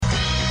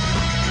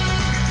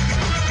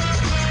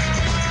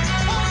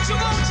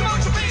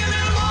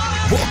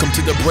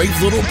Welcome to the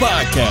Brave Little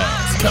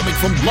Podcast. Coming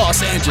from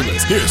Los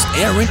Angeles, here's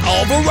Aaron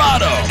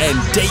Alvarado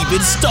and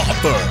David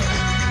Stauffer.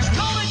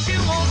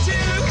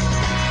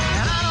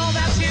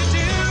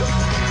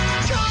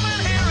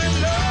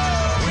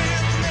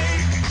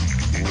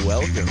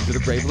 Welcome to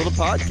the Brave Little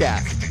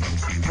Podcast,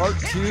 part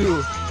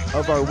 2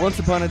 of our Once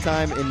Upon a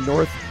Time in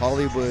North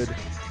Hollywood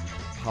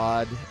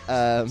pod.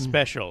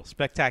 Special,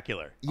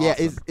 spectacular. Yeah,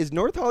 awesome. is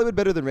North Hollywood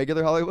better than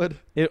regular Hollywood?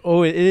 It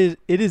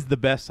is the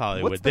best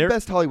Hollywood. What's the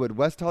best Hollywood?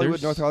 West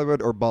Hollywood, North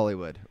Hollywood, or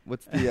Bollywood?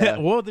 What's the?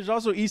 Well, there's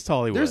also East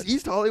Hollywood. There's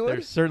East Hollywood.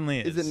 There certainly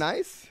is. Is it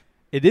nice?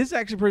 It is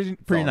actually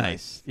pretty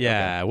nice.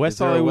 Yeah, okay. West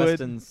Hollywood.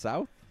 West and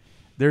South.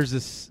 There's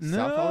this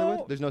South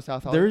Hollywood. There's no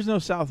South Hollywood. There is no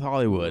South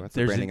Hollywood. That's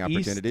there's a branding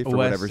opportunity East, for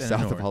West, whatever's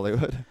south North. of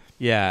Hollywood.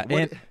 Yeah,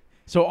 and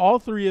so all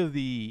three of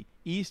the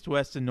East,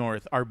 West, and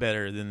North are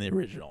better than the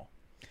original.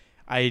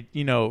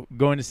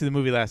 Going to see the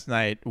movie last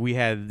night, we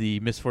had the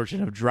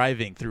misfortune of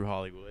driving through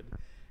Hollywood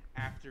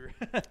after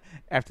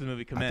the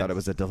movie commenced. I thought it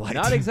was a delight.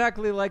 Not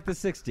exactly like the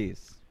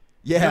 60s.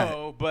 Yeah.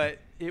 No, but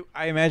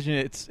I imagine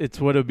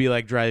it's what it would be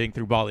like driving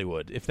through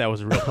Bollywood if that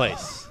was a real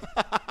place.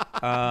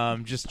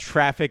 Just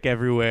traffic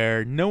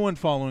everywhere. No one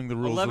following the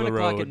rules of the road. 11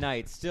 o'clock at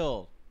night,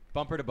 still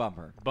bumper to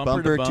bumper.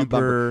 Bumper to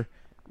bumper.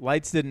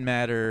 Lights didn't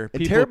matter. And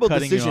People terrible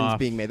cutting you decisions off.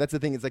 being made. That's the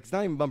thing. It's like it's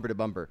not even bumper to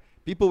bumper.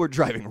 People were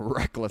driving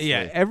recklessly.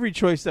 Yeah, every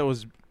choice that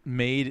was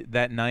made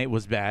that night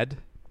was bad.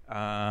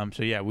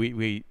 So yeah,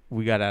 we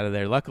got out of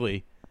there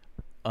luckily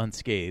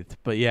unscathed.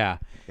 But yeah,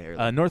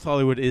 North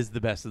Hollywood is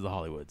the best of the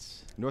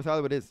Hollywoods. North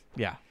Hollywood is.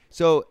 Yeah.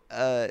 So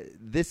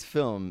this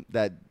film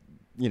that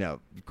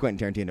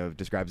Quentin Tarantino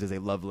describes as a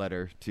love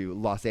letter to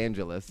Los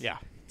Angeles. Yeah.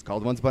 It's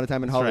called Once Upon a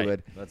Time in That's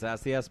Hollywood. Right. Let's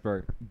ask the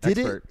expert.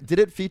 Did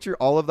it feature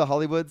all of the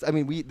Hollywoods? I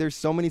mean, there's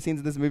so many scenes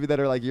in this movie that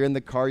are like you're in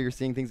the car, you're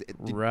seeing things.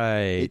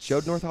 Right. It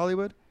showed North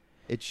Hollywood.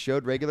 It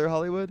showed regular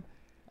Hollywood.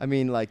 I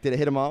mean, like, did it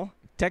hit them all?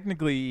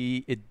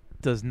 Technically, it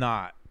does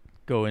not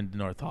go into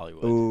North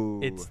Hollywood.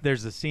 Ooh.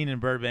 There's a scene in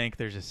Burbank.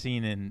 There's a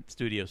scene in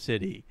Studio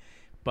City,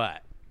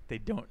 but they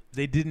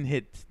didn't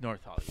hit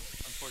North Hollywood,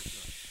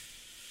 unfortunately.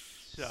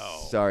 So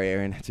sorry,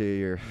 Aaron, to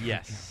your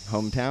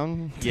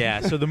hometown.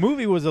 Yeah. So the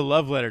movie was a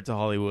love letter to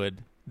Hollywood.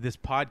 This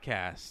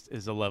podcast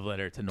is a love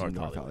letter to North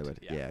Hollywood.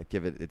 Yeah,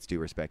 give it its due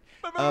respect.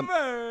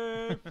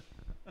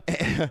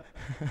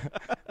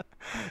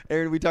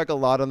 Aaron, we talk a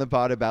lot on the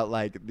pod about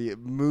like the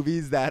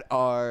movies that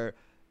are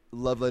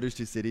love letters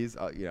to cities.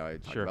 I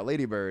talk about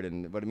Lady Bird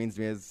and what it means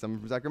to me as someone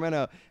from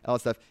Sacramento, all that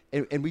stuff.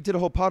 And we did a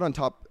whole pod on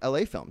top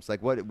LA films. Like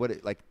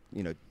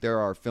there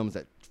are films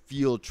that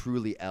feel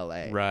truly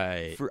LA.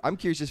 Right. I'm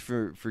curious just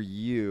for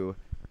you,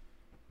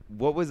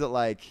 what was it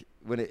like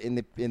when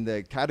in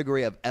the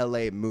category of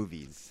LA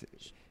movies?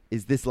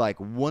 Is this like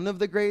one of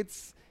the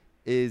greats?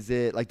 Is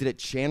it like, did it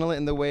channel it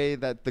in the way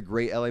that the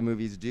great LA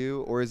movies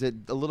do, or is it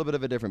a little bit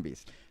of a different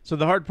beast? So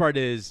the hard part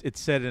is it's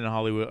set in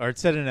Hollywood, or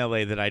it's set in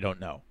LA that I don't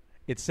know.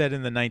 It's set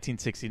in the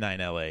 1969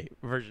 LA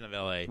version of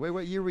LA. Wait,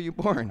 what year were you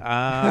born?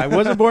 I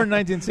wasn't born in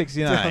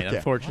 1969, Okay.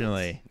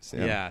 unfortunately.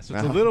 Yeah. Yeah, so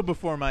it's a little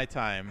before my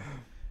time.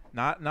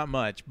 Not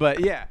much,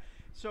 but yeah.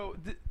 So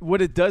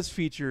what it does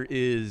feature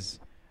is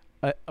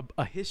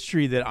a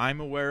history that I'm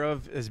aware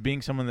of as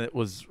being someone that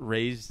was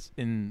raised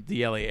in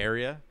the LA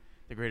area,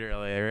 the greater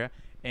LA area.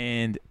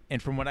 And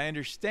from what I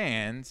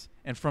understand,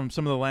 and from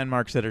some of the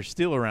landmarks that are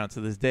still around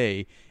to this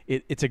day,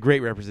 it's a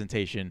great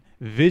representation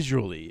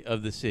visually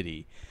of the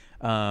city.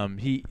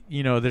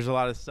 There's a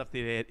lot of stuff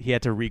that he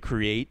had to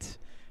recreate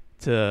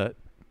to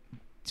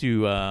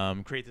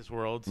create this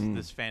world,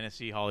 this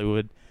fantasy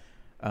Hollywood,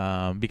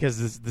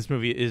 because this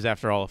movie is,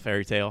 after all, a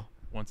fairy tale.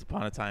 Once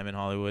Upon a Time in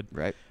Hollywood,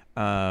 right?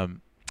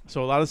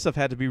 So a lot of stuff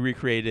had to be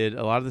recreated.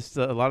 A lot of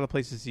the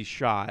places he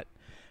shot.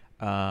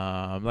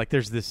 Like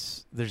there's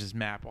this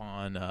map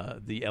on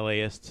the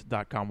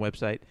LAist.com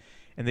website,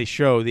 and they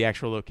show the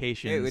actual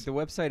locations. Wait, the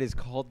website is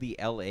called the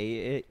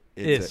LA.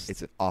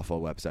 It's an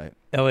awful website.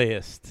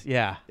 LAist,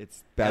 yeah.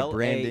 It's bad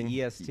branding.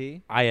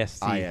 LAEST?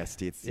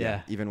 IST. It's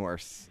Yeah. Even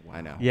worse.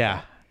 I know.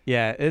 Yeah.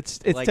 Yeah,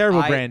 it's Like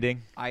terrible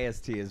branding.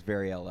 IST is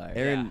very LA.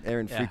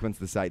 Aaron frequents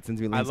the site,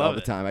 sends me links love all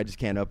the it. time. I just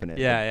can't open it.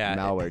 Yeah.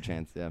 Malware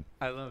chance. Yeah.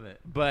 I love it.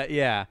 But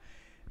yeah,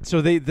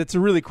 so that's a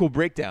really cool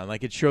breakdown.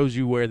 Like it shows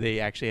you where they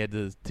actually had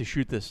to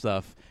shoot this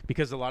stuff,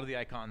 because a lot of the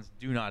icons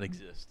do not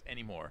exist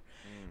anymore.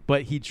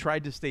 But he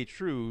tried to stay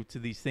true to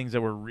these things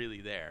that were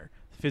really there,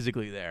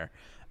 physically there.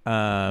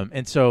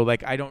 And so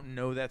like I don't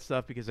know that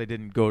stuff because I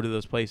didn't go to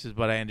those places,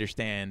 but I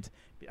understand.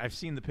 I've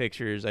seen the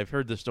pictures. I've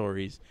heard the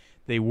stories.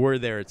 They were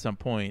there at some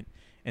point,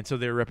 and so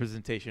they're a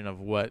representation of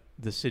what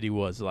the city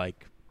was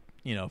like,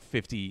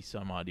 50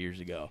 some odd years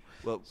ago.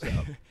 Well,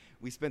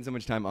 we spend so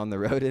much time on the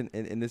road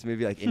in this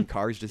movie, like in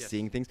cars, just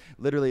seeing things.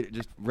 Literally,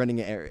 just running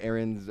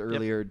errands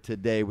earlier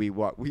today, we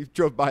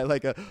drove by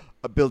like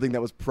a building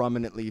that was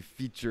prominently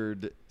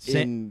featured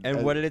in.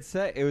 And what did it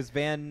say? It was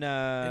Van.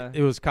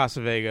 It was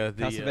Casa Vega,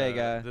 Casa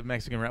Vega. the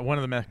Mexican, one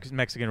of the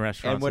Mexican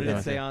restaurants. And what did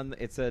it say on?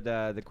 It said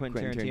the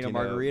Quentin Tarantino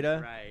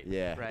margarita. Right.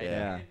 Yeah, Right.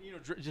 yeah. And,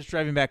 just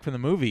driving back from the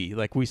movie,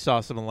 like we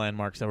saw some of the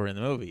landmarks that were in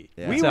the movie.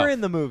 Yeah. We itself. were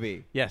in the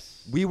movie.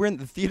 Yes. We were in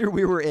the theater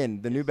we were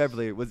in. The New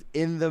Beverly was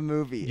in the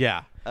movie.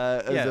 Yeah.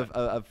 It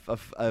was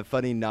a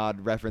funny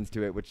nod reference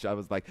to it, which I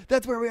was like,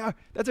 "That's where we are.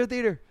 That's our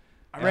theater."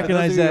 I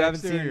recognize For those of you that. who haven't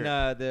seen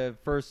exterior. the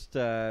first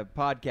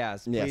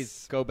podcast, Yes.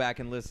 please go back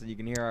and listen. You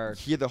can hear our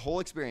Hear the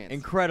whole experience.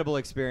 incredible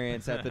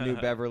experience at the New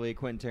Beverly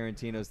Quentin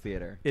Tarantino's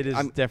theater. It is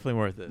definitely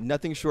worth it.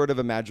 Nothing short of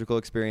a magical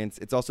experience.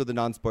 It's also the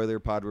non-spoiler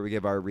pod where we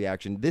give our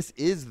reaction. This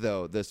is,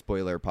 though, the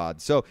spoiler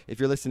pod. So if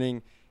you're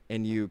listening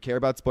and you care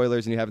about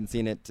spoilers and you haven't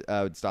seen it,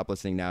 stop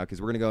listening now because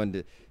we're going to go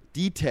into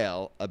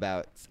detail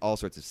about all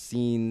sorts of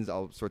scenes,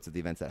 all sorts of the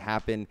events that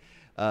happen.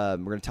 We're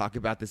going to talk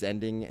about this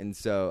ending, and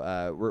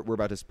so we're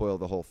about to spoil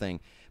the whole thing.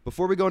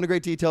 Before we go into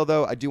great detail,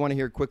 though, I do want to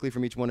hear quickly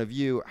from each one of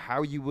you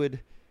how you would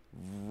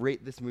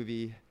rate this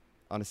movie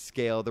on a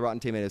scale, the Rotten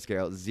Tomatoes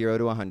scale, 0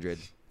 to 100.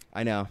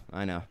 I know.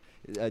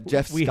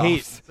 Jeff we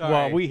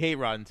scoffs. we hate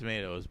Rotten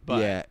Tomatoes,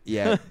 but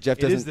yeah. Jeff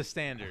it doesn't. is the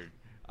standard.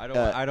 I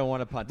don't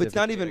want to But pontificate it's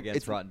not even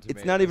against Rotten Tomatoes.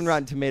 It's not even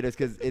Rotten Tomatoes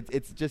because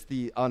it's just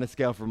the on a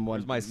scale from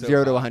Where's my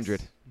 0 to soapbox?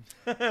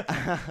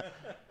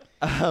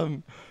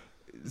 100.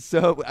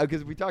 So,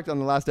 because we talked on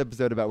the last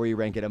episode about where you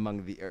rank it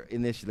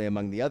initially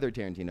among the other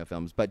Tarantino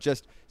films, but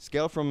just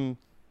scale from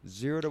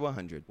 0 to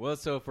 100. Well,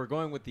 so if we're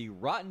going with the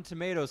Rotten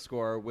Tomato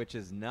score, which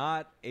is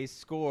not a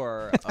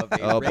score of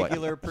a Oh, boy.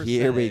 regular percentage.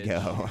 Here we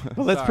go.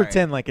 Well, let's Sorry.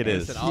 pretend like it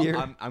is. Listen, I'm Here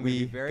going to we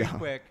be very go.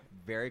 quick,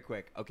 very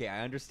quick. Okay,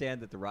 I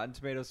understand that the Rotten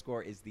Tomato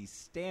score is the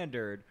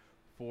standard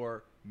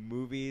for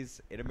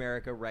movies in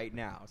America right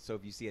now. So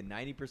if you see a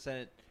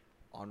 90%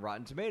 on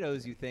Rotten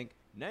Tomatoes, you think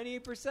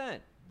 98%,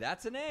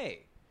 that's an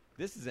A.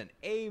 This is an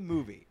A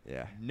movie.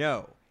 Yeah.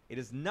 No, it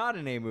is not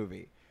an A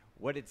movie.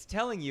 What it's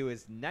telling you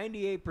is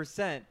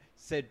 98%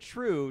 said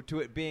true to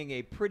it being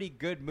a pretty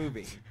good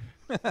movie.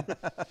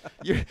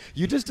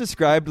 You just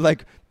described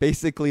like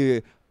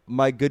basically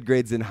my good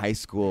grades in high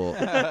school.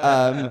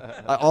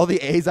 All the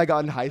A's I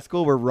got in high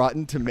school were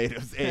Rotten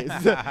Tomatoes A's.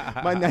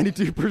 My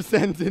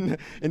 92%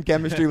 in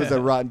chemistry was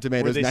a Rotten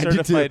Tomatoes Were they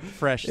 92. certified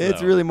fresh,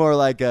 It's though? really more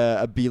like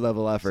a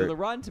B-level effort. So the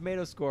Rotten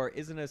Tomato score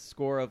isn't a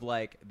score of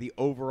like the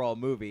overall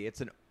movie.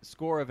 It's a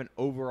score of an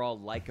overall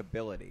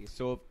likability.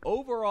 So if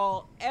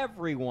overall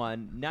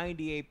everyone,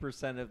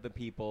 98% of the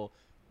people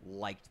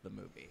liked the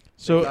movie.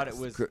 So- They thought it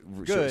was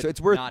good, so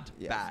it's worth not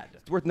yeah. bad.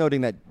 It's worth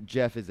noting that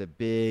Jeff is a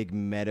big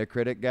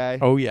Metacritic guy.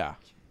 Oh yeah,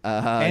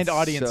 and so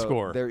audience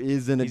score. There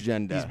is an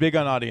agenda. He's big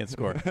on audience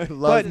score. Love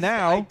But this.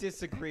 now, I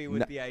disagree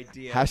with the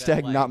idea Hashtag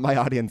that, like, not my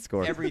audience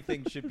score.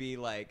 everything should be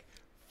like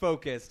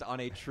focused on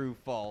a true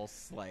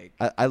false like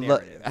I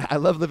love narrative. I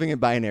love living in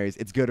binaries.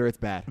 It's good or it's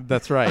bad.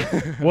 that's right.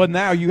 Well,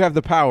 now you have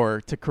the power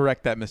to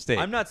correct that mistake.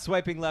 I'm not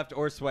swiping left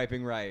or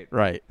swiping right.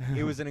 right.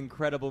 It was an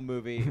incredible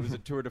movie. It was a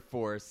tour de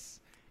force.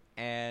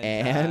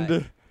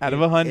 And Out of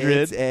 100,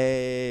 it's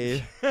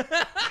a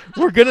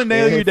we're gonna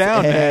nail you it's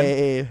down, man.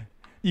 a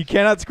You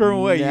cannot score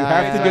away. You Nah.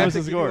 have to So give I us a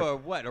give you score.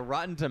 a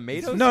Rotten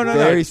Tomatoes? No, no,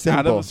 score? no. Very Out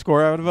simple. of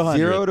score out of 100.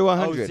 0 to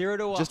 100. 0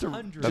 to Just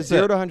 100. Just That's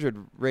 0 it. to 100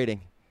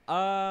 rating.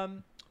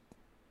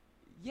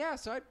 Yeah,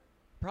 so I'd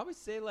probably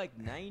say like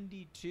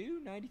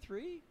 92,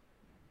 93.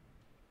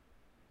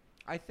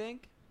 I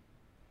think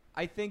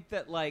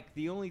that like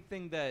the only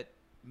thing that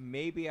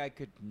maybe I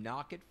could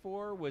knock it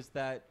for was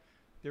that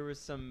there was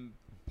some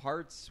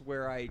parts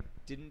where I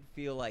didn't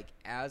feel like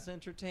as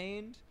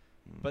entertained,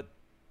 but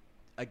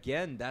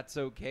again, that's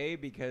okay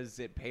because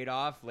it paid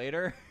off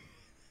later.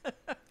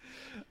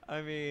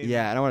 I mean,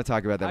 Yeah, I don't want to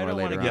talk about that I more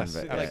don't want later to on. Yes,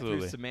 But, get like absolutely.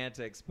 through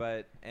semantics,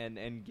 but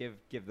and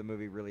give the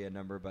movie really a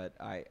number, but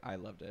I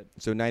loved it.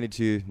 So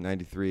 92,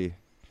 93,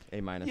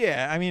 A minus.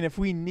 Yeah, I mean, if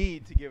we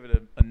need to give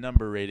it a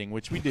number rating,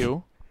 which we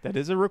do, that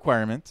is a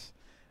requirement.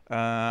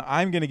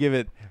 I'm going to give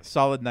it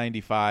solid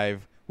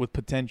 95 with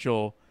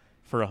potential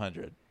for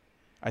 100.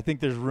 I think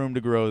there's room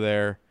to grow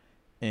there,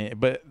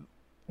 but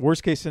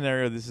worst case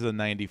scenario, this is a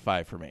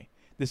 95 for me.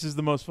 This is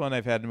the most fun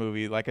I've had in a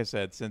movie, like I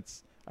said,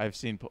 since I've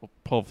seen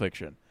Pulp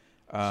Fiction.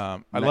 I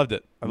loved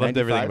it. I loved 95?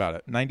 everything about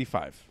it.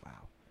 95. Wow.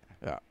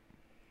 Yeah.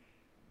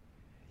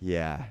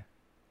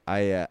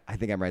 Yeah, I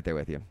think I'm right there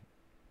with you.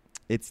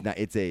 It's not.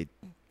 It's a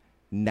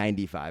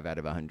 95 out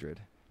of 100.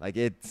 Like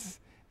it's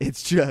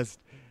just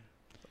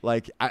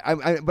like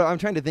but I'm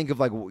trying to think of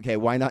like, okay,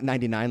 why not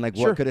 99? Like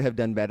Sure. what could it have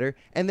done better?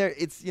 And there,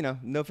 it's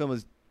no film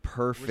is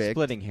perfect. We're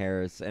splitting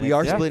hairs. And We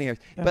are it's- splitting hairs,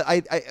 Yeah. but I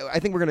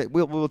think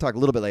we'll talk a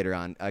little bit later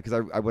on because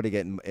I want to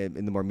get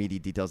in the more meaty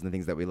details and the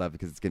things that we love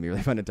because it's gonna be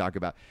really fun to talk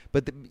about.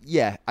 But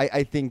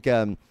I think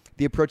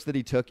the approach that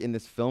he took in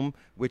this film,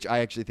 which I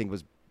actually think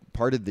was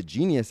part of the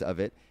genius of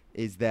it,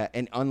 is that,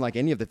 and unlike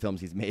any of the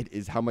films he's made,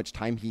 is how much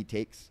time he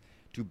takes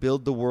to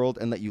build the world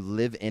and let you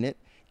live in it,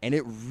 and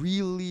it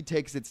really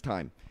takes its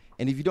time.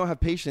 And if you don't have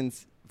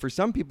patience, for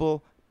some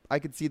people, I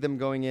could see them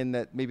going in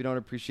that maybe don't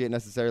appreciate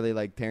necessarily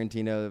like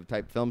Tarantino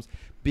type films,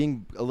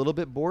 being a little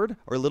bit bored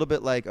or a little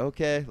bit like,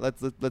 okay,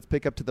 let's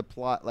pick up to the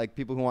plot. Like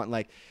people who want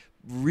like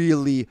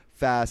really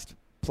fast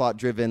plot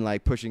driven,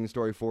 like pushing the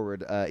story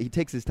forward. He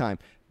takes his time.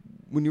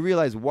 When you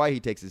realize why he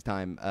takes his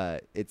time,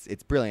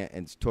 it's brilliant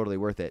and it's totally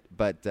worth it.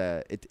 But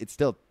it's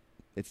still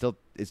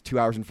 2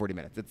 hours and 40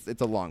 minutes.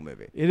 It's a long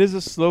movie. It is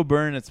a slow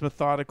burn. It's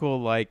methodical.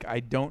 Like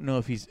I don't know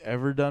if he's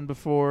ever done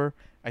before.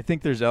 I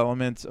think there's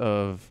elements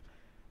of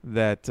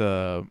that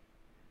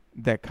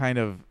that kind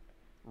of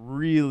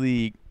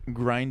really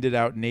grinded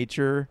out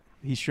nature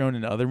he's shown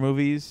in other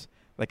movies.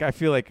 Like I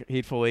feel like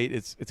Hateful Eight,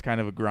 it's kind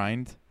of a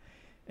grind,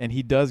 and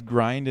he does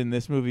grind in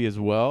this movie as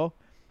well.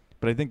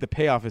 But I think the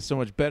payoff is so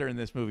much better in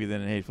this movie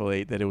than in Hateful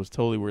Eight that it was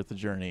totally worth the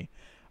journey.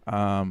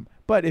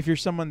 But if you're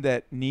someone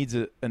that needs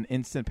an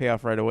instant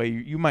payoff right away,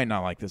 you might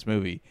not like this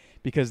movie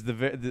because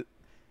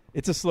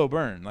it's a slow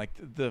burn. Like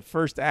the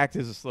first act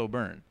is a slow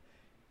burn,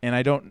 and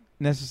I don't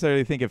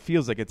necessarily think it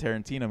feels like a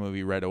Tarantino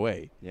movie right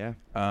away. Yeah.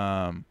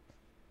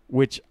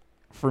 Which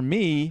for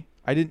me,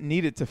 I didn't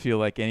need it to feel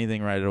like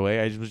anything right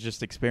away. I was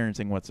just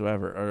experiencing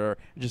whatsoever, or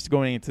just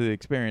going into the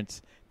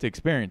experience to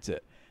experience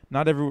it.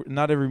 Not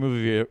every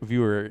movie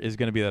viewer is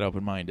going to be that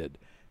open-minded.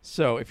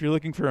 So if you're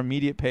looking for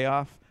immediate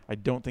payoff, I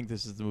don't think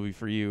this is the movie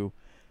for you.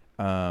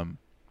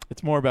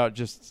 It's more about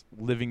just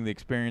living the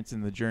experience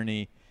and the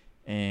journey.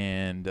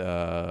 And,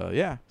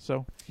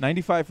 so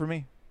 95 for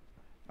me.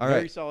 All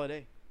Very right. solid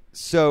A.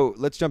 So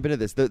let's jump into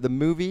this. The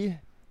movie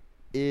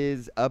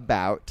is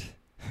about...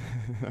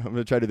 I'm going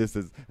to try to do this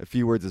as a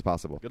few words as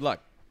possible. Good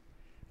luck.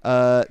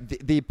 I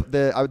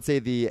would say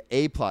the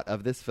A plot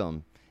of this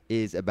film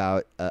is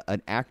about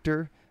an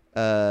actor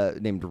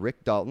named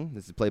Rick Dalton.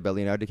 This is played by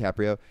Leonardo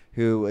DiCaprio,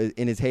 who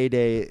in his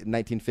heyday,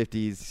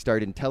 1950s,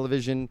 starred in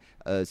television.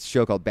 A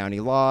show called Bounty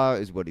Law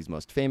is what he's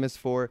most famous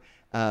for.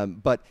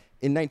 But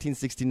in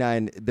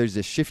 1969, there's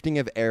a shifting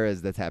of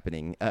eras that's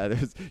happening.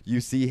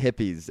 You see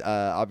hippies.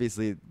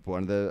 Obviously,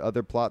 one of the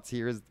other plots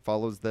here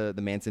follows the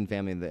Manson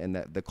family and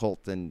the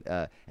cult and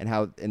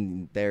how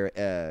and their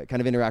kind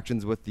of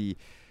interactions with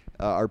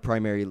our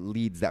primary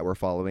leads that we're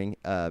following.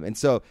 And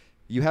so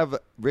you have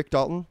Rick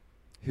Dalton,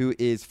 who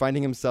is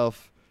finding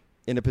himself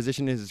in a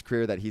position in his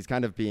career that he's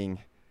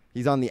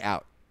on the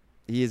out.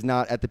 He is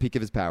not at the peak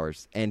of his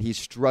powers, and he's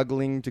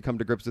struggling to come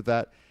to grips with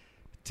that,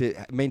 to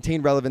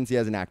maintain relevancy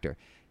as an actor.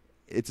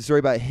 It's a story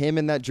about him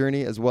in that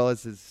journey, as well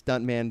as his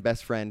stuntman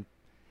best friend,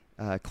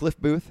 Cliff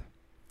Booth,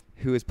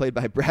 who is played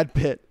by Brad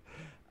Pitt.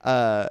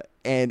 And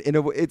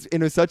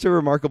it's such a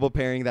remarkable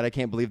pairing that I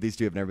can't believe these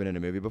two have never been in a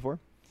movie before. Is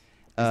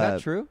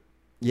that true?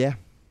 Yeah.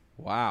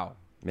 Wow.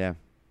 Yeah.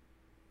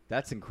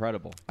 That's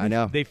incredible. I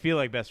know. They feel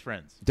like best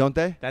friends. Don't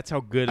they? That's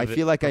how good I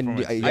feel like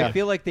I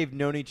feel like they've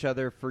known each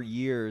other for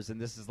years, and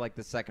this is like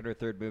the second or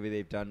third movie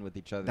they've done with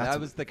each other. That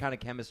was the kind of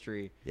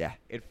chemistry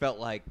it felt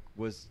like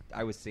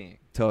I was seeing.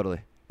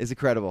 Totally. It's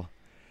incredible.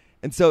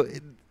 And so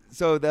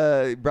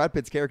the Brad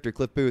Pitt's character,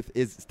 Cliff Booth,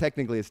 is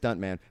technically a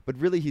stuntman, but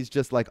really he's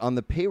just like on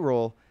the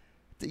payroll.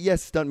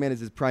 Yes, stuntman is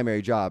his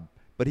primary job,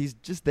 but he's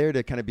just there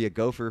to kind of be a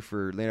gopher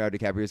for Leonardo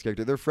DiCaprio's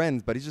character. They're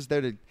friends, but he's just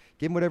there to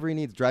give him whatever he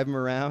needs, drive him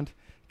around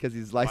because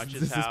his license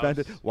is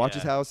suspended, watch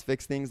his house,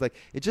 fix things. Like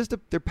it's just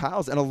they're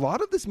pals, and a lot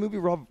of this movie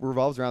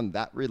revolves around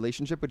that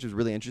relationship, which is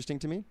really interesting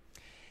to me.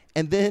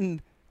 And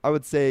then I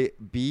would say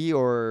B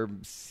or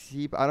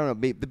C, I don't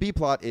know. The B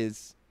plot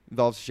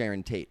involves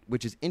Sharon Tate,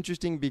 which is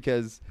interesting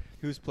because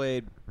who's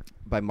played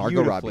by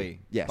Margot Robbie. beautifully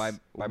Yes,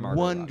 by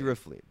Margot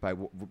wonderfully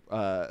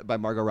by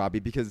Margot Robbie,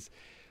 because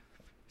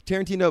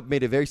Tarantino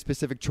made a very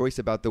specific choice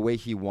about the way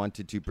he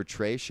wanted to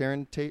portray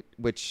Sharon Tate,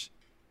 which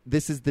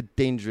this is the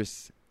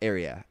dangerous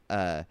area.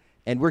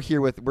 And we're here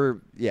we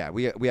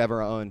have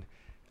our own.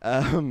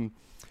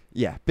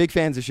 Big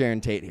fans of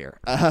Sharon Tate here.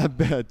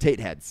 Tate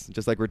heads,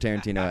 just like we're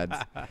Tarantino heads.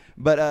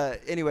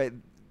 But anyway,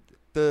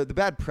 the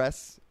bad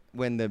press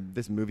when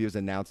this movie was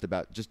announced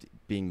about just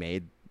being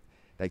made,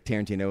 like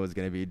Tarantino was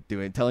going to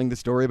be telling the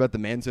story about the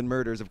Manson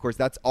murders. Of course,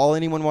 that's all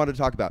anyone wanted to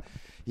talk about.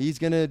 He's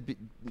going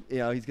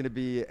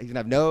to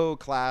have no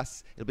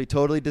class. It'll be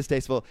totally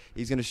distasteful.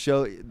 He's going to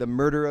show the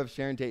murder of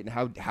Sharon Tate, and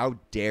how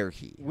dare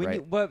he?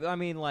 But I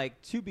mean,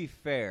 like, to be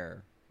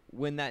fair,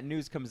 when that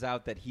news comes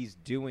out that he's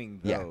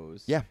doing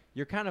those,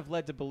 you're kind of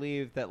led to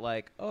believe that,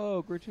 like,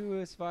 oh,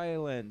 gratuitous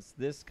violence,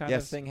 this kind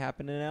of thing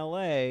happened in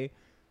L.A.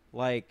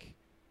 Like,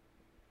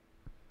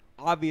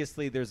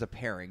 obviously, there's a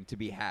pairing to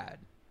be had.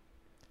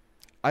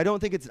 I don't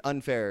think it's an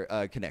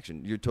unfair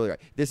connection. You're totally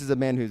right. This is a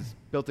man who's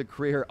built a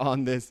career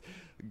on this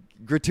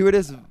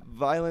gratuitous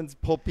violence,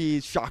 pulpy,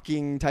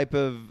 shocking type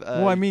of...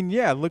 well, I mean,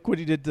 look what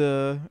he did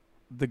to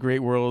the great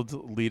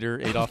world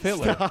leader Adolf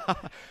Hitler.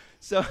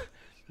 So...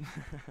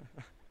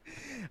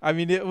 I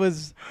mean, it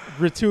was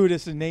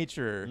gratuitous in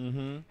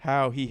nature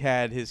how he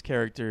had his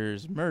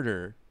characters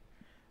murder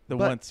the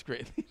once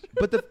great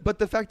leader. but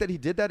the fact that he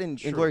did that in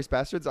Inglourious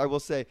Bastards, I will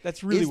say,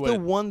 that's really is the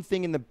one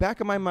thing in the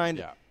back of my mind...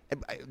 Yeah.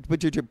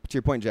 But to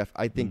your point, Jeff,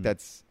 I think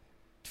that's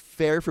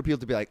fair for people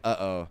to be like,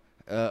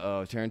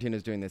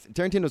 Tarantino's doing this.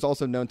 Tarantino's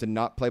also known to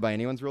not play by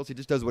anyone's rules. He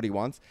just does what he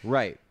wants.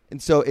 Right.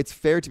 And so it's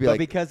fair to be but like,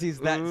 because he's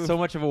that so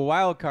much of a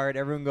wild card,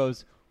 everyone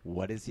goes,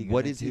 what is he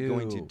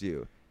going to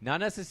do? Not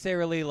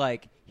necessarily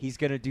like he's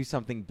going to do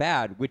something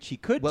bad, which he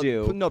could Well,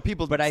 do. no,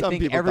 people. But I some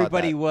think people thought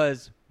everybody that.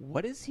 was,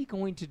 what is he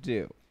going to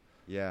do?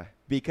 Yeah.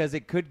 Because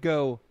it could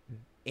go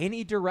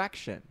any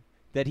direction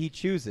that he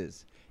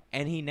chooses.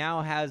 And he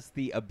now has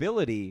the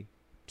ability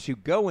to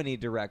go any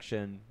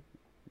direction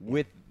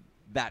with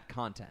that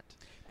content.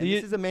 And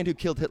this is a man who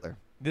killed Hitler.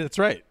 That's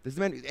right. This is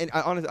a man, and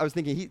I was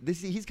thinking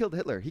he's killed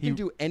Hitler. He can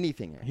do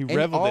anything. He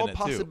reveled all in it, too.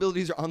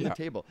 possibilities are on the Yeah.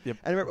 table. Yep.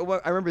 I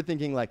remember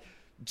thinking like,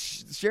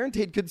 Sharon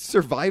Tate could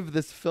survive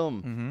this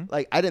film. Mm-hmm.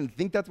 Like I didn't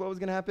think that's what was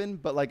going to happen,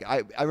 but like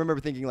I remember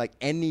thinking like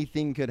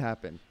anything could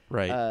happen.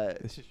 Right.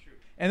 This is true.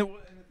 And the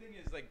thing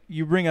is, like,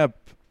 you bring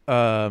up,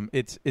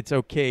 it's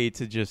okay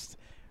to just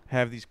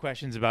have these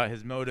questions about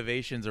his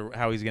motivations or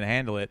how he's going to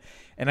handle it.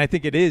 And I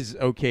think it is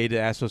okay to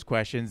ask those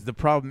questions. The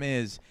problem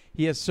is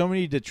he has so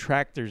many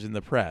detractors in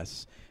the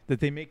press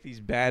that they make these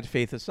bad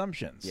faith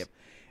assumptions. Yep.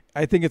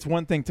 I think it's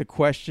one thing to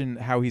question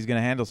how he's going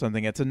to handle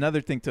something. It's another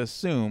thing to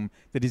assume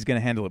that he's going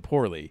to handle it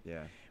poorly.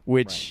 Yeah.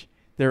 Which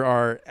there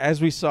are,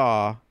 as we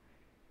saw,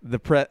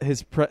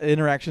 his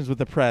interactions with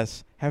the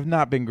press have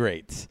not been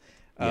great.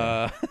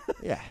 Yeah.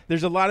 Yeah.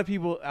 There's a lot of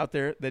people out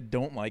there that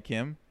don't like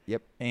him.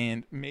 Yep.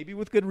 And maybe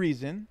with good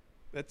reason.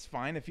 That's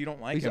fine if you don't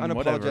like He's him. an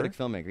Whatever. unapologetic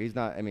filmmaker. He's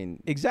not. I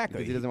mean, Exactly.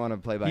 because he doesn't want to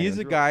play by. He his is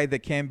a rules. guy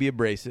that can be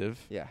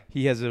abrasive. Yeah.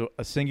 He has a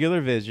singular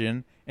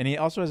vision, and he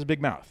also has a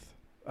big mouth.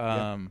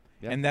 Yeah.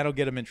 And that'll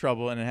get him in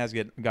trouble, and it has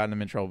gotten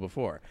him in trouble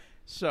before.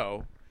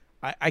 So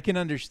I can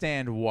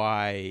understand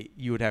why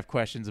you would have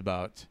questions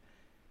about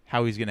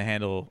how he's going to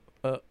handle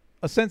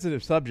a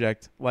sensitive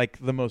subject like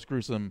the most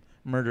gruesome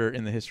murder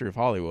in the history of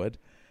Hollywood.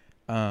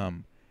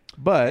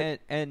 But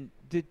And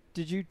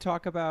did you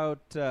talk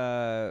about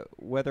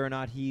whether or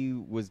not he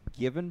was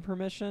given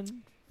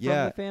permission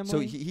from the family? So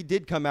he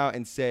did come out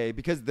and say,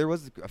 because there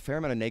was a fair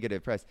amount of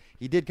negative press,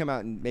 he did come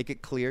out and make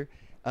it clear.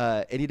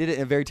 And he did it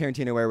in a very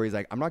Tarantino way where he's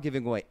like, I'm not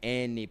giving away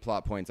any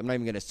plot points. I'm not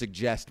even going to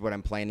suggest what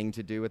I'm planning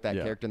to do with that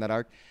character in that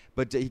arc.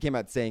 But he came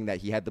out saying that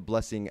he had the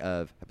blessing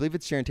of, I believe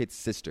it's Sharon Tate's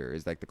sister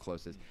is like the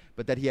closest,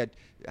 but that he had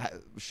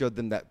showed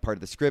them that part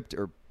of the script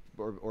or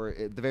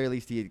at the very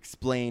least he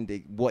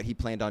explained what he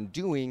planned on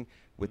doing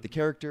with the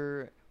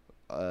character,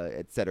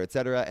 et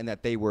cetera, and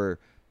that they were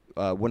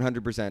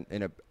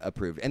 100%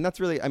 approved. And that's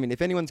really, I mean,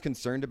 if anyone's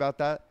concerned about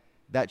that,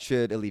 that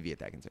should alleviate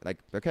that concern. Like,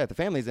 okay, if the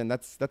family's in,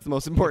 that's the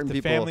most important if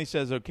the people. family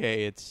says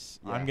okay,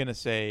 I'm going to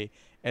say,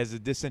 as a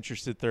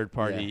disinterested third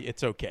party,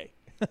 it's okay.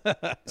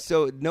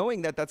 So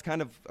knowing that that's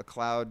kind of a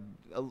cloud,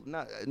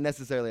 not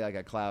necessarily like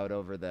a cloud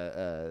over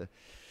the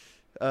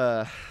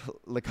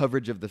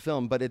coverage of the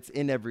film, but it's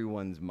in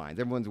everyone's minds.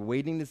 Everyone's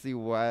waiting to see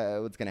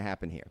what's going to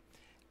happen here.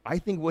 I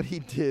think what he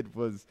did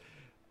was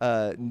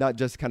not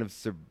just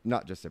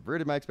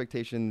subverted my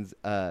expectations.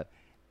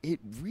 It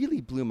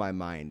really blew my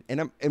mind,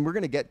 and we're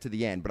going to get to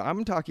the end, but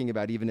I'm talking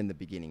about even in the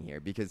beginning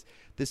here because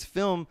this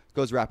film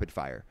goes rapid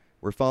fire.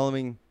 We're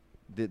following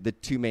the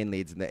two main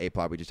leads in the A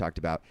plot we just talked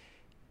about,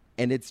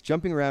 and it's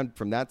jumping around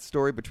from that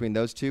story between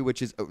those two,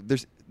 which is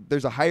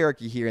there's a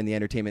hierarchy here in the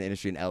entertainment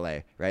industry in LA,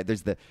 right?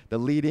 There's the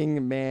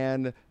leading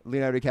man,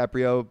 Leonardo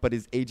DiCaprio, but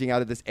he's aging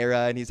out of this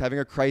era and he's having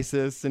a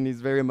crisis and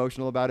he's very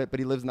emotional about it, but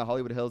he lives in the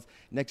Hollywood Hills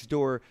next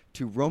door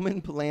to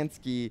Roman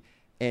Polanski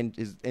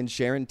and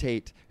Sharon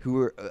Tate,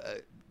 who are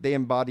they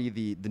embody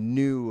the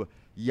new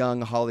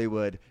young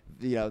Hollywood,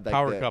 like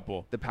power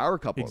couple. The power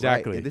couple,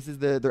 exactly. Right? And this is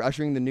they're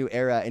ushering the new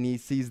era, and he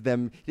sees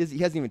them. He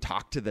hasn't even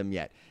talked to them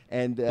yet,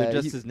 and they're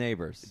just his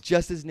neighbors.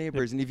 Just his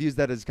neighbors, and he views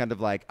that as kind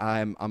of like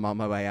I'm on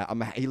my way out.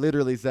 He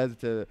literally says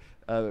to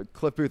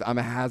Cliff Booth, "I'm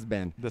a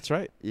has-been." That's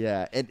right.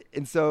 Yeah,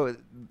 and so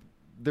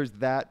there's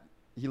that.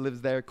 He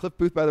lives there. Cliff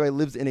Booth, by the way,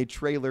 lives in a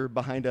trailer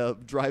behind a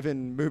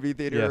drive-in movie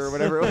theater or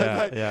whatever.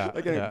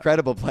 Like an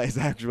incredible place,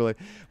 actually,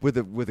 with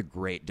a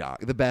great dog,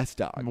 the best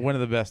dog, one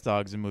of the best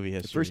dogs in movie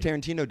history. The first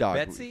Tarantino dog.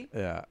 Betsy?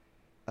 Yeah.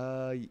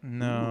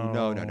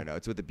 No.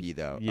 It's with a B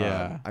though.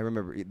 Yeah. I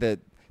remember the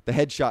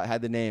headshot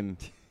had the name.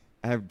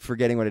 I'm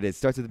forgetting what it is.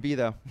 Starts with a B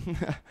though.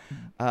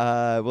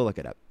 We'll look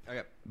it up.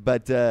 Okay.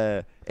 But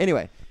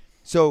anyway,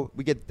 so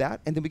we get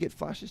that, and then we get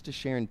flashes to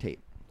Sharon Tate.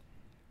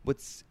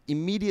 What's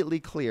immediately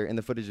clear in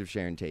the footage of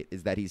Sharon Tate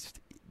is that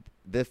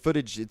the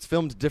footage, it's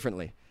filmed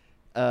differently.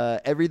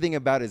 Everything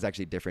about it is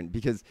actually different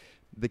because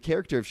the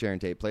character of Sharon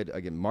Tate, played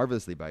again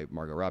marvelously by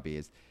Margot Robbie,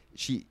 is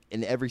she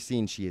in every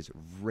scene she is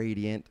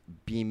radiant,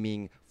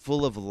 beaming,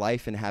 full of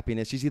life and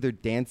happiness. She's either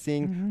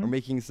dancing or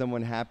making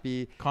someone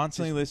happy.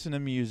 Constantly listening to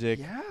music,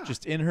 Yeah.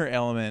 just in her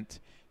element.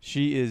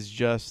 She is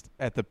just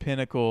at the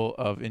pinnacle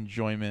of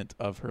enjoyment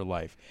of her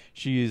life.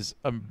 She is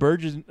a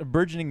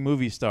burgeoning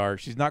movie star.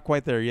 She's not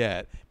quite there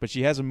yet, but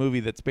she has a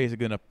movie that's basically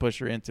going to push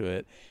her into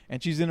it.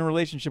 And she's in a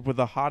relationship with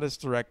the hottest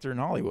director in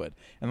Hollywood.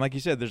 And like you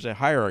said, there's a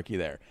hierarchy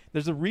there.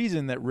 There's a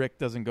reason that Rick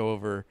doesn't go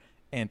over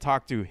and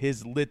talk to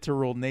his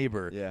literal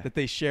neighbor that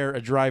they share a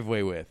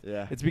driveway with.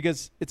 Yeah. It's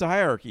because it's a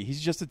hierarchy.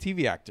 He's just a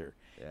TV actor.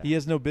 Yeah. He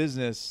has no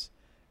business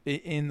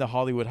in the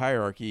Hollywood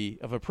hierarchy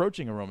of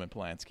approaching a Roman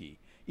Polanski,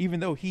 even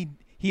though he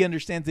he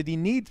understands that he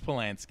needs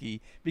Polanski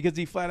because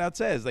he flat out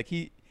says like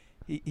he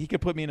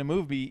could put me in a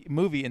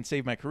movie and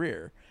save my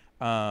career.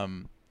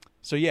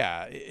 So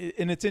yeah,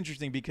 and it's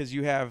interesting because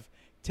you have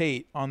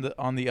Tate on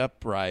the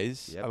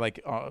uprise,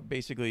 like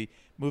basically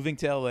moving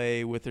to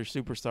LA with her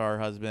superstar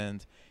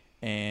husband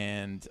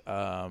and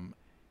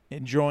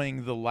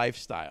enjoying the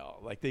lifestyle.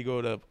 Like they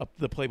go to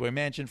the Playboy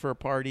Mansion for a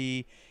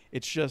party.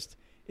 It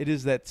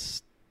is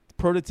that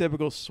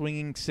prototypical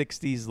swinging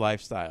 60s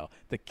lifestyle,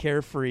 the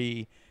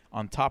carefree,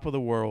 on top of the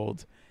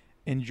world,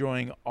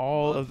 enjoying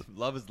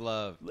love is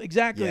love.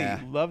 Exactly. Yeah.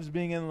 Loves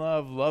being in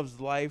love, loves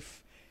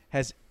life,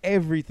 has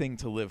everything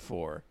to live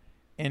for.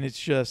 And it's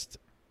just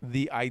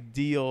the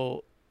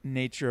ideal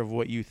nature of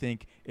what you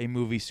think a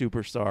movie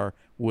superstar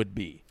would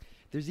be.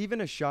 There's even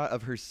a shot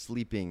of her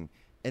sleeping,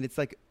 and it's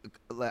like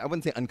I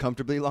wouldn't say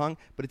uncomfortably long,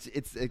 but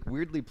it's like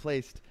weirdly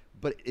placed.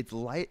 But it's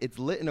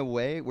lit in a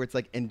way where it's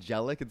like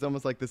angelic. It's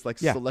almost like this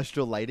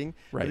celestial lighting.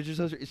 Right. But it just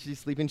shows her, she's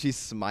sleeping, she's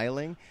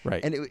smiling.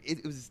 Right. And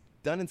it was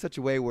done in such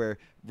a way where,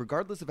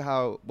 regardless of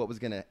what was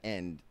going to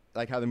end,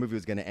 like how the movie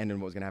was going to end and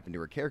what was going to happen to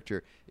her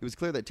character, it was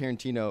clear that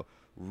Tarantino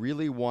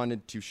really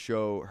wanted to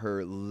show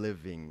her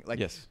living. Like,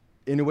 yes.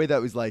 In a way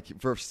that was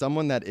like, for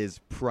someone that is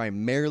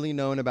primarily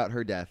known about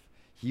her death,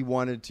 he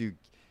wanted to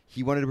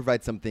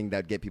provide something that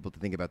would get people to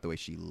think about the way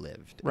she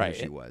lived, right?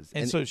 Who she was,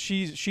 and so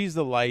she's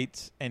the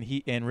light,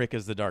 and Rick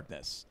is the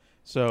darkness.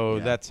 So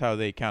that's how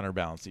they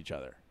counterbalance each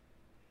other.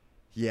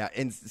 Yeah,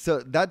 and so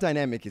that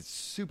dynamic is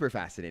super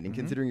fascinating,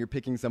 considering you're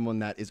picking someone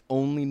that is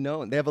only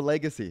known. They have a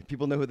legacy.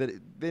 People know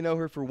they know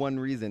her for one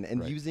reason,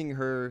 and using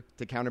her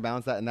to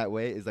counterbalance that in that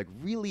way is like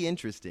really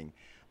interesting.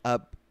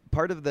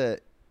 Part of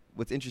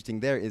what's interesting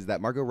there is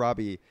that Margot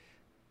Robbie,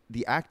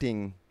 the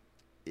acting,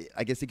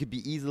 I guess it could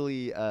be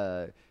easily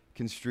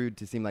construed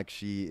to seem like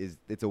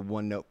it's a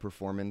one-note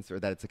performance, or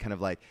that it's a kind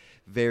of like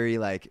very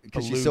like,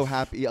 because she's so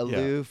happy,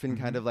 aloof, and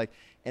kind of like,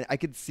 and I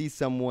could see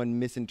someone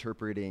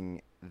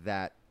misinterpreting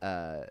that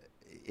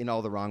in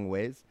all the wrong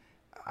ways.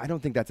 I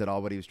don't think that's at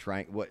all what he was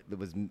trying,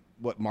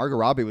 what Margot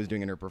Robbie was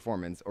doing in her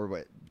performance, or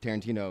what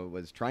Tarantino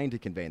was trying to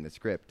convey in the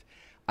script.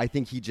 I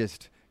think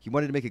he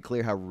wanted to make it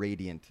clear how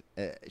radiant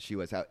she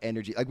was, how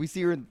energy. Like we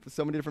see her in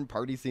so many different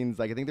party scenes.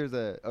 Like I think there's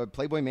a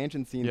Playboy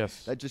Mansion scene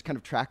that just kind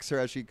of tracks her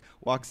as she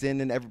walks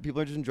in, and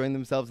people are just enjoying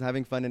themselves and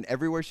having fun. And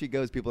everywhere she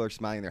goes, people are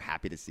smiling. They're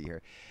happy to see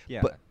her.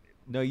 Yeah. But,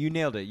 no, you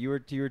nailed it. You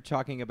were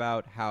talking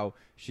about how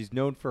she's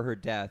known for her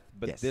death,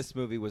 but Yes. this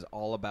movie was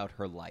all about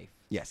her life.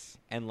 Yes.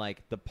 And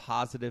like the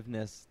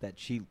positiveness that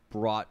she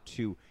brought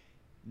to,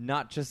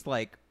 not just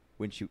like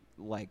when she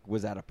like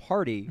was at a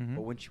party,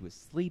 but when she was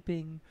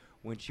sleeping,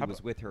 when she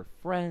was with her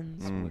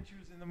friends, When she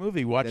was in the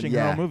movie, watching her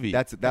yeah, own movie.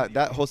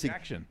 that whole scene.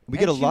 Action. We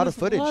get a lot of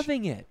she was footage.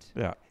 loving it.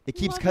 Yeah. It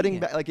keeps Loving cutting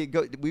it. back. Like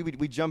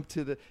we jump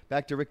to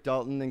back to Rick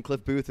Dalton and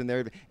Cliff Booth, and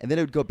then it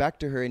would go back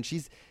to her, and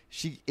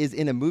she is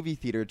in a movie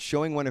theater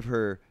showing one of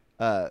her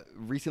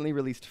recently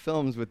released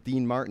films with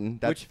Dean Martin.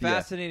 Which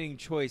fascinating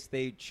choice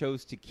they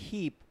chose to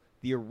keep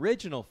the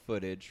original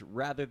footage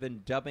rather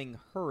than dubbing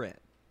her in.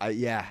 I Which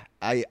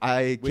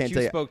can't you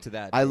tell you. spoke to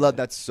that. I David. love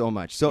that so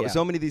much. So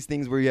Yeah. many of these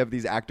things where you have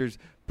these actors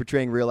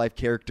portraying real life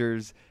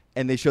characters,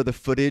 and they show the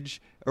footage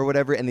or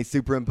whatever, and they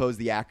superimpose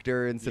the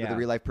actor instead of the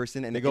real life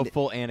person, and They go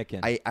full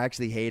Anakin. I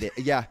actually hate it.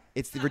 Yeah,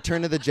 it's the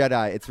Return of the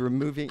Jedi. It's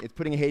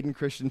putting Hayden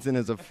Christensen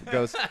as a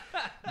ghost.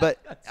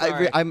 But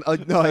Sorry. I'm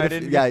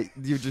triggered.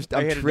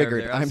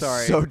 there. I'm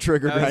sorry. so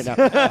triggered right now.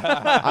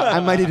 I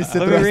might need to sit the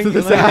Let me rest ring of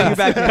this you out.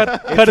 back.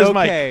 Cut his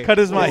okay. mic. Cut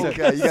his mic.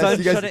 Okay, you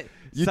Sun, guys, shut it.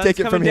 you Sun's take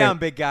it coming from here. down,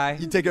 big guy.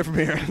 You take it from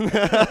here.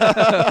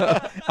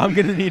 I'm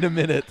gonna need a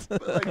minute.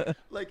 But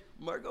like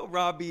Margot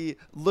Robbie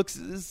looks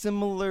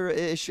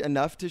similar-ish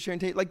enough to Sharon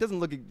Tate. Like doesn't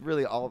look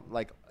really all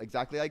like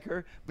exactly like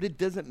her, but it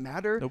doesn't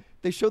matter. Nope.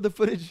 They show the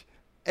footage,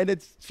 and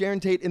it's Sharon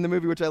Tate in the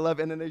movie, which I love,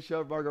 and then they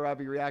show Margot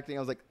Robbie reacting. I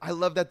was like, I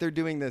love that they're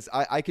doing this.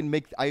 I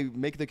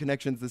make the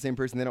connections the same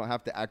person. They don't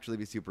have to actually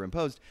be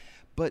superimposed,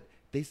 but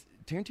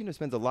Tarantino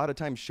spends a lot of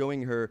time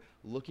showing her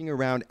looking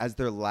around as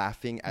they're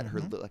laughing at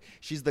her.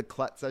 She's the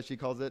klutz, as she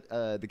calls it,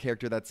 the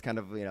character that's kind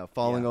of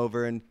falling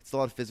over, and it's a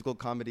lot of physical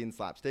comedy and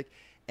slapstick.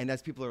 And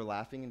as people are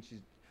laughing, and she's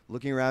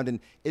looking around, and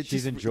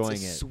She's enjoying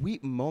it's a it.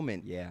 sweet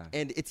moment. Yeah.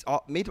 And it's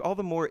made all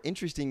the more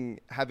interesting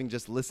having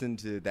just listened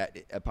to that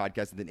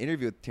podcast and an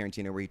interview with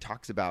Tarantino where he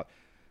talks about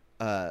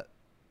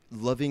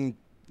loving.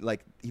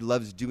 Like he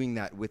loves doing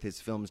that with his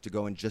films, to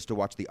go and just to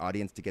watch the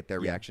audience to get their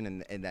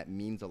reaction, and that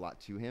means a lot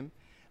to him.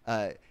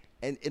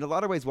 And in a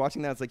lot of ways,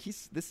 watching that, it's like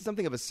this is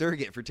something of a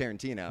surrogate for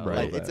Tarantino.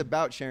 Right. Like, it's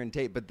about Sharon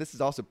Tate, but this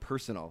is also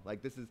personal.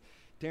 Like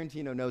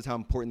Tarantino knows how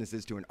important this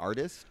is to an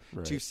artist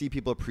to see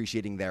people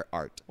appreciating their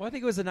art. Well, I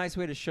think it was a nice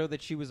way to show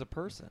that she was a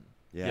person.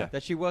 Yeah.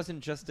 That she wasn't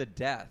just a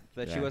death.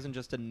 That she Yeah. wasn't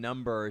just a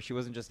number. She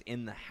wasn't just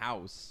in the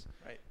house.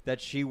 Right. That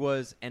she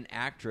was an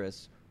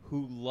actress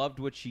who loved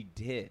what she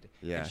did.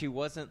 Yeah. And she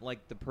wasn't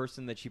like the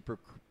person that she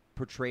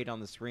portrayed on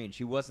the screen.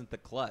 She wasn't the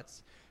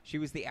klutz. She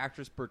was the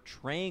actress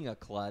portraying a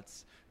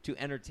klutz to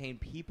entertain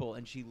people,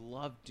 and she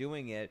loved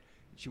doing it.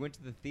 She went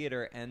to the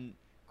theater, and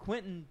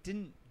Quentin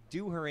didn't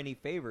do her any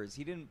favors.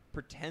 He didn't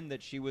pretend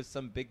that she was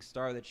some big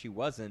star that she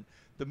wasn't.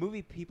 The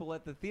movie people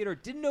at the theater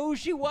didn't know who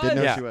she was.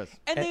 Didn't know who she was.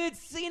 And they had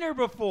seen her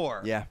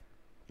before. Yeah.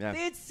 Yeah. They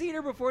had seen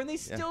her before, and they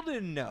still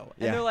didn't know.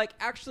 And Yeah. they're like,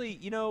 actually,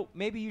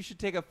 maybe you should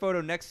take a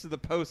photo next to the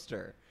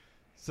poster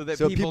so that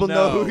people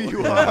know who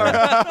you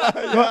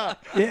are.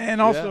 Yeah, and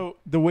also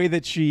the way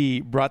that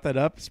she brought that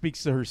up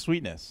speaks to her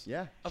sweetness.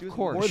 Yeah. Of She was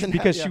course. more than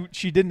Because that, yeah.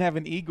 she didn't have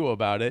an ego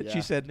about it. Yeah.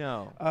 She said,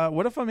 No.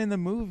 What if I'm in the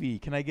movie?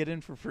 Can I get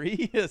in for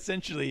free?"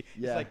 Essentially.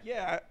 Yeah. It's like,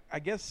 yeah, I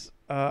guess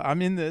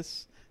I'm in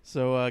this.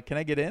 So can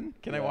I get in?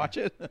 Can I watch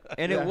it?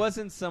 And Yeah. it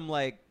wasn't some,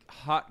 like,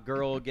 hot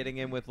girl getting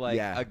in with, like,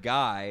 a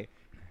guy.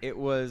 It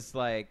was,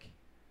 like,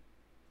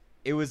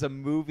 it was a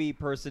movie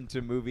person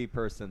to movie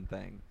person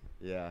thing.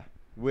 Yeah.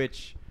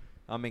 Which,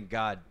 I mean,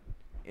 God,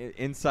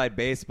 inside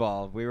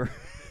baseball, we were...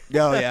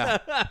 Oh, yeah.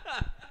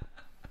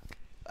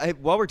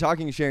 While we're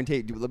talking Sharon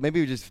Tate,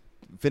 maybe we just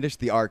finish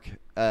the arc.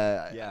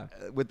 Yeah.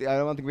 I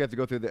don't think we have to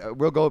go through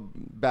we'll go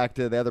back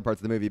to the other parts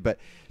of the movie, but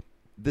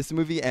this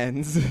movie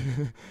ends.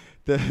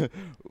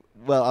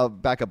 Well, I'll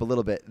back up a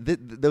little bit.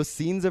 Those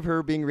scenes of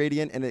her being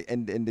radiant, and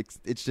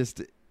it's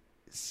just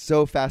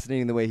so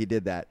fascinating the way he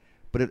did that.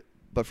 But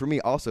for me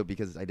also,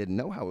 because I didn't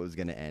know how it was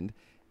going to end,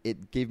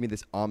 it gave me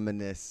this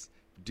ominous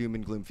doom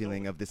and gloom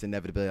feeling of this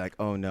inevitability, like,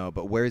 oh no,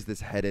 but where is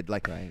this headed?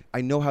 Like, Right.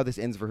 I know how this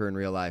ends for her in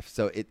real life,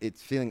 so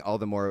it's feeling all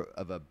the more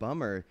of a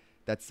bummer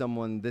that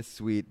someone this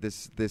sweet,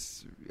 this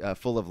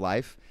full of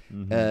life,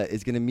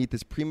 is going to meet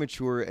this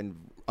premature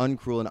and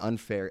uncruel and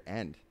unfair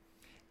end.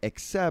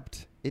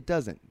 Except it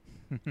doesn't.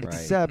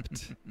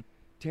 Except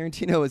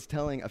Tarantino is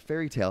telling a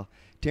fairy tale.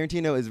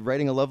 Tarantino is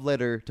writing a love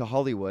letter to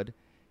Hollywood.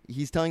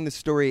 He's telling the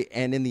story,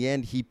 and in the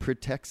end, he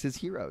protects his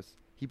heroes.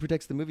 He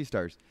protects the movie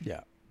stars.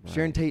 Yeah. Right.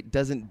 Sharon Tate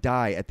doesn't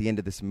die at the end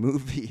of this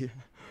movie.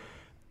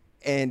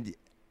 And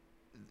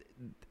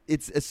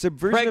it's a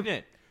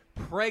subversion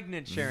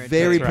Pregnant Sharon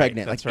very Tate.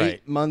 pregnant, That's like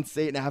right.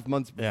 8.5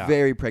 months, Yeah.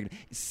 very pregnant.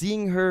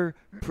 Seeing her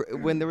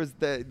when there's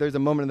a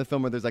moment in the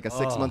film where there's like a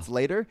 6 months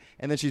later,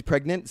 and then she's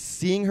pregnant.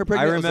 Seeing her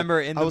pregnant, I remember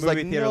in the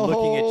movie theater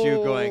looking at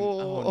you going,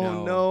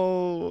 "Oh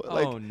no,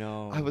 like, Oh,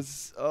 no. I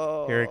was,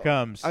 Here it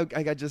comes.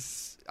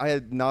 I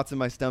had knots in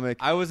my stomach.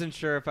 I wasn't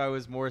sure if I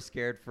was more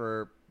scared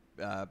for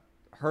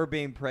her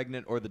being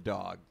pregnant or the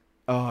dog.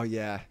 Oh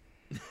yeah,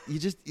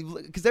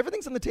 because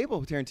everything's on the table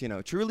with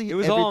Tarantino. Truly, It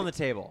was all on the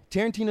table.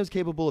 Tarantino's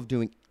capable of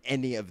doing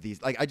any of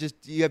these. Like,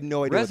 you have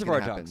no idea Reservoir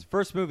what's gonna Dogs, happen.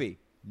 first movie.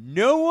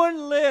 No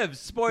one lives.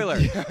 Spoiler.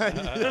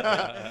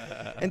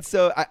 And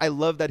so I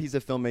love that he's a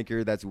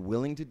filmmaker that's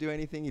willing to do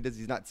anything.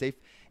 He's not safe.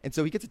 And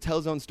so he gets to tell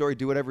his own story,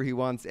 do whatever he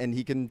wants, and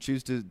he can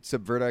choose to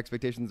subvert our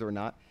expectations or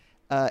not.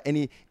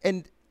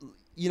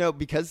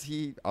 Because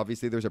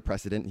obviously there's a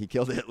precedent. He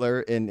killed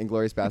Hitler in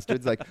Inglourious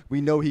Bastards. Like, we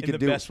know he In could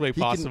the best way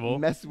he possible.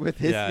 Can mess with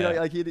his, Yeah.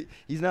 like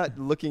he's not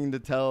looking to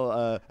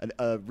tell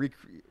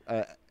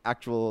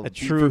actual A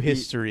true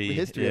history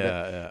of it.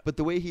 Yeah. But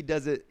the way he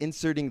does it,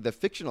 inserting the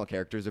fictional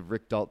characters of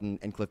Rick Dalton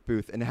and Cliff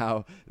Booth, and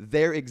how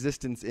their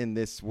existence in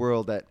this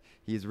world that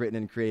he's written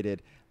and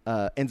created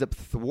ends up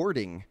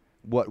thwarting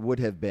what would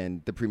have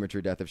been the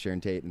premature death of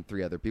Sharon Tate and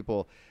 3 other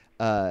people,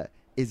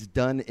 is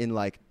done in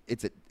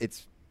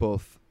it's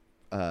both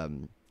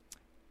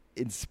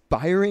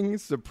inspiring,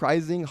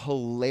 surprising,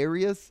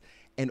 hilarious,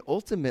 and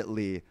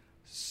ultimately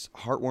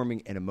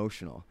heartwarming and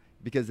emotional.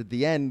 Because at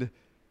the end,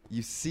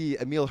 you see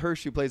Emile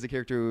Hirsch, who plays a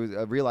character who's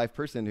a real life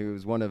person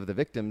who's one of the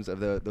victims of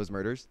those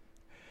murders.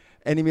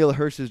 And Emile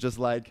Hirsch is just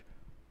like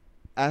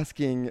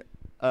asking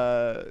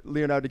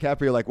Leonardo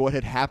DiCaprio like what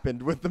had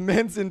happened with the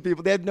Manson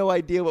people. They had no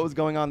idea what was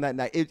going on that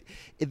night.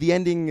 The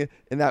ending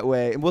in that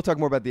way, and we'll talk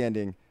more about the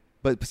ending,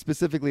 but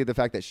specifically the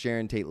fact that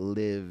Sharon Tate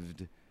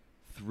lived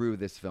through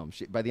this film.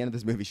 By the end of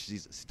this movie,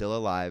 she's still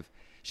alive.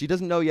 She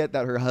doesn't know yet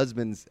that her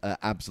husband's an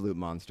absolute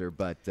monster,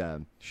 but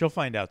She'll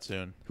find out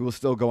soon. who will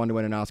still go on to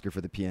win an Oscar for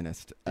The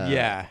Pianist.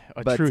 A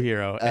but, true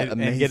hero. And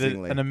get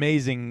amazingly. an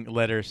amazing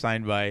letter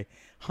signed by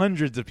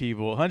hundreds of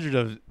people, hundreds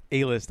of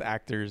A-list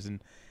actors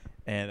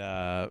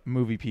and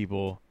movie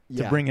people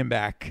to Yeah. bring him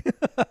back.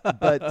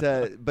 but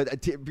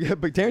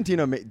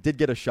Tarantino did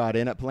get a shot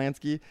in at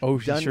Polanski. Oh,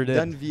 he sure did.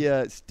 Done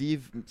via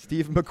Steve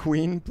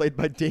McQueen, played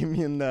by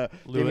Damian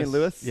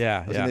Lewis.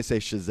 Yeah, I was going to say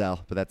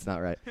Chazelle, but that's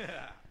not right.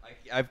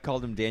 I've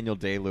called him Daniel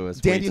Day-Lewis.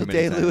 Daniel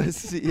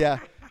Day-Lewis, yeah.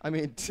 I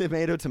mean,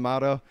 tomato.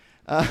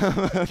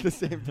 The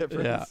same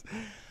difference.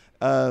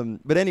 Yeah.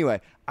 But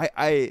anyway,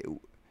 the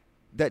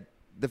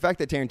fact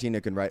that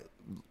Tarantino can write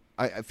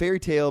a fairy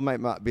tale might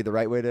not be the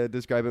right way to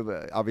describe it,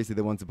 but obviously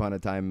the Once Upon a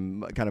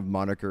Time kind of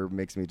moniker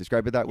makes me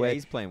describe it that way.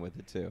 He's playing with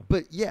it too.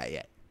 But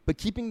but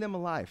keeping them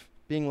alive,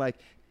 being like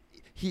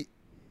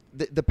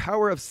the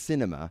power of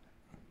cinema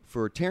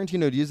for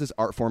Tarantino to use this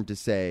art form to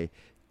say,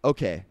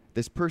 okay,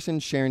 this person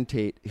Sharon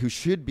Tate, who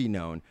should be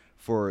known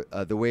for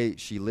the way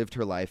she lived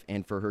her life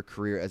and for her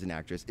career as an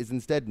actress, is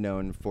instead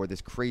known for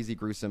this crazy,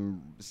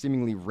 gruesome,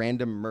 seemingly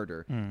random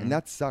murder, and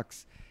that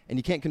sucks. And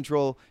you can't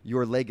control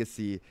your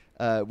legacy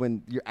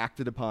when you're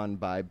acted upon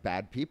by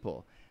bad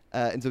people.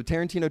 And so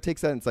Tarantino takes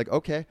that and it's like,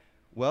 okay,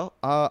 well,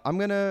 I'm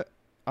gonna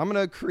I'm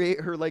going to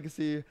create her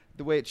legacy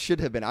the way it should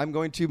have been. I'm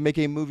going to make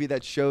a movie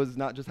that shows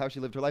not just how she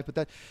lived her life, but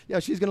that, yeah,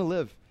 she's going to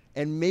live.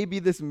 And maybe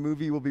this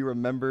movie will be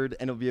remembered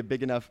and it'll be a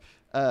big enough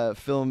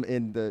film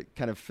in the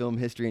kind of film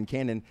history and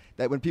canon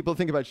that when people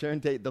think about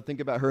Sharon Tate, they'll think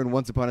about her in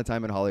Once Upon a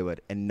Time in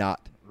Hollywood and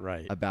not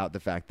about the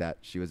fact that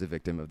she was a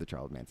victim of the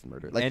Charles Manson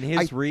murder. Like, and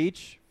his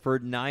reach for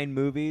 9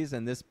 movies,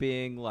 and this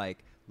being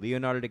like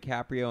Leonardo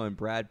DiCaprio and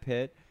Brad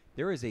Pitt,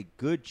 there is a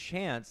good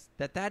chance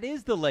that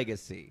is the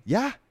legacy.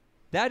 Yeah.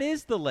 That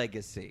is the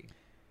legacy.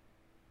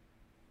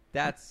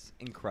 That's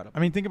incredible.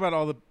 I mean, think about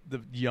all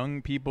the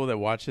young people that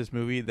watch this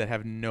movie that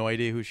have no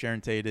idea who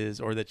Sharon Tate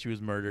is or that she was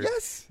murdered.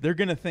 Yes. They're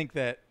going to think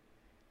that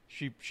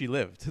she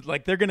lived.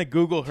 Like, they're going to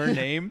Google her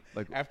name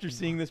after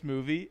seeing this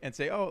movie and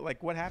say, oh,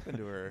 like, what happened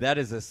to her? That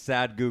is a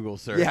sad Google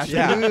search.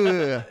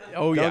 Yeah.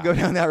 Oh, Don't go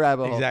down that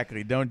rabbit hole.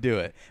 Exactly. Don't do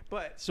it.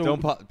 But so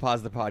don't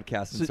pause the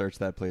podcast and search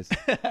that, please.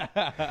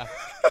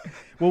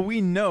 Well,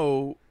 we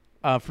know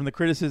from the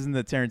criticism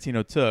that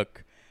Tarantino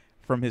took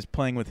from his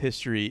playing with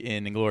history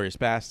in Inglourious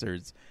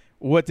Bastards,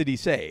 what did he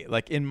say?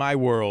 Like, in my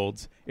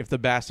world, if the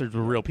bastards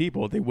were real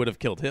people, they would have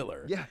killed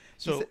Hitler. Yeah.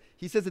 So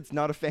he says it's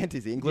not a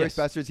fantasy. Inglourious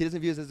Bastards, he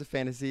doesn't view it as a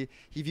fantasy.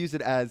 He views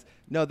it as,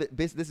 no,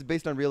 this is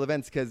based on real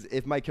events, because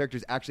if my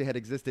characters actually had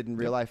existed in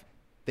real life,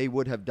 they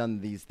would have done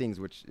these things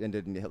which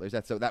ended in Hitler's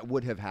death. So that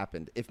would have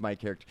happened if my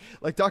character,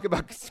 like, talk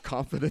about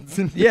confidence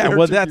in the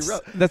well,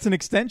 that's an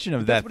extension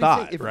of that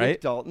thought, if right?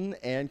 Rick Dalton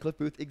and Cliff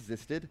Booth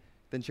existed,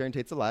 then Sharon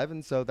Tate's alive,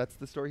 and so that's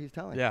the story he's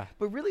telling. Yeah.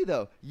 But really,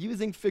 though,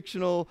 using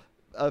fictional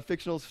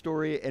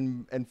story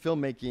and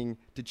filmmaking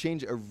to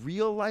change a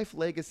real life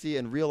legacy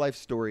and real life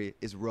story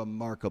is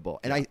remarkable.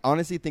 And I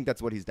honestly think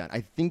that's what he's done.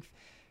 I think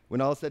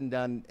when all is said and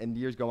done and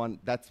years go on,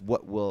 that's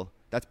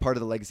part of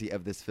the legacy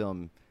of this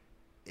film,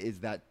 is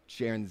that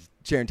Sharon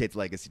Tate's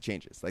legacy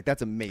changes. Like,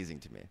 that's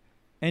amazing to me.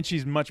 And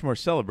she's much more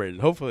celebrated,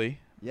 hopefully.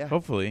 Yeah.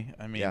 Hopefully.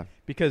 I mean,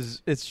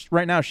 because it's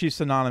right now she's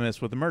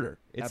synonymous with the murder.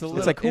 It's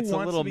Absolutely. It's a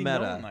little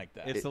meta. Like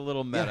that? It's a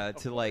little meta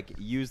to like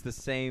use the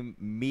same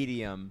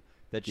medium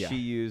that she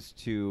used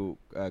to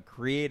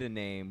create a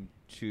name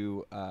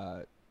to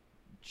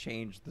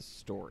change the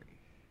story.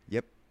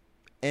 Yep.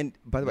 And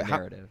by the way,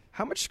 narrative.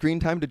 How much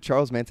screen time did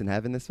Charles Manson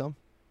have in this film?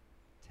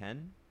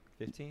 10,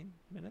 15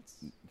 minutes?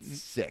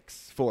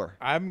 4.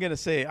 I'm gonna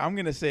say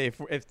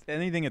if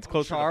anything, it's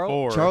closer to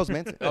 4. Charles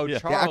Manson.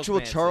 Charles the actual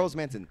Manson. Charles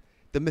Manson.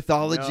 The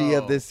mythology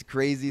of this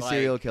crazy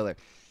serial killer.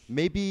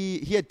 Maybe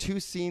he had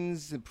 2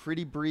 scenes,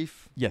 pretty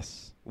brief.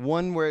 Yes.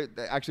 One where it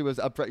actually was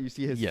up front, you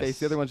see his face.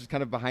 The other one's just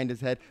kind of behind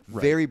his head.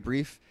 Right. Very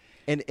brief.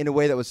 And in a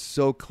way that was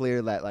so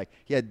clear that, like,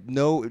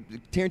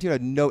 Tarantino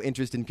had no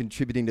interest in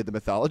contributing to the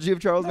mythology of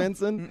Charles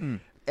Manson.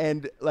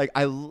 And, like,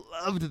 I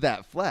loved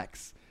that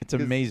flex. It's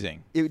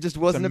amazing. It just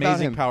wasn't about him.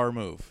 Amazing power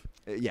move.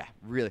 Yeah,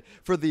 really.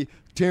 For the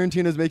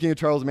Tarantino's making a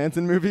Charles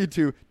Manson movie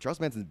to Charles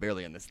Manson's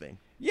barely in this thing.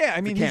 Yeah,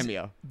 I mean,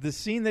 cameo. The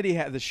scene that he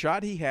had, the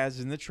shot he has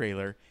in the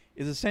trailer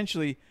is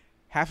essentially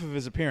half of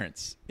his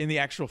appearance in the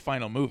actual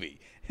final movie.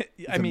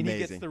 I mean, amazing. He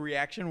gets the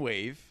reaction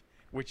wave,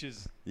 which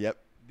is the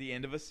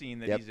end of a scene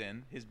that he's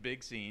in, his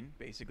big scene,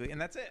 basically, and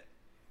that's it.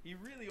 He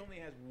really only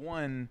has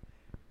one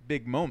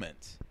big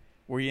moment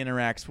where he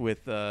interacts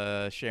with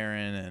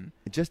Sharon and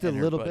just a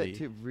little bit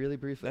too, really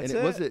briefly. That's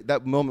and it.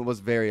 That moment was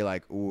very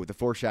like, ooh, the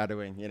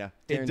foreshadowing. You know,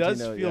 it does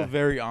feel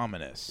very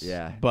ominous.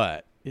 Yeah,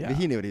 but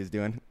he knew what he was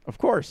doing. Of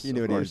course, he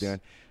knew what he was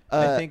doing.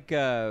 I think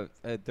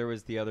there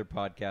was the other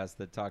podcast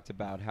that talked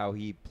about how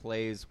he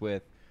plays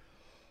with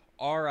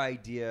our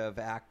idea of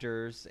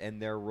actors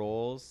and their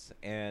roles,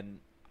 and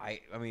I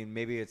mean,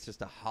 maybe it's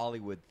just a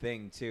Hollywood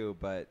thing too,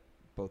 but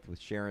both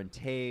with Sharon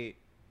Tate,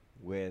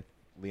 with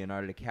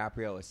Leonardo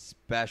DiCaprio,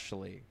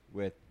 especially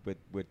with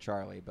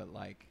Charlie, but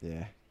like,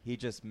 he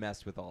just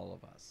messed with all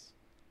of us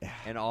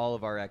and all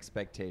of our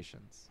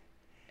expectations.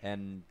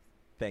 And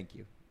thank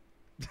you.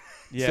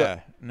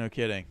 No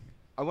kidding.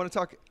 I want to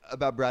talk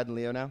about Brad and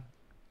Leo now,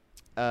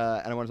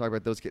 and I want to talk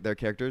about their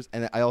characters.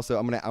 And I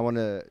want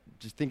to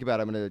just think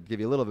about. I'm going to give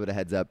you a little bit of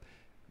heads up.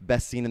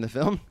 Best scene in the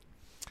film.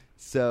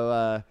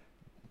 So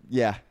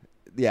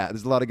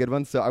there's a lot of good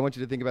ones. So I want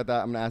you to think about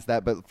that. I'm going to ask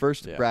that, but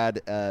first,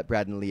 Brad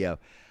and Leo.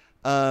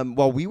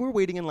 While we were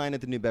waiting in line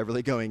at the New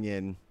Beverly going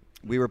in,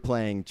 we were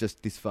playing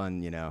just these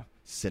fun,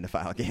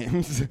 cinephile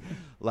games,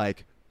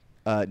 like.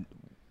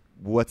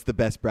 What's the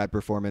best Brad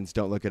performance?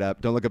 Don't look it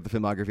up. Don't look up the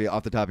filmography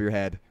off the top of your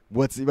head.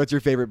 What's your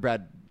favorite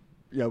Brad,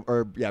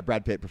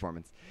 Brad Pitt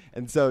performance?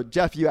 And so,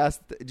 Jeff, did you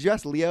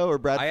ask Leo or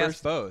Brad first? I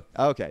asked both.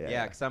 Oh, okay.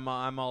 Yeah, because I'm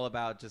all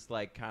about just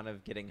like kind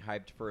of getting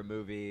hyped for a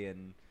movie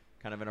and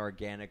kind of an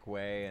organic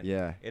way.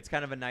 And it's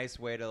kind of a nice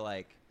way to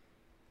like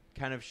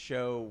kind of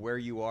show where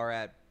you are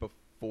at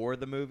before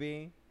the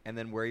movie and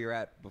then where you're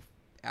at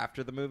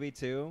after the movie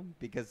too,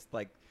 because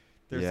like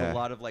there's a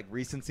lot of like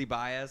recency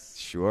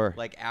bias,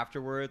 like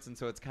afterwards, and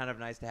so it's kind of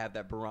nice to have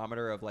that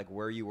barometer of like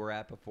where you were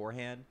at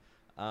beforehand.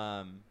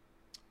 I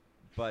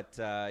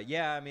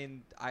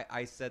mean,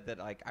 I said that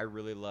like I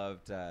really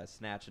loved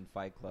Snatch and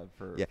Fight Club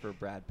for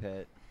Brad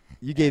Pitt.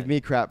 You gave me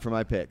crap for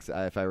my picks,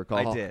 if I recall.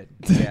 I did.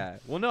 Yeah.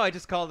 Well, no, I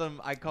just called them.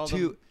 I called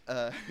Too,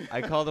 them.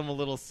 I called them a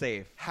little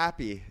safe.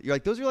 Happy. You're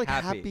like, those are like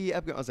Happy. I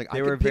was like, They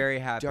I were could pick very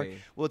happy. Dark.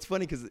 Well, it's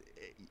funny because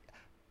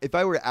if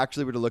I were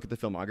to look at the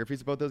filmographies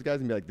of both those guys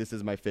and be like, this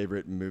is my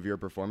favorite movie or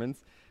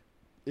performance,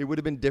 it would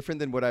have been different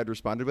than what I'd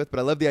responded with. But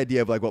I love the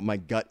idea of like what my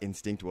gut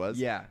instinct was.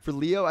 Yeah. For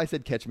Leo, I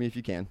said Catch Me If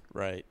You Can.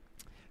 Right.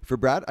 For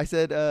Brad, I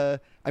said,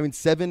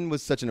 Seven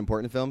was such an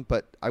important film,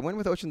 but I went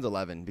with Ocean's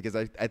 11 because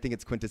I think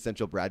it's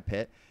quintessential Brad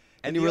Pitt.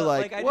 And you were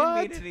like, I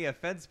what? didn't mean any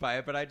offense by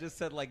it, but I just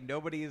said like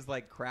nobody is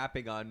like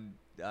crapping on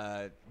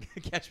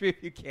Catch Me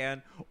If You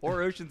Can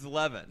or Ocean's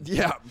 11.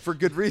 Yeah, for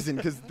good reason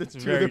because it's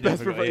two very of the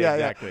best. difficult. Yeah,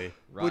 exactly.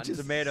 Rotten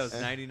Tomatoes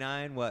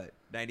 99, what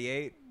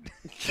 98?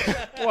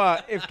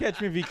 Well, if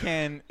Catch Me If You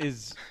Can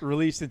is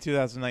released in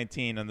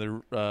 2019 on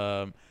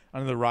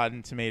the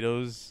Rotten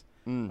Tomatoes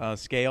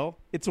scale,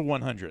 it's a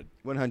 100.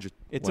 100.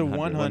 It's a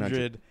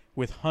 100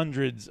 with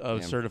hundreds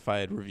of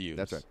certified reviews.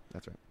 That's right.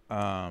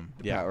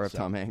 The power of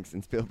Tom Hanks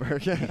and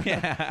Spielberg.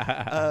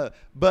 Yeah.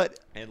 But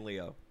And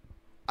Leo.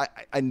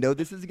 I know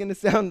this is going to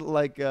sound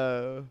like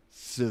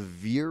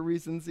severe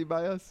recency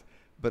bias,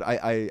 but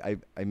I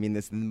mean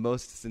this in the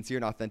most sincere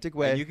and authentic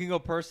way. And you can go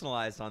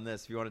personalized on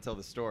this if you want to tell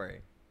the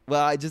story.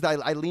 Well,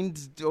 I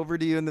leaned over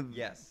to you in the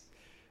Yes.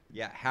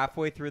 Yeah,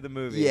 halfway through the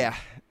movie. Yeah.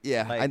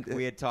 Like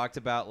we had talked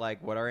about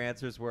like what our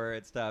answers were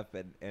and stuff,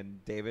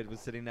 and David was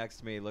sitting next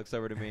to me, looks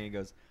over to me and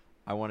goes,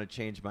 I want to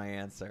change my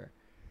answer.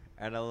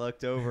 And I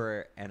looked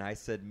over and I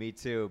said, me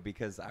too,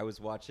 because I was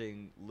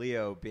watching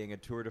Leo being a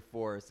tour de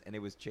force, and it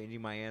was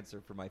changing my answer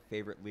for my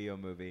favorite Leo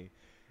movie.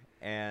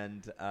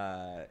 And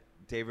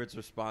David's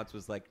response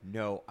was like,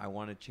 no, I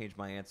want to change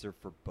my answer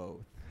for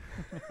both.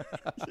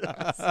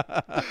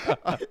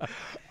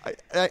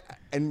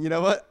 And you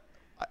know what?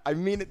 I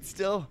mean it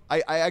still.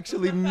 I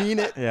actually mean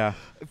it. Yeah.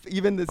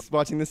 Even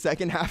watching the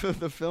second half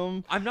of the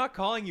film. I'm not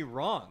calling you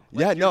wrong.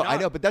 Like, Yeah, no, you're I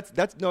not- know, but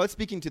that's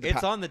speaking to the.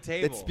 It's on the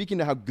table. It's speaking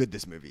to how good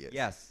this movie is.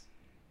 Yes.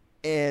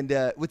 And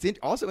what's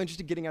also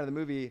interesting getting out of the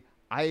movie,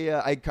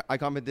 I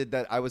commented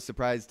that I was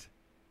surprised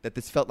that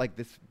this felt like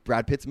this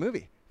Brad Pitt's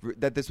movie,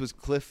 that this was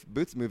Cliff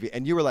Booth's movie,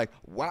 and you were like,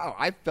 wow,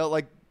 I felt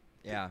like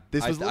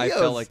this was I Leo's.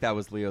 felt like that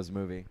was Leo's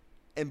movie.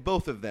 And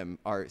both of them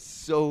are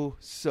so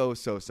good.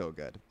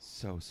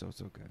 So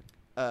good.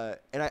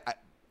 And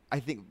I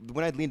think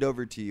when I leaned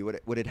over to you,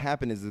 what had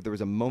happened is that there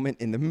was a moment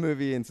in the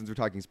movie, and since we're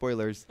talking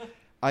spoilers,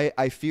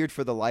 I feared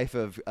for the life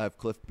of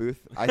Cliff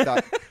Booth. I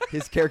thought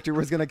his character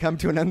was going to come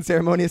to an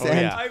unceremonious end.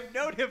 Yeah. I've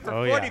known him for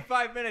Oh, yeah.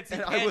 45 minutes. He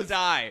can't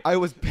die. I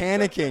was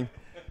panicking.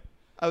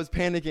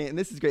 And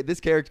this is great. This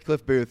character,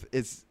 Cliff Booth,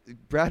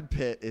 Brad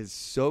Pitt is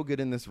so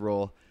good in this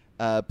role,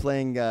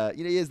 playing.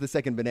 He is the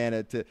second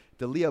banana to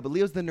Leo, but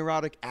Leo's the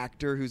neurotic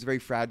actor who's very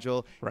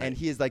fragile, Right. and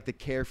he is like the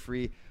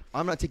carefree.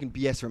 I'm not taking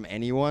BS from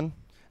anyone.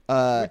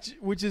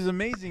 Which is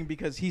amazing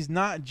because he's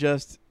not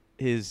just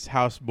his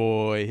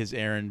houseboy, his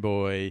errand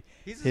boy,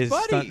 He's his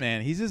buddy.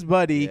 stuntman. He's his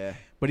buddy, Yeah.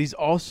 but he's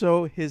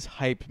also his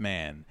hype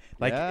man.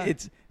 Like Yeah.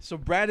 so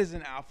Brad is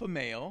an alpha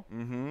male,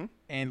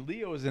 and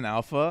Leo is an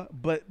alpha,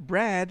 but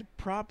Brad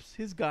props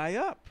his guy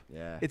up.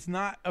 Yeah. It's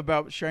not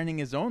about shining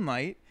his own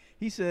light.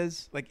 He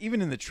says, like,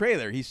 even in the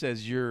trailer, he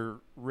says, "You're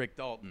Rick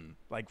Dalton."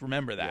 Like,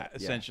 remember that,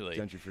 essentially.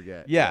 Don't you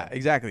forget. Yeah,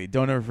 exactly.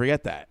 Don't ever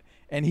forget that.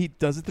 And he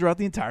does it throughout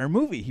the entire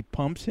movie. He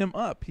pumps him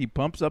up. He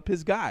pumps up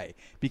his guy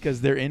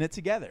because they're in it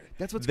together.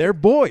 They're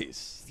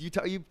boys. You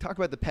talk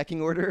about the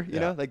pecking order, you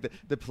know, like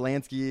the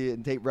Polanski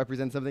and Tate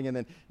represent something, and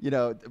then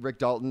Rick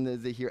Dalton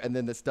is here, and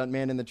then the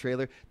stuntman in the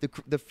trailer.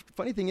 The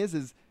funny thing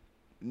is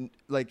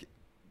like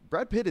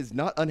Brad Pitt is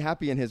not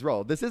unhappy in his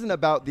role. This isn't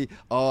about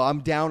I'm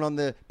down on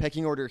the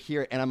pecking order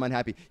here and I'm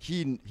unhappy.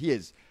 He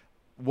is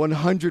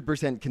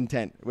 100%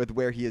 content with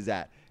where he is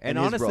at. And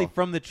honestly,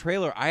 from the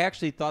trailer, I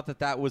actually thought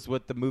that was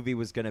what the movie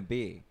was going to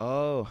be.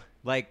 Oh.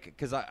 Like,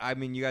 because, I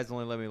mean, you guys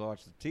only let me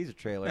watch the teaser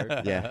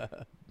trailer. Yeah.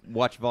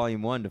 Watch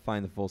Volume 1 to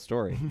find the full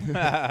story.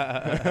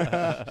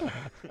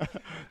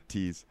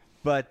 Tease.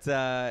 But,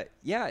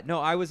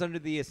 I was under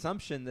the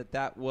assumption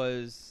that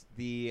was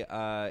the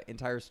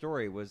entire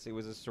story. It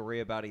was a story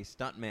about a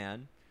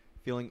stuntman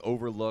feeling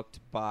overlooked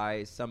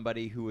by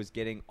somebody who was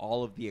getting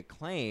all of the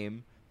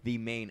acclaim, the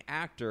main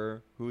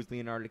actor, who was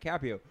Leonardo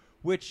DiCaprio,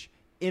 which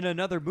in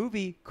another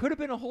movie could have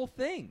been a whole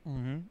thing.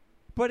 Mm-hmm.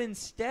 But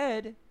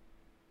instead,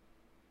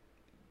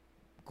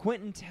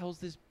 Quentin tells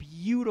this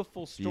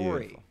beautiful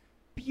story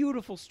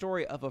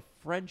of a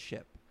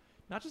friendship.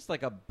 Not just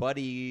like a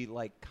buddy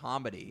like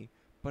comedy,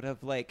 but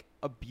of like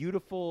a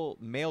beautiful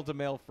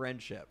male-to-male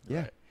friendship.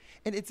 Yeah. Right.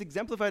 And it's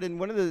exemplified in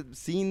one of the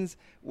scenes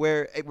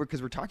where,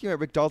 because we're talking about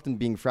Rick Dalton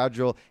being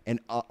fragile and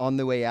on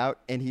the way out,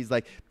 and he's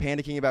like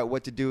panicking about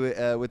what to do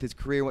with his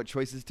career, what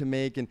choices to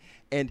make,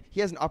 and he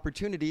has an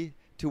opportunity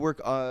to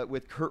work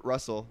with Kurt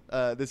Russell,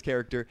 this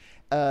character,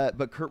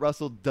 but Kurt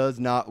Russell does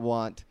not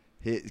want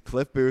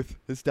Cliff Booth,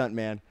 his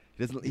stuntman.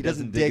 He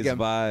doesn't dig him.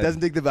 Vibe. Doesn't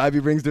dig the vibe he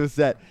brings to a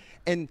set.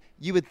 And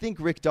you would think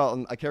Rick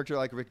Dalton, a character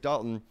like Rick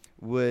Dalton,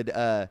 would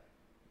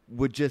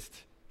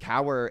just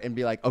cower and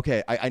be like,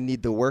 okay, I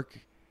need the work.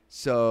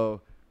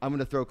 So I'm going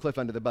to throw Cliff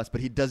under the bus.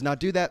 But he does not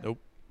do that.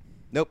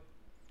 Nope.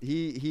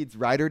 He's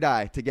ride or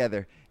die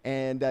together,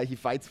 and he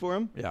fights for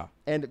him. Yeah.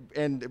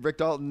 And Rick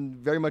Dalton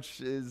very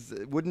much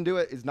wouldn't do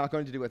it. Is not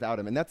going to do it without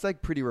him, and that's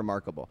like pretty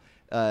remarkable.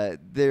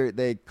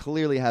 They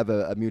clearly have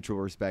a mutual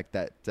respect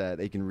that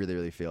they can really,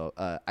 really feel,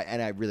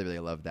 and I really, really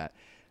love that.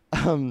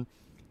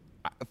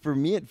 For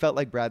me, it felt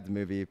like Brad's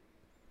movie,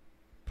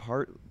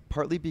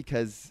 partly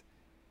because,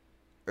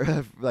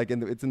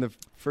 it's in the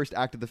first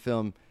act of the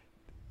film.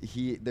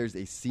 There's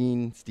a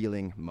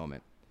scene-stealing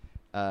moment.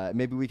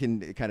 Maybe we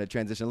can kind of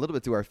transition a little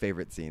bit to our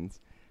favorite scenes.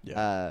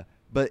 Yeah.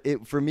 But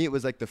for me, it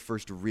was like the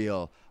first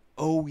real,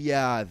 oh,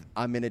 yeah,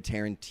 I'm in a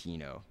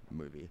Tarantino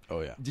movie.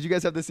 Oh, yeah. Did you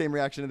guys have the same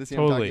reaction to the scene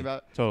Totally. I'm talking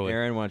about? Totally.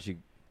 Aaron, why don't you?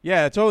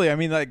 Yeah, totally. I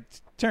mean, like,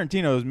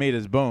 Tarantino has made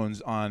his bones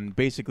on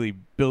basically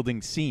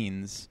building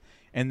scenes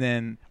and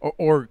then,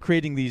 or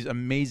creating these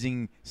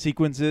amazing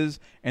sequences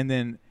and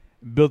then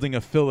building a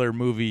filler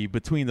movie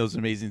between those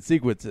amazing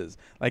sequences.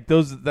 Like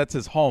that's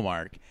his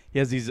hallmark. He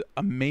has these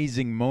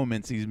amazing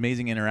moments, these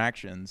amazing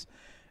interactions.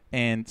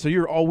 And so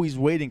you're always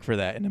waiting for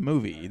that in a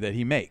movie that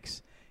he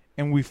makes.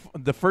 And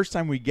the first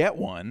time we get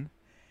one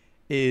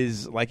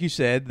is, like you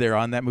said, they're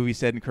on that movie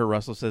set and Kurt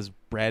Russell says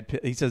Brad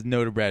Pitt. He says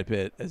no to Brad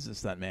Pitt as a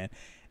stuntman.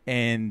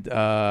 And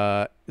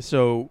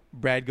so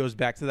Brad goes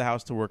back to the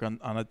house to work on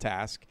a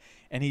task.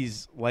 And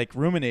he's like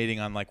ruminating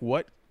on like,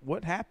 what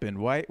happened?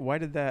 Why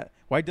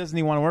doesn't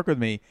he want to work with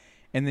me?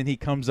 And then he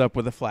comes up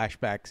with a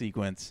flashback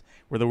sequence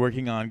where they're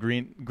working on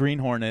Green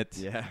Hornet.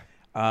 Yeah.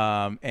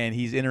 And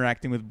he's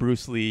interacting with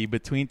Bruce Lee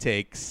between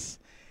takes.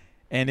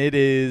 And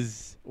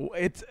it's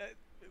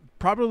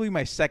probably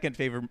my second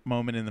favorite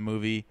moment in the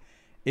movie.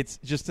 It's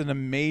just an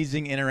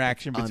amazing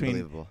interaction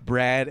between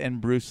Brad and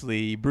Bruce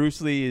Lee.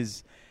 Bruce Lee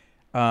is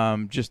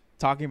just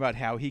talking about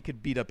how he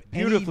could beat up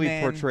Beautifully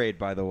any man. Portrayed,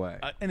 by the way.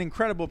 An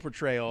incredible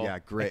portrayal. Yeah,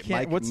 great.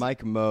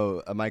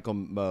 Michael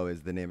Moe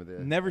is the name of the.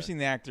 Never seen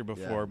the actor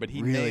before, but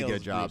he really nails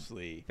good job. Bruce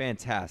Lee.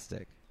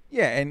 Fantastic.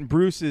 Yeah, and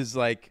Bruce is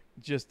like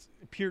just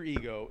pure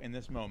ego in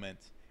this moment,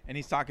 and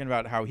he's talking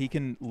about how he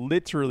can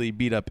literally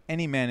beat up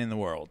any man in the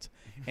world,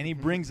 and he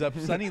brings up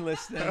Sonny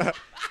Liston.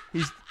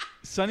 He's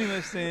Sonny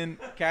Liston,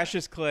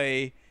 Cassius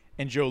Clay,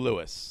 and Joe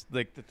Louis,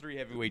 like the three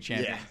heavyweight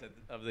champions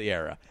of the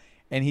era.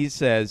 And he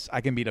says, I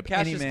can beat up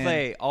any man. Cassius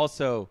Clay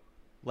also,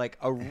 like,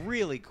 a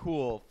really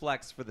cool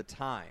flex for the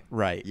time.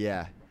 Right.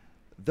 Yeah.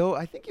 Though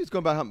I think he was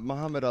going by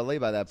Muhammad Ali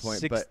by that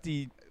point.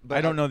 60. But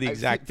I don't know the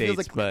exact dates. Feels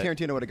like but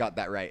Tarantino would have got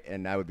that right,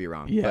 and I would be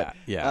wrong. Yeah,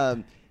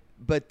 because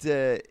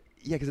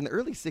in the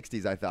early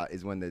 60s, I thought,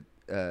 is when the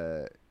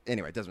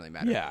anyway, it doesn't really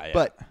matter. Yeah.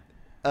 But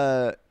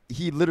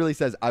he literally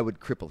says, I would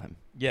cripple him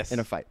in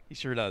a fight. He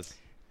sure does.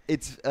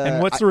 It's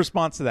and what's the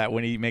response to that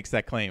when he makes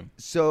that claim?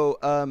 So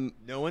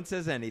no one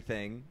says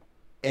anything.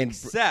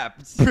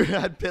 Except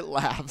Brad Pitt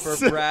laughs.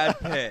 For Brad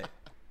Pitt,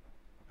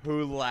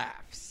 who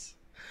laughs.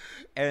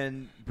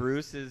 And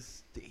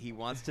Bruce he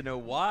wants to know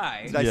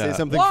why. Did I say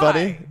something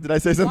funny? Did I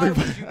say something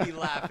funny? Why would you be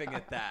laughing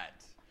at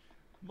that?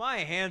 My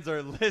hands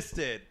are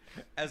listed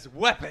as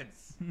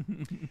weapons.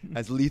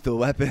 As lethal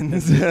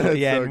weapons.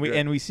 Yeah, so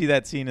and we see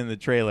that scene in the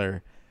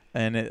trailer.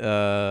 And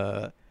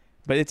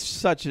but it's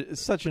such an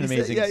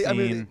amazing scene. I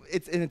mean,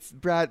 it's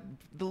Brad.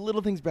 The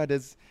little things Brad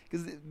does,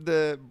 because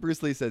the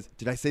Bruce Lee says,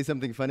 "Did I say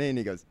something funny?" And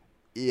he goes,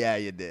 "Yeah,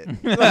 you did." And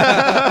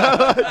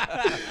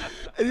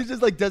he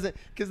just like doesn't,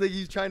 because like,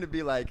 he's trying to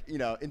be like,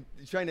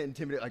 trying to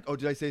intimidate, like, "Oh,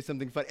 did I say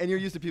something funny?" And you're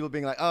used to people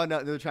being like, "Oh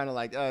no," they're trying to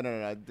like, "Oh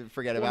no,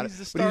 forget about it." He's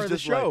the star of the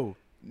show. Like,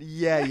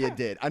 yeah, you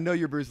did. I know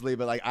you're Bruce Lee,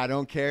 but like, I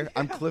don't care.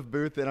 I'm Cliff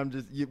Booth, and I'm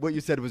just what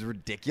you said was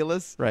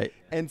ridiculous. Right.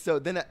 And so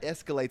then it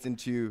escalates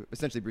into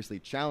essentially Bruce Lee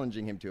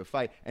challenging him to a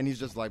fight, and he's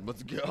just like,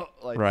 "Let's go!"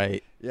 Like,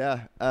 right.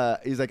 Yeah.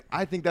 He's like,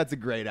 "I think that's a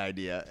great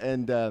idea,"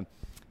 and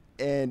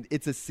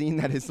it's a scene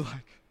that is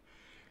like,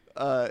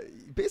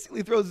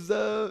 basically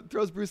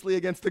throws Bruce Lee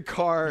against the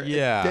car.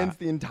 Yeah. Against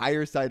the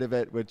entire side of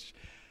it, which.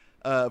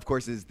 Of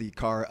course, is the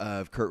car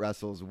of Kurt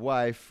Russell's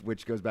wife,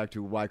 which goes back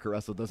to why Kurt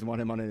Russell doesn't want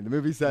him on any of the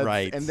movie sets.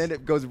 Right. And then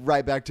it goes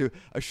right back to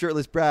a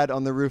shirtless Brad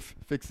on the roof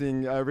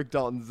fixing Rick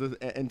Dalton's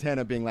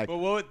antenna, being like,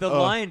 "Well, the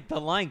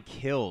line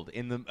killed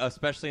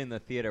especially in the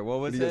theater. What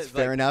was it?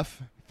 Fair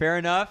enough. Fair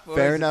enough? Or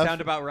fair does enough. It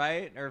sound about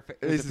right? Or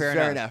is it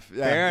fair enough?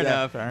 Yeah, fair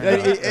enough. Fair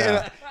enough.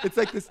 And it's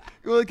like this,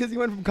 because he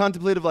went from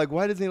contemplative, like,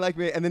 why doesn't he like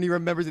me? And then he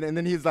remembers it, and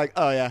then he's like,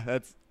 oh, yeah,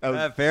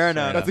 fair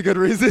enough. That's a good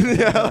reason.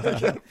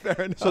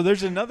 Fair enough. So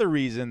there's another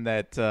reason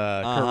that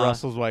Kurt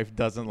Russell's wife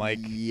doesn't like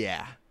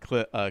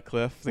Cliff.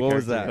 What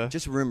was that?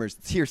 Just rumors.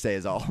 It's hearsay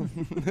is all.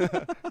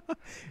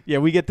 Yeah,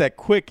 we get that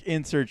quick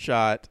insert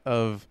shot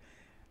of,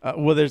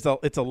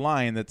 it's a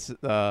line that's,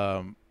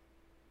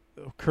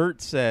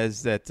 Kurt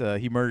says that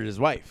he murdered his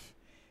wife,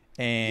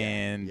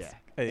 and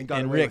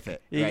got away with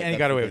it. And he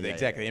got away with it,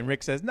 exactly. And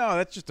Rick says, "No,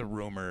 that's just a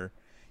rumor.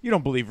 You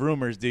don't believe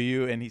rumors, do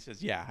you?" And he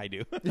says, "Yeah, I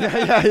do."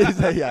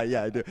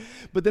 Yeah, I do.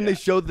 But then they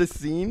show the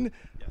scene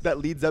that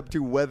leads up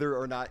to whether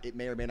or not it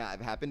may or may not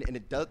have happened, and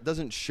it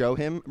doesn't show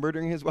him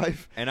murdering his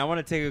wife. And I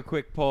want to take a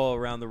quick poll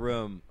around the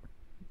room.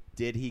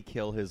 Did he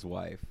kill his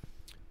wife?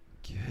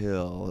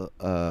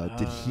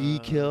 Did he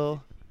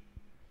kill?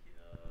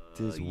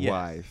 his Yes,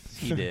 wife.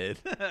 he did.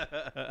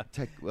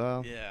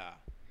 Well, Yeah.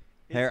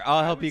 Here, I'll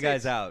I help would you say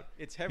guys out.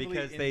 It's heavily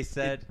because they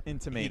said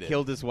intimated. he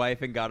killed his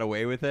wife and got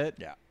away with it.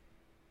 Yeah.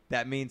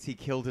 That means he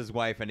killed his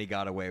wife and he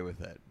got away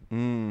with it.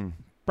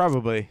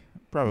 Probably.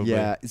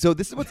 Yeah. So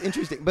this is what's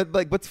interesting. But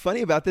like, what's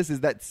funny about this is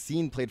that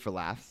scene played for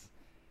laughs,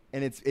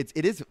 and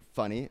it is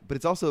funny, but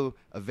it's also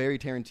a very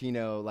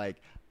Tarantino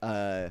like.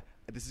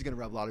 This is gonna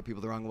rub a lot of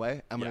people the wrong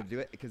way. I'm gonna do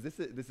it because this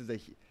is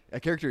a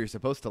character you're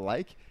supposed to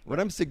like. What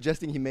I'm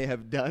suggesting he may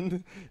have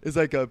done is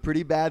like a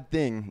pretty bad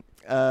thing,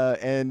 but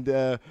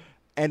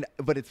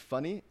it's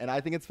funny, and I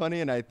think it's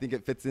funny, and I think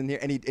it fits in here,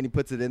 and he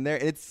puts it in there.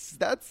 And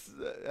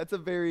that's a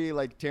very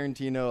like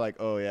Tarantino, like,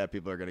 oh yeah,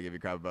 people are gonna give you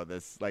crap about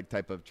this like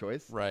type of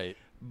choice, Right.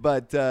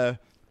 But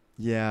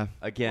yeah,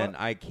 Again,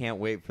 I can't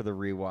wait for the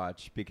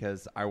rewatch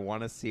because I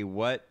want to see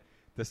what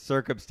the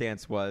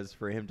circumstance was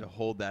for him to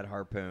hold that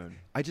harpoon.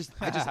 I just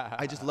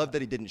love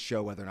that he didn't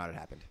show whether or not it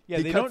happened. Yeah,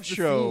 He they cuts don't the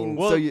show- scene,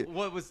 Well, so you,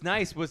 what was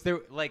nice was there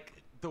like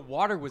the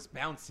water was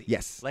bouncy.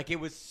 Yes. Like it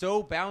was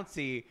so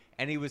bouncy,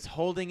 and he was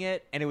holding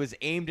it, and it was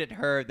aimed at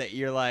her. That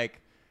you're like,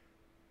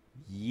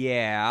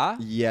 yeah,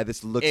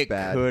 this looks it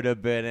bad. could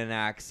have been an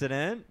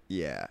accident.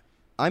 Yeah.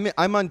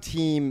 I'm on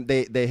team.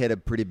 They hit a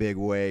pretty big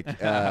wake,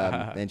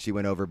 and she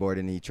went overboard,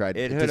 and he tried.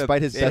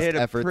 Despite his best it hit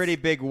efforts, a pretty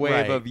big wave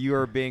Right. of you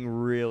are being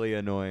really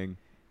annoying.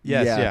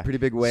 Yes, yeah. pretty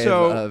big wave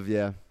So-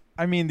 of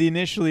I mean,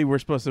 initially we're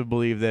supposed to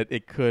believe that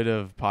it could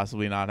have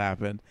possibly not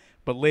happened,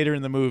 but later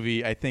in the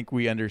movie, I think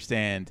we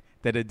understand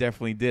that it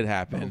definitely did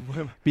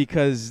happen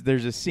because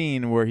there's a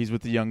scene where he's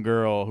with the young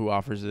girl who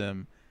offers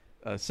him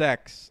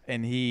sex,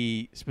 and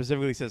he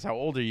specifically says, "How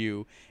old are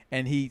you?"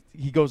 And he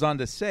goes on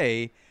to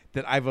say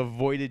that I've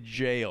avoided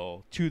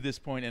jail to this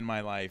point in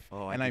my life,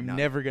 and I'm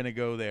never going to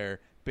go there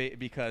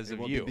because It of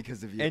won't you. be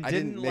because of you. And I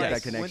didn't make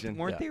that connection.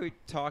 Weren't they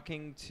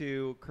talking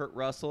to Kurt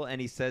Russell,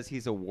 and he says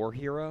he's a war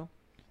hero?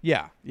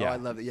 Yeah. Oh, I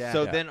love it. Yeah.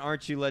 So Yeah. then,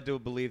 aren't you led to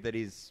believe that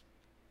he's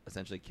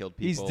essentially killed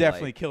people? He's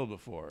definitely like- killed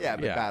before. Yeah,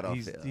 but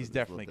battlefield he's is a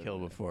definitely little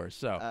killed bit- before.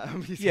 So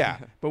He's- yeah,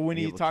 but when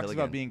He he will talks kill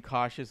about again. being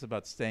cautious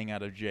about staying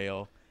out of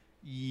jail,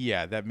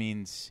 yeah, that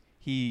means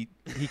he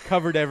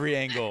covered every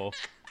angle,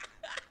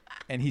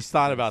 and he's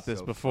thought about this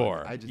So before.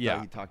 funny. I just yeah,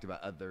 thought he talked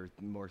about other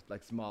more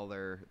like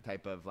smaller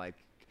type of like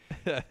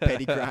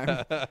petty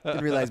crime.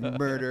 Didn't realize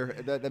murder.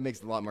 That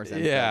makes a lot more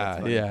sense. Yeah,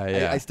 That's funny.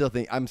 yeah. I still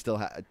think I'm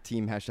still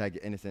team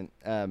 #innocent.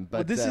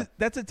 But well,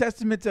 that's a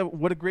testament to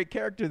what a great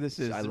character this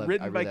is. I Written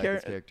really by like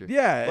this character.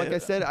 Yeah, like I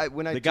said,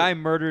 when I The guy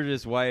murdered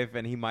his wife,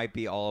 and he might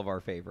be all of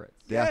our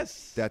favorites.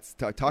 Yes. That's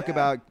talk Yeah.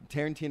 about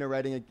Tarantino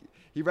writing.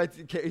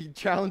 He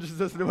challenges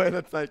us in a way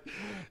that's like,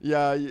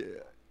 yeah,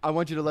 I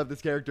want you to love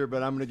this character,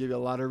 but I'm going to give you a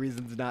lot of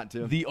reasons not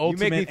to. the You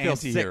ultimate make me feel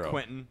anti-hero. sick,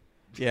 Quentin.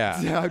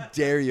 Yeah, How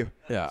dare you?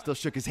 Yeah. Still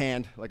shook his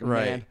hand like a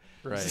Right. man.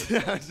 Right.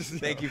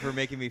 Thank you for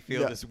making me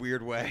feel Yeah. this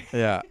weird way.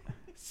 yeah.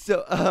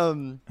 So,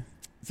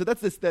 so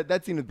that's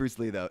that scene with Bruce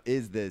Lee though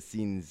is the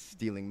scene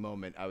stealing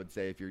moment. I would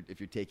say if you're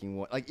taking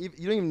one, like you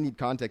don't even need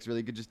context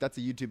really. You could just that's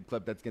a YouTube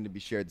clip that's going to be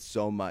shared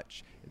so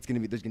much. There's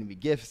going to be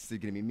gifs. There's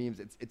going to be memes.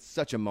 It's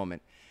such a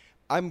moment.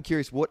 I'm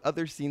curious, what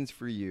other scenes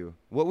for you?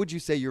 What would you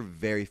say your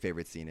very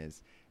favorite scene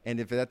is? And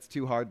if that's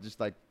too hard, just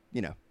like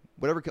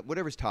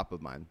whatever's top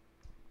of mind.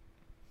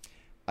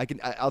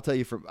 I'll tell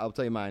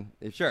you mine.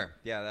 Sure.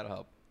 Yeah, that'll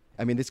help.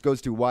 I mean, this goes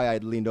to why I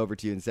leaned over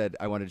to you and said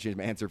I wanted to change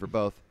my answer for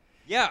both.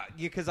 Yeah,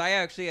 because I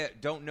actually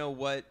don't know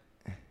what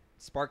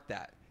sparked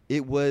that.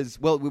 It was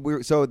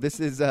so this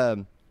is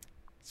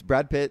it's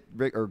Brad Pitt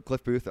or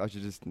Cliff Booth. I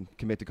should just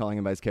commit to calling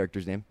him by his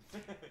character's name.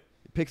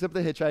 Picks up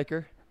the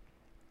hitchhiker,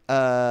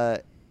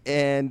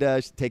 and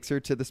she takes her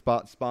to the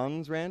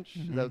Spawn's Ranch.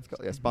 Is that what it's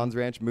called? Yeah, Spawn's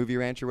Ranch, movie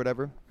ranch or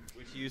whatever.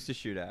 Which he used to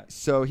shoot at.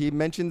 So he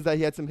mentions that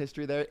he had some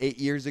history there. 8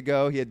 years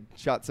ago, he had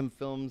shot some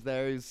films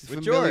there. He's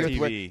With familiar George. with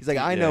where, TV. he's like,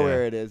 I know Yeah.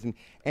 where it is,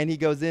 and he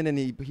goes in and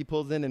he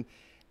pulls in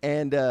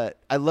and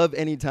I love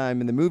any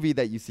time in the movie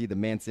that you see the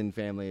Manson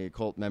family,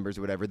 cult members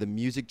or whatever. The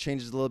music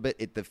changes a little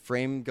bit. The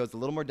frame goes a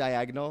little more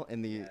diagonal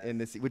in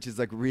this, which is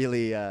like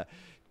really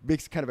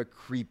makes kind of a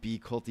creepy,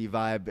 culty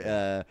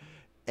vibe.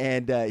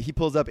 And he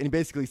pulls up and he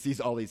basically sees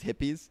all these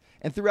hippies.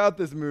 And throughout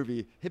this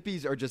movie,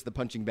 hippies are just the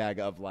punching bag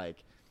of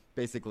like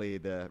basically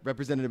the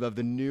representative of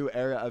the new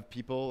era of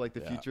people, like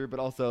the future, but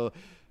also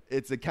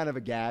it's a kind of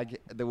a gag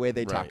the way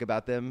they talk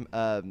about them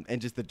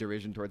and just the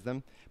derision towards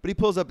them. But he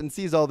pulls up and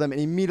sees all of them,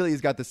 and immediately he's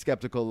got the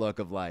skeptical look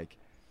of like,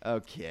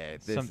 okay,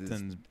 this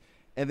is.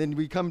 And then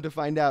we come to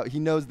find out he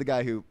knows the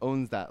guy who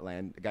owns that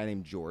land, a guy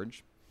named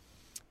George.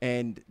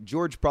 And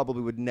George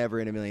probably would never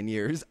in a million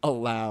years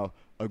allow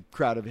a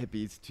crowd of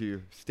hippies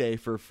to stay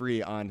for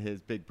free on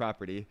his big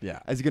property. Yeah.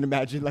 As you can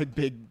imagine, like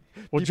big.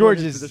 Well, people George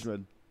in his is position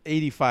would.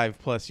 85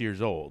 plus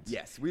years old.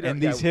 Yes, we don't.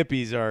 And these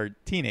hippies are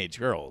teenage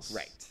girls.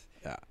 Right.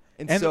 Yeah.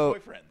 And the so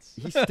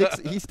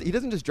boyfriends. he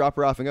doesn't just drop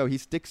her off and go.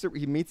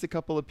 He meets a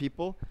couple of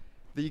people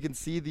that you can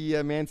see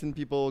the Manson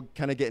people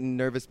kind of getting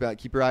nervous about.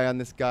 Keep your eye on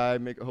this guy.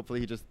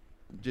 Hopefully he just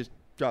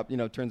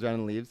turns around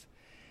and leaves.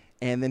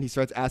 And then he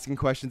starts asking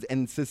questions,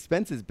 and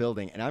suspense is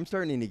building. And I'm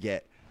starting to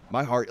get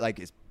my heart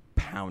is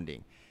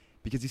pounding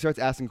because he starts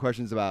asking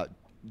questions about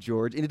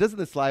George, and he does it in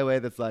the sly way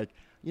that's like,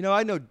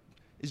 I know,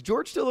 is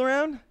George still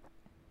around?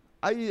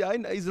 I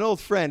he's an old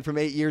friend from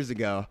 8 years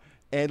ago,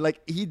 and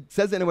like he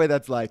says it in a way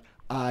that's like,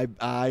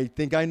 I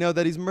think I know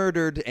that he's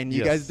murdered, and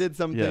you guys did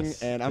something,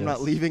 and I'm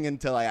not leaving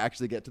until I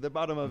actually get to the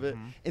bottom of it.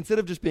 Instead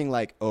of just being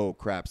like, oh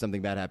crap,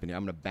 something bad happened here,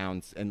 I'm gonna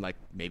bounce and like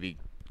maybe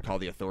call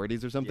the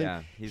authorities or something.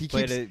 Yeah, he's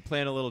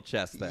playing a little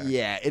chess there.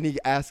 Yeah, and he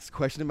asks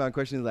question about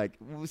question, like,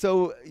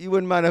 so you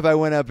wouldn't mind if I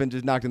went up and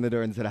just knocked on the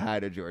door and said hi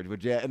to George,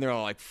 would you? And they're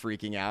all like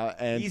freaking out.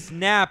 And he's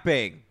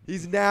napping, and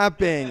he's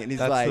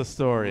like, that's the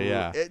story.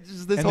 Yeah,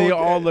 and they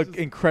all look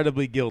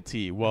incredibly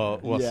guilty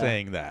while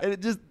saying that.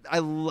 And I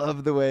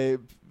love the way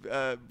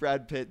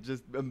Brad Pitt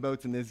just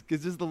emotes in this,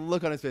 because just the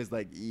look on his face,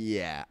 like,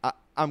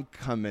 I'm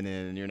coming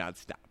in and you're not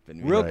stopping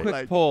me. Real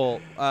quick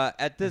poll.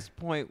 At this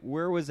point,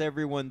 where was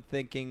everyone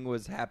thinking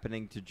was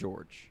happening to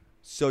George?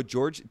 So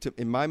George,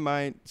 in my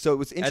mind, so it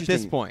was interesting. At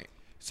this point.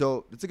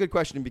 So it's a good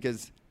question,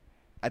 because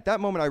at that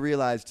moment I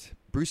realized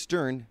Bruce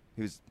Stern,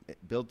 who's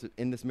built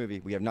in this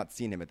movie, we have not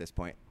seen him at this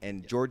point.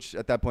 And George,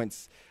 at that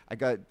point, I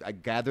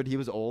gathered he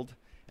was old.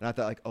 And I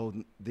thought, like, oh,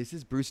 this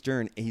is Bruce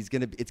Stern. And it's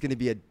gonna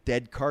be a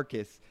dead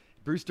carcass.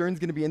 Bruce Stern's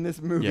going to be in this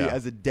movie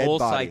as a dead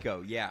body.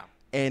 Psycho, yeah.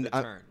 And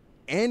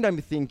I'm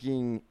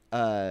thinking,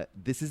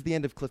 this is the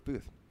end of Cliff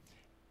Booth.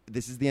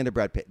 This is the end of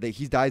Brad Pitt.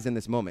 He dies in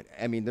this moment.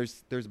 I mean,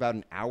 there's about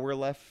an hour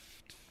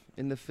left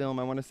in the film,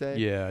 I want to say.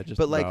 Yeah, just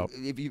but about.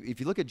 Like, if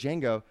you look at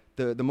Django,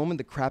 the moment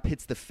the crap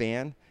hits the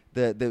fan,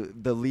 the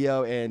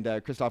Leo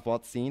and Christoph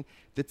Waltz scene,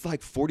 it's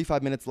like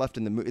 45 minutes left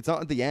in the movie. It's not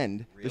at the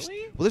end.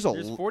 Really?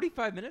 There's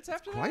 45 minutes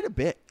after that? Quite a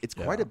bit. It's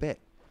quite a bit.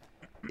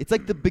 It's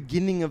like the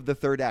beginning of the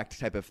third act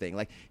type of thing.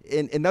 Like,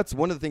 and that's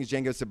one of the things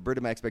Django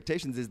subverted my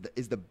expectations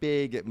is the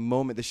big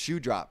moment, the shoe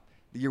drop.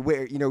 You're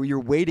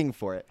waiting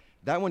for it.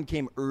 That one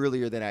came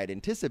earlier than I had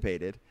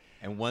anticipated.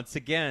 And once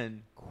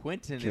again,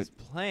 Quentin is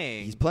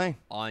playing. He's playing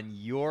on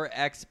your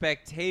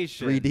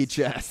expectations. 3D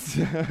chess.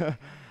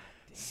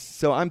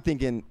 So I'm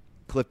thinking,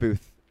 Cliff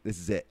Booth, this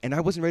is it. And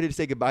I wasn't ready to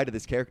say goodbye to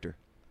this character.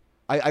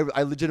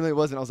 I legitimately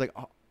wasn't. I was like,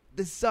 oh,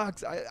 this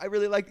sucks. I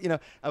really like,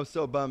 I was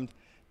so bummed.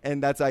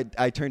 And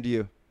I turned to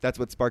you. That's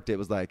what sparked it. It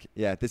was like,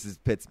 yeah, this is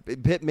Pitt's.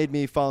 Pitt made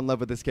me fall in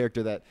love with this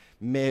character that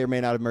may or may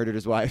not have murdered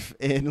his wife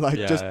in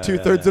just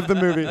 2/3 of the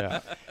movie. Yeah.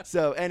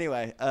 So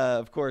anyway,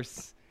 of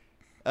course,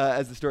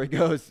 as the story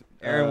goes,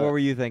 Aaron, what were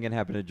you thinking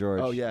happened to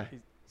George? Oh yeah,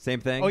 same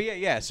thing. Oh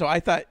yeah. So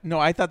I thought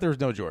there was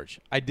no George.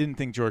 I didn't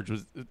think George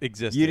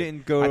existed. You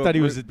didn't go. I thought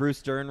he was a Bruce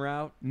Stern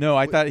route. No,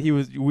 I thought he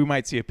was. We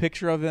might see a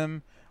picture of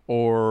him,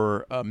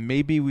 or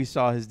maybe we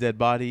saw his dead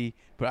body.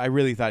 But I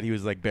really thought he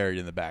was like buried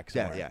in the back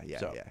somewhere.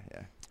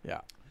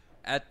 Yeah.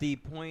 At the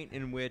point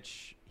in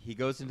which he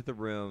goes into the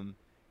room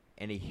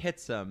and he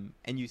hits him,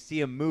 and you see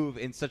him move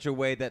in such a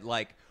way that,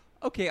 like,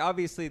 okay,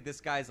 obviously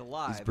this guy's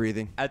alive. He's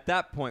breathing. At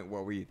that point,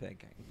 what were you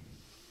thinking?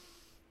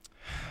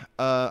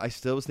 I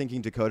still was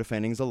thinking Dakota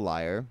Fanning's a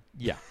liar.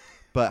 Yeah.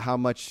 But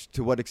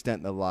to what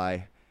extent the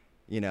lie,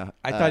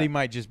 I thought he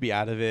might just be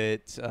out of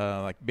it,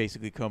 like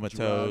basically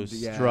comatose,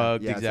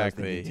 drugged,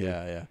 exactly.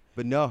 Yeah.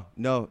 But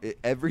no.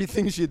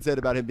 Everything she had said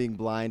about him being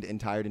blind and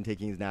tired and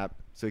taking his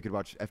nap so he could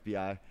watch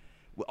FBI,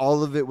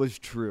 all of it was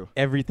true.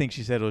 Everything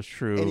she said was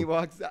true. And he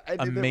walks out.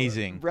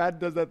 Amazing. Brad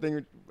does that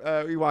thing.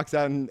 He walks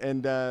out and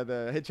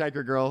the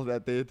hitchhiker girl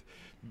that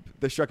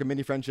they struck a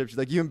mini friendship. She's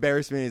like, "You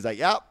embarrassed me." And he's like,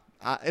 "Yep."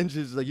 And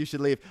she's like, "You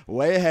should leave."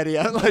 Way ahead of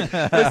you. Like,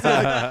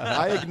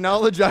 I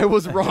acknowledge I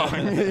was wrong. I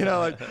am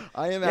out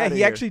of here.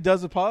 He actually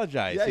does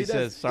apologize. Yeah, he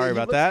says, "Sorry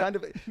about that."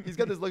 He's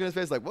got this look on his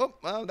face like, "Well,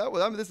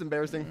 this is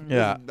embarrassing."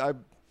 Yeah.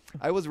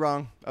 I was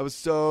wrong. I was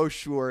so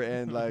sure.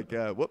 And like,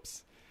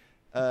 whoops.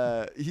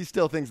 He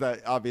still thinks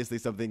that obviously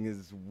something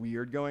is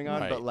weird going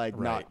on, but like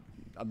not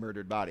a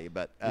murdered body.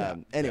 But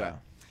anyway.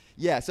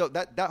 Yeah, so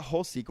that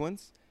whole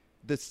sequence,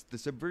 the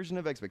subversion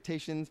of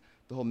expectations,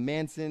 the whole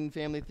Manson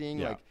family thing,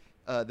 like,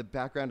 the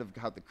background of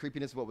how the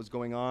creepiness of what was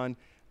going on,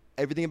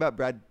 everything about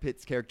Brad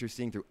Pitt's character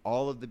seeing through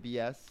all of the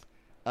BS,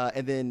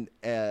 and then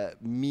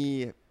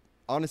me,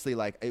 honestly,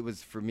 like, it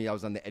was, for me, I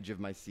was on the edge of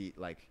my seat,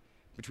 like,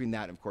 between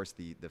that and, of course,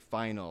 the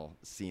final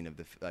scene of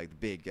the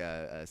big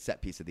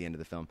set piece at the end of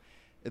the film,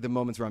 the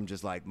moments where I'm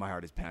just like, my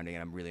heart is pounding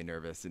and I'm really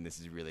nervous and this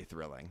is really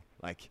thrilling,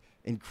 like,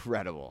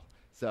 incredible.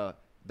 So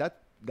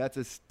that's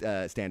a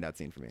standout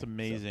scene for me. It's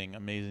amazing,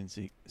 amazing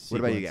sequence. What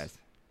about you guys?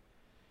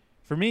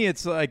 For me,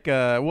 it's like,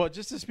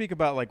 just to speak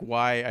about like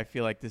why I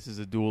feel like this is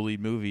a dual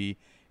lead movie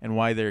and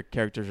why their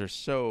characters are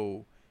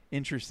so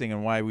interesting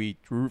and why we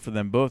root for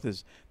them both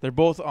is they're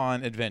both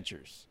on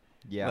adventures.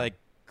 Yeah. Like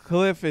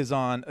Cliff is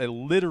on a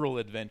literal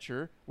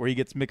adventure where he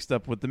gets mixed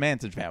up with the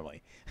Manson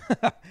family.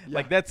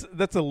 Like that's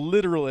a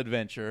literal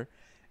adventure.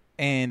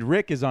 And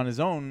Rick is on his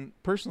own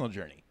personal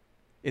journey.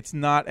 It's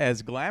not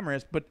as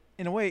glamorous, but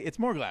in a way it's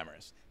more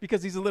glamorous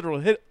because he's a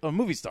literal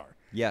movie star.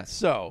 Yes.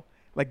 So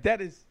like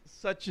that is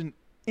such an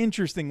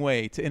interesting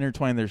way to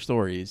intertwine their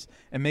stories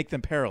and make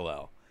them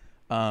parallel.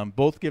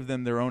 Both give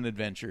them their own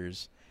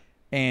adventures.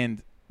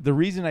 And the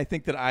reason I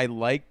think that I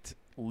liked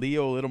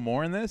Leo a little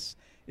more in this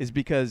is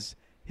because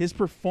his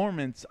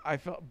performance, I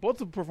felt both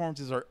the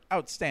performances are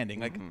outstanding,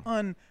 like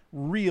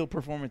unreal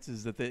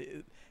performances that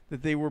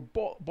they were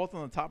both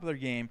on the top of their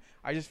game.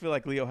 I just feel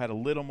like Leo had a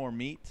little more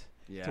meat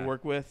to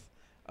work with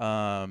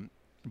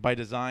by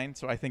design,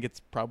 so I think it's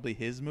probably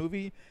his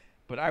movie.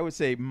 But I would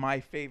say my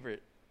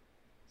favorite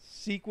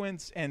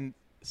sequence and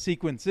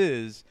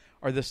sequences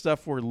are the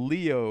stuff where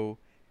Leo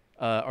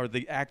or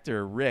the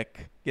actor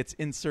Rick gets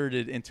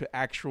inserted into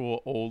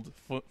actual old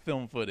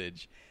film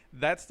footage.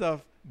 That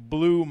stuff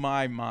blew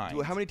my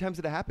mind. How many times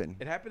did it happen?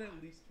 It happened at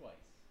least twice.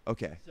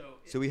 Okay.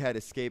 So we had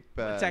escape.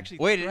 It's actually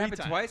Wait, it three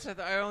happened times. twice?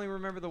 I only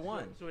remember the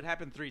one. So it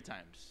happened 3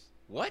 times.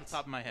 What? Off the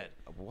top of my head.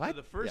 What? So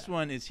the first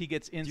one is he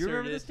gets inserted. Do you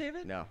remember this,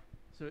 David? No.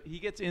 So he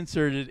gets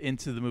inserted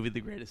into the movie The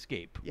Great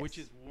Escape, Yes. which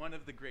is one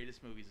of the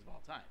greatest movies of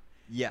all time.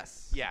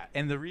 Yes. Yeah,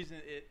 and the reason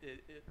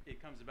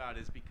it comes about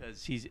is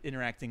because he's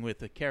interacting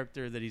with a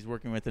character that he's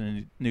working with in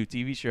a new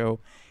TV show,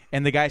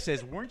 and the guy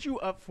says, "Weren't you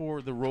up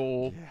for the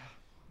role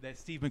that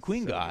Steve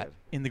McQueen got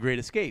in The Great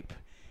Escape?"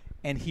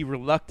 And he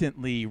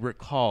reluctantly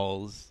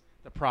recalls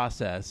the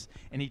process,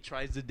 and he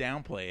tries to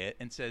downplay it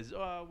and says,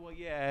 "Oh, well,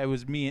 yeah, it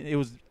was me. It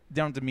was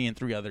down to me and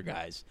 3 other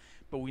guys,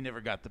 but we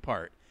never got the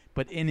part."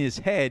 But in his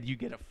head, you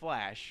get a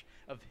flash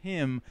of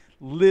him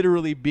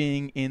literally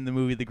being in the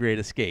movie The Great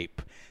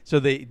Escape. So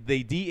they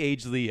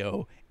de-age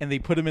Leo, and they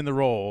put him in the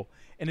role,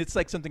 and it's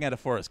like something out of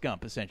Forrest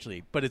Gump,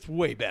 essentially, but it's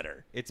way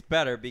better. It's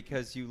better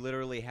because you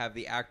literally have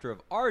the actor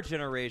of our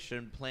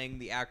generation playing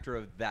the actor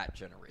of that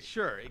generation.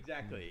 Sure,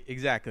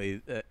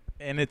 exactly.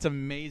 And it's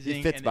amazing.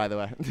 He fits, and by the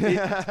way.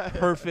 It's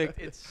perfect.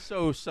 It's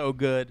so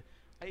good.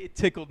 It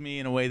tickled me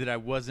in a way that I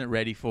wasn't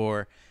ready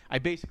for. I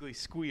basically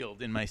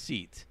squealed in my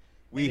seat.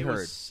 We And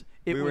heard.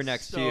 We were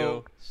next to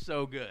you.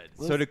 So good.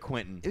 So did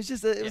Quentin. It was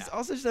just it was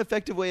also just an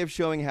effective way of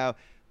showing how,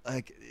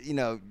 like,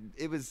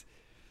 it was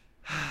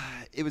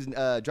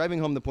driving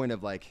home the point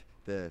of like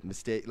the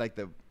mistake, like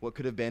the what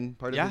could have been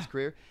part of his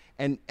career,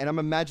 and I'm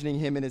imagining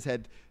him in his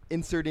head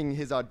inserting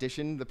his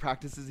audition, the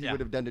practices he would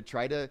have done to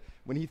try to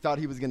when he thought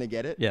he was going to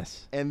get it.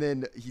 Yes. And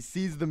then he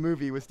sees the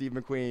movie with Steve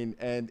McQueen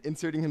and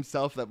inserting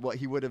himself that what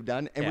he would have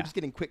done, and we're just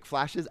getting quick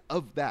flashes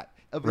of that.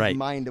 Of his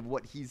mind, of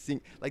what he's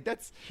seeing, like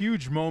that's a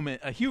huge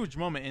moment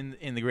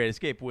in The Great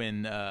Escape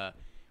when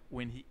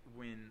one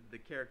of the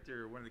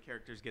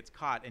characters gets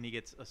caught and he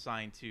gets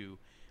assigned to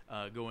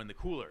go in the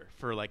cooler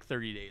for like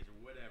 30 days or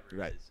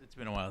whatever. It is. It's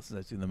been a while since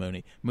I've seen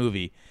the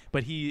movie,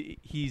 but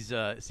he's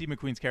Steve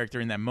McQueen's character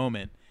in that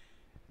moment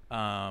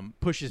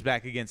pushes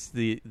back against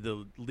the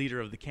leader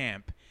of the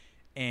camp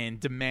and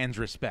demands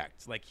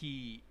respect. Like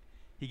he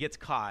gets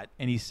caught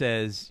and he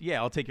says, "Yeah,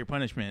 I'll take your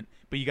punishment,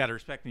 but you got to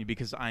respect me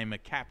because I'm a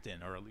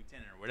captain or a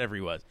lieutenant or whatever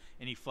he was."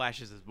 And he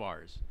flashes his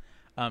bars.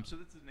 So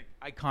that's an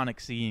iconic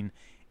scene.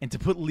 And to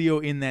put Leo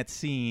in that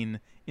scene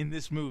in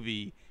this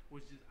movie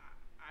was just,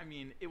 I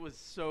mean, it was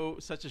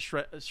such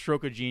a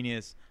stroke of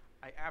genius.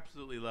 I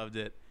absolutely loved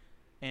it.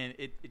 And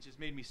it just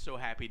made me so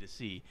happy to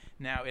see.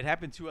 Now, it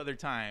happened 2 other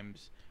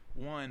times.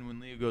 One, when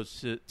Leo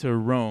goes to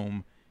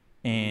Rome,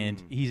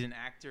 and he's an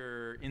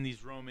actor in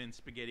these Roman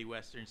spaghetti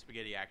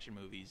action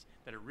movies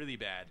that are really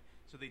bad.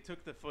 So they took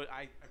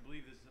I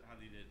believe this is how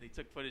they did it. They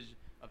took footage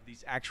of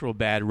these actual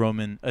bad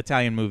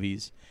Italian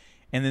movies,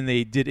 and then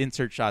they did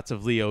insert shots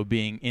of Leo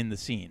being in the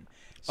scene.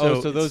 So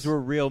those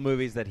were real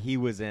movies that he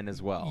was in as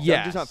well. Yeah,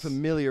 I'm just not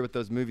familiar with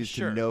those movies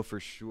to know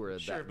for sure.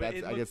 Sure, but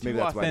it I guess too maybe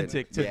that's why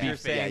authentic to be You're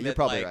saying you're that,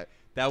 probably right.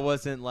 That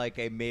wasn't like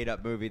a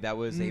made-up movie. That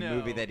was a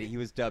movie that he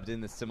was dubbed in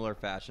the similar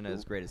fashion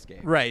as Great Escape.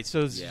 Right.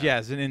 So it's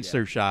an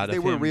insert shot. They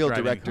of were him real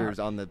driving directors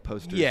a car. on the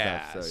poster.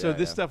 Yeah. Stuff,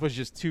 this stuff was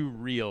just too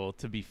real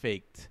to be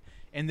faked.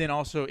 And then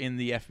also in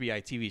the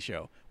FBI TV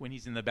show when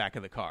he's in the back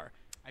of the car,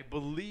 I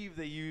believe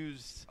they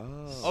used.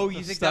 Oh,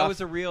 you think that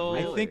was a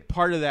real? I think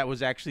part of that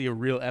was actually a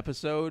real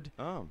episode.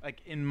 Oh.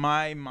 Like in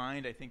my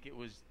mind, I think it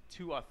was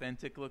too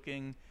authentic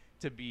looking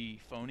to be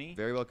phony.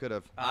 Very well could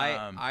have.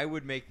 I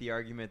would make the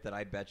argument that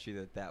I bet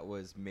you that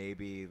was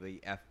maybe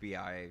the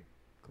FBI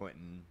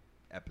Quentin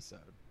episode.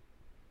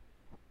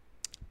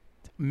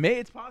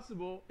 It's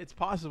possible. It's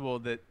possible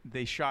that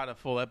they shot a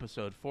full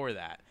episode for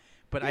that.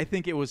 But I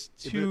think it was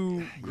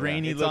too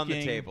grainy it's looking. On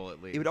the table,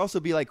 at least. It would also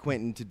be like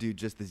Quentin to do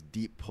just this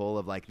deep pull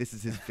of like, this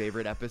is his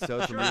favorite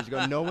episode from years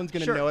ago. No one's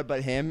going to know it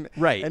but him.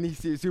 Right. And he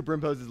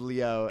superimposes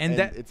Leo, and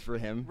it's for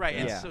him. Right.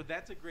 And so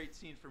that's a great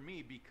scene for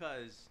me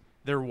because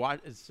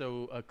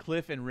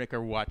Cliff and Rick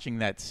are watching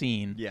that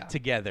scene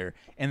together,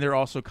 and they're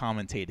also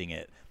commentating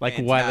it, like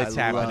while it's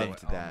happening.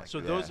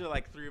 Those are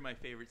like 3 of my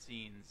favorite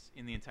scenes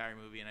in the entire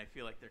movie, and I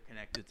feel like they're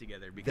connected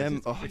together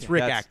because it's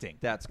Rick acting.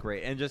 That's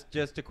great. And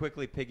just to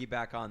quickly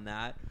piggyback on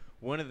that,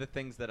 one of the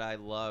things that I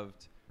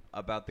loved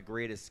about the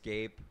Great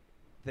Escape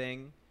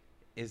thing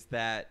is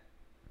that,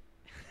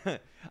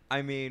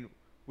 I mean,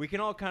 we can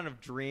all kind of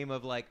dream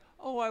of like,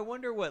 oh, I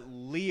wonder what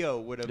Leo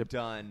would have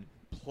done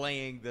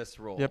playing this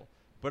role. Yep.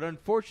 But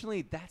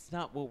unfortunately, that's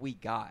not what we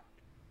got.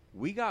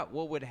 We got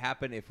what would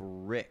happen if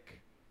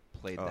Rick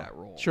played that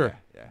role. Sure.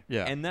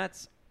 Yeah. And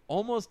that's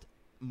almost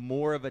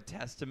more of a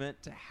testament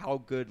to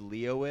how good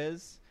Leo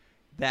is,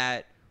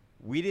 that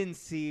we didn't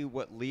see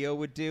what Leo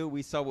would do.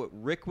 We saw what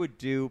Rick would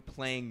do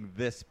playing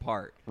this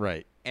part.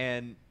 Right.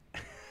 And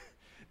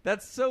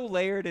that's so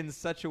layered in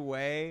such a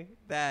way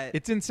that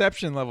it's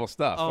Inception level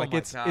stuff. Oh like my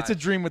it's gosh. a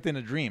dream within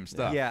a dream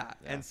stuff. Yeah.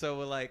 And so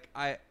like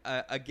I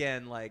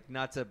again, like,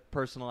 not to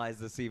personalize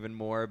this even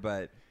more,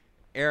 but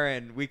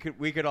Aaron, we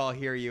could all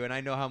hear you, and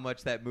I know how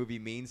much that movie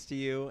means to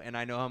you, and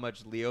I know how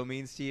much Leo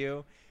means to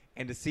you.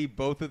 And to see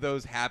both of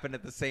those happen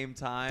at the same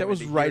time, That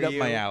was right up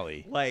my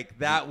alley. Like,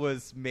 that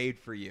was made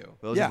for you.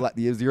 Well,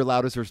 it was your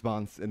loudest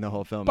response in the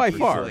whole film. By for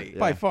far. sure.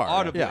 By far.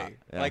 Audibly. Yeah.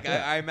 Like,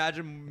 I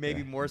imagine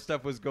maybe more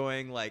stuff was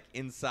going, like,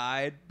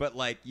 inside, but,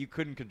 like, you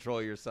couldn't control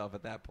yourself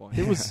at that point.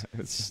 It was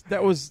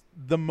that was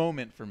the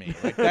moment for me.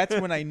 Like, that's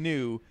when I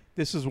knew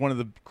this was one of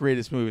the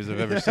greatest movies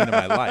I've ever seen in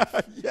my life.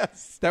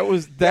 Yes. That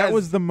was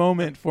the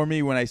moment for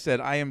me when I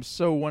said I am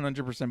so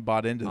 100%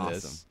 bought into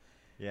this.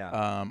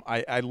 Yeah.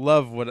 I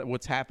love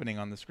what's happening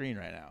on the screen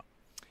right now.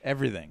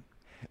 Everything.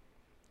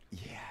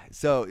 Yeah.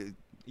 So,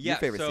 your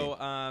favorite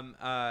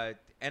scene?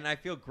 And I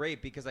feel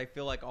great because I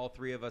feel like all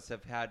three of us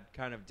have had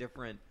kind of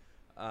different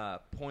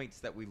points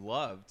that we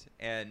loved,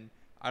 and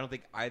I don't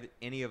think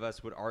any of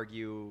us would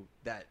argue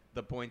that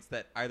the points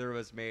that either of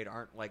us made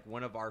aren't like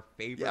one of our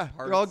favorite parts.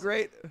 They're all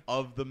great.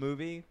 Of the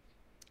movie.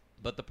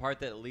 But the part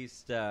that at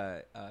least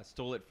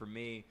stole it from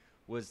me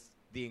was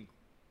the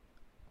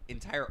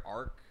entire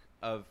arc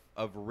of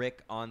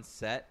Rick on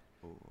set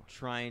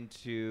trying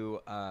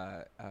to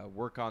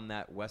work on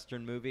that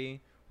Western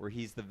movie where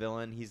he's the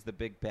villain, he's the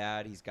big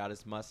bad, he's got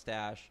his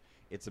mustache.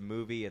 It's a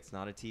movie, it's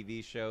not a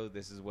TV show.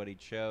 This is what he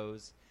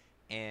chose.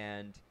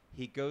 And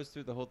he goes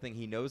through the whole thing.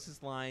 He knows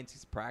his lines.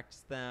 He's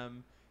practiced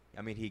them.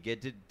 I mean, he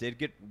did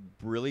get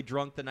really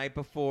drunk the night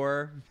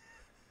before.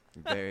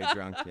 Very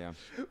drunk, yeah.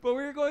 But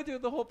we were going through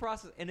the whole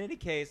process. In any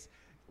case,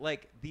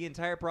 like, the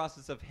entire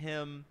process of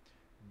him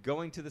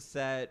going to the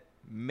set,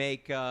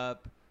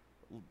 makeup,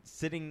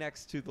 sitting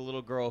next to the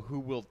little girl who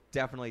we'll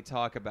definitely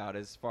talk about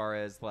as far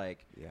as,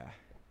 like,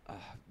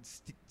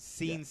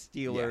 scene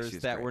stealers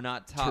that great. were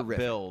not top Terrific.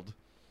 billed.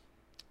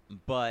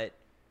 But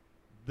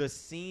the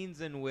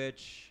scenes in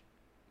which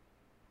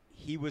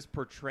he was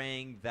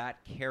portraying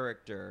that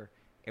character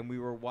and we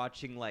were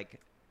watching,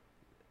 like,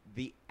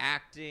 the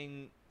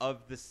acting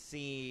of the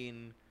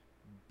scene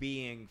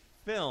being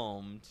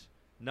filmed,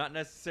 not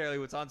necessarily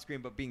what's on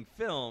screen, but being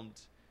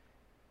filmed,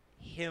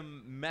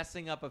 him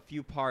messing up a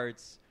few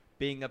parts,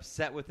 being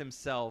upset with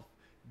himself,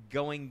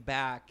 going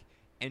back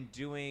and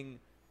doing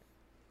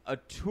a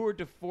tour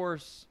de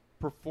force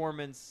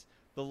performance,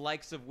 the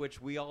likes of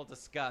which we all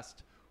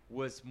discussed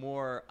was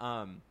more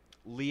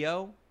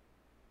Leo,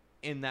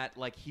 in that,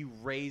 like, he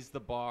raised the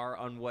bar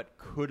on what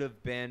could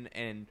have been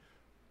an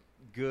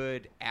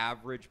good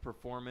average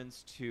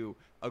performance to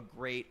a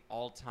great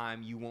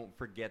all-time you won't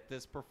forget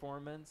this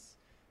performance,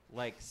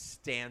 like,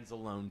 stands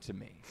alone to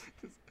me.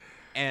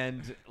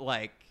 And,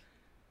 like,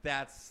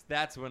 that's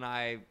when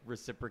I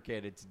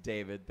reciprocated to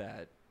David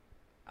that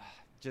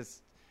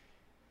just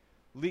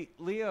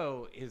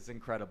Leo is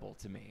incredible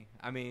to me.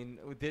 I mean,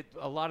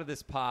 a lot of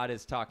this pod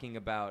is talking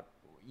about,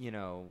 you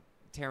know,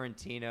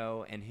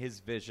 Tarantino and his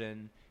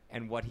vision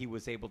and what he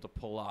was able to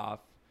pull off,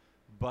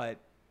 but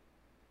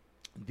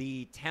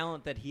the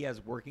talent that he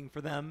has working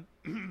for them,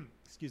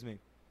 excuse me,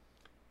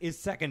 is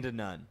second to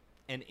none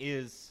and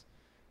is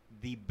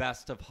the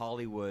best of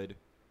Hollywood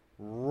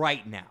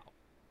right now.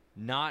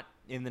 Not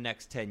in the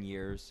next 10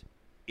 years.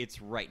 It's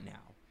right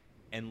now.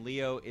 And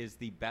Leo is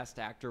the best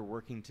actor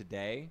working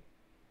today.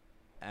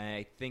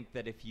 I think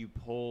that if you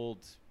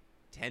polled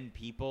 10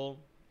 people,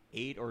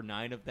 8 or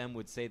 9 of them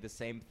would say the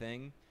same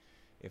thing.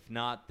 If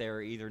not,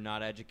 they're either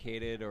not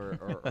educated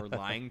or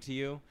lying to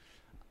you.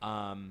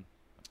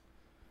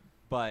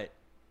 But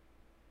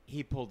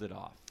he pulled it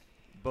off.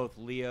 Both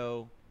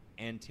Leo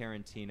and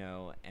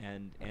Tarantino,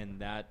 and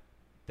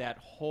that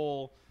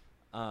whole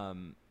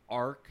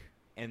arc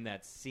and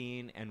that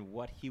scene and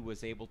what he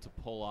was able to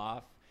pull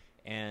off.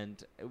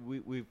 And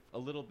we've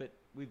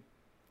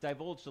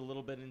divulged a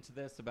little bit into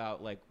this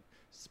about, like,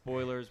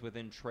 spoilers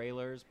within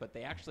trailers, but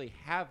they actually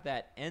have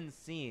that end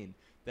scene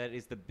that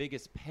is the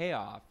biggest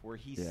payoff where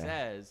he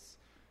says,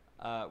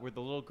 where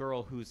the little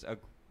girl who's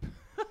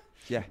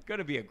going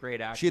to be a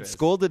great actress. She had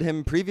scolded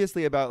him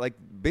previously about, like,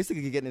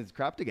 basically getting his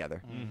crap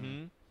together.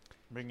 Mm-hmm.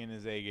 Bringing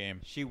his A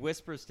game. She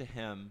whispers to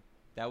him,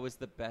 "That was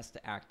the best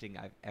acting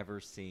I've ever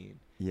seen."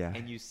 Yeah.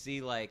 And you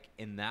see, like,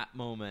 in that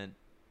moment,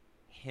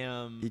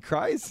 him... He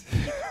cries.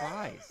 He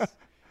cries.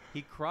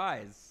 He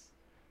cries.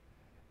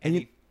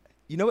 And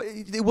you know what?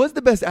 It was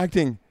the best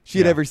acting she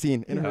had ever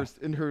seen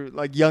in her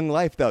like young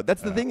life, though.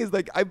 That's the thing is,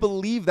 like, I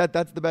believe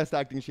that's the best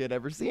acting she had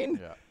ever seen.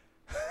 Yeah.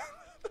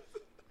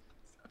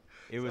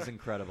 It was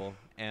incredible.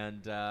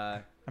 And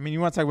I mean,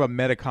 you want to talk about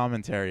meta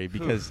commentary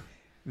because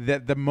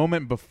the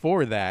moment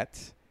before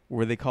that,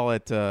 where they call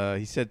it,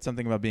 he said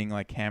something about being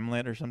like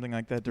Hamlet or something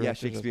like that. Yeah,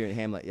 Shakespeare,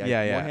 Hamlet. Yeah,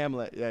 yeah. More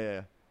Hamlet.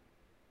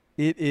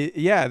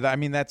 Yeah. I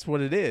mean, that's what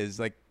it is.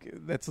 Like,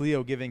 that's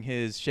Leo giving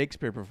his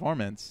Shakespeare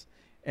performance,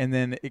 and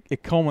then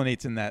it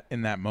culminates in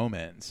that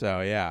moment.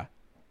 So yeah,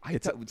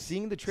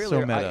 Seeing the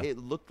trailer, meta. it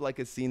looked like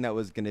a scene that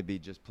was going to be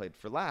just played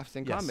for laughs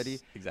and comedy.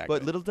 Exactly.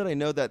 But little did I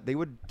know that they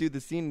would do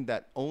the scene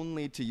that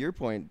only, to your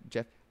point,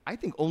 Jeff, I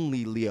think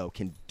only Leo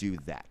can do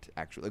that,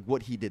 actually, like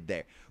what he did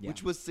there,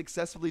 which was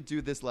successfully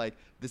do this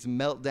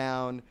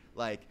meltdown,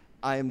 like,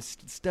 I'm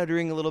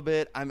stuttering a little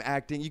bit. I'm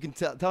acting. You can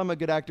tell I'm a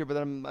good actor, but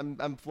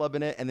I'm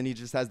flubbing it. And then he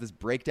just has this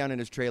breakdown in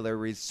his trailer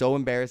where he's so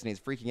embarrassed and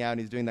he's freaking out and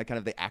he's doing that kind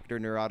of the actor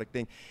neurotic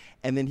thing.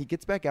 And then he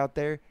gets back out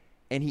there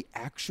and he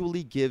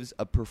actually gives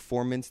a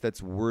performance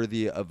that's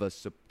worthy of a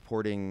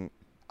supporting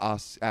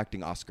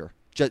acting Oscar.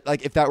 Just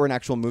like if that were an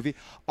actual movie.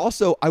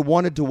 Also, I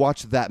wanted to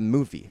watch that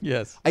movie.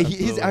 Yes,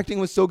 his acting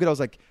was so good. I was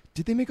like,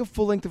 did they make a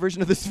full-length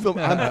version of this film?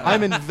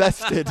 I'm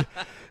invested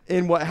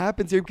in what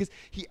happens here because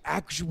he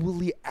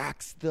actually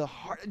acts the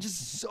heart.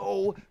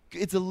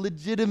 It's a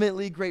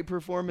legitimately great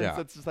performance. Yeah.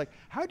 That's just like,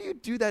 how do you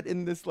do that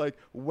in this like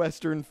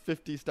Western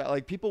 50s style?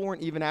 Like people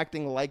weren't even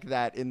acting like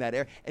that in that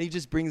era, and he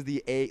just brings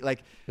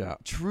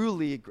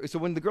truly. So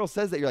when the girl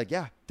says that, you're like,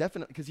 yeah,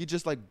 definitely, because you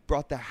just like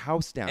brought the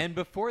house down. And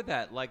before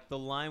that, like the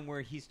line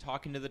where he's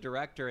talking to the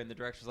director, and the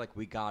director's like,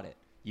 "We got it,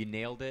 you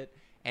nailed it."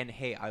 And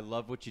hey, I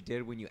love what you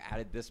did when you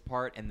added this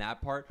part and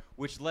that part,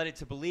 which led it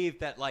to believe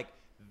that like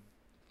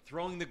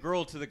throwing the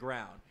girl to the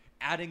ground,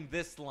 adding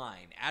this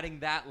line, adding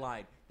that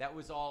line, that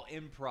was all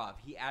improv.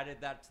 He added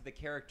that to the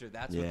character.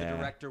 That's what the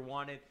director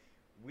wanted.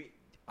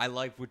 I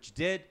like what you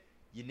did.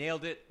 You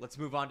nailed it. Let's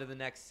move on to the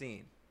next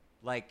scene.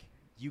 Like,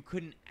 you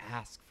couldn't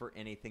ask for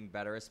anything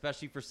better,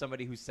 especially for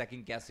somebody who's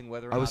second guessing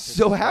whether or not this is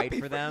right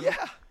for them.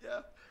 Yeah.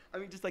 I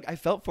mean, just like I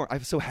felt for him. I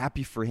was so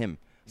happy for him.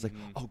 I was like,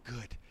 oh,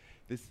 good.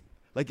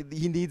 Like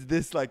he needs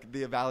this, like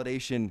the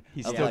validation.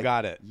 He still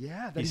got it.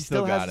 Yeah, that he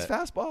still has his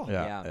fastball.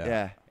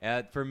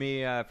 Yeah. For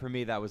me,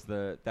 that was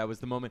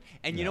the moment.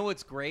 And you know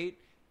what's great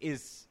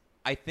is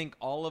I think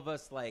all of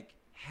us like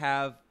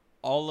have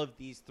all of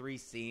these three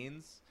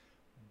scenes,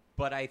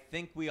 but I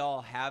think we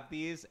all have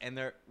these, and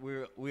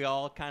we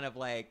all kind of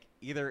like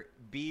either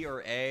B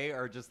or A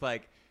are just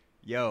like,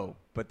 yo,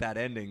 but that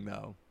ending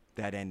though.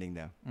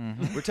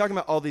 Mm-hmm. We're talking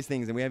about all these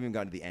things, and we haven't even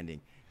gotten to the ending.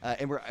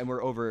 And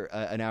we're over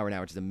an hour now,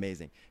 which is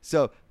amazing.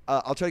 So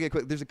I'll try to get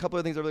quick. There's a couple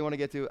of things I really want to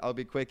get to. I'll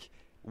be quick.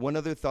 One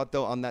other thought,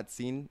 though, on that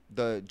scene,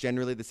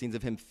 generally the scenes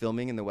of him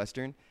filming in the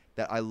Western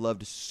that I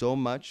loved so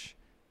much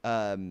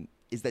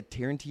is that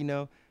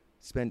Tarantino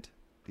spent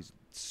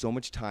so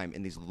much time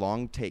in these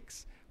long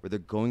takes where they're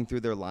going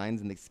through their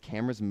lines and these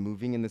cameras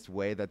moving in this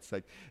way that's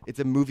like it's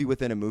a movie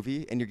within a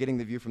movie, and you're getting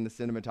the view from the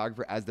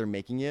cinematographer as they're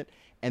making it,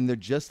 and they're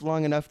just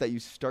long enough that you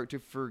start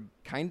to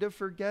kind of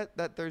forget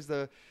that there's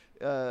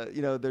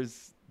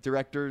there's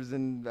directors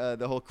and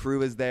the whole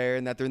crew is there,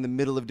 and that they're in the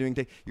middle of doing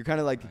things. You're kind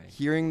of like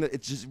hearing that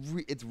it's just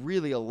it's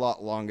really a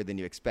lot longer than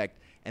you expect,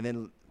 and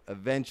then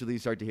eventually you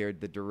start to hear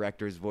the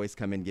director's voice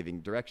come in giving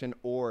direction,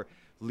 or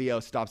Leo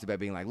stops it by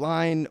being like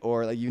line,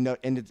 or like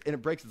and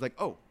it breaks. It's like,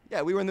 oh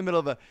yeah, we were in the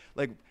middle of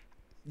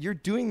you're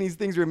doing these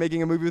things. We're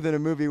making a movie within a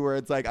movie where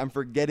it's like I'm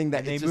forgetting that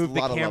and they it's move just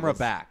a lot the camera of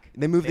back.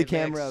 They move the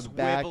camera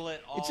back.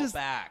 It's just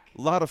back.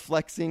 A lot of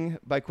flexing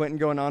by Quentin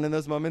going on in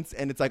those moments,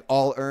 and it's like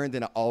all earned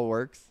and it all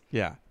works.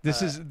 Yeah,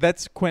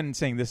 that's Quentin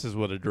saying this is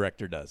what a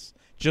director does.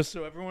 Just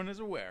so everyone is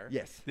aware.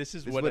 Yes, this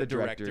is what a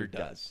director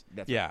does.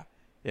 That's right.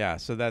 Yeah.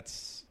 So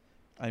that's,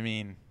 I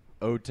mean,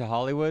 ode to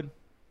Hollywood.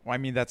 Well, I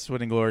mean that's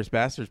what Inglourious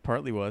Basterds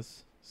partly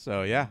was.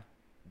 So yeah,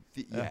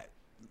 the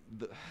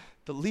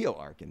Leo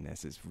arc in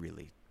this is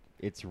really.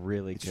 It's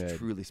really good. It's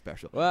truly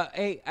special. Well,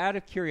 hey, out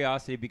of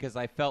curiosity, because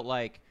I felt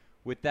like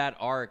with that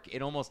arc,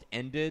 it almost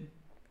ended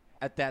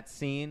at that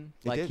scene.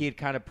 Like he had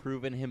kind of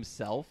proven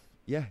himself.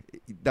 Yeah,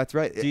 that's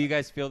right. Do you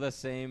guys feel the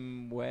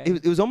same way?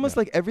 It was almost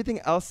like everything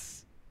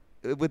else,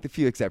 with a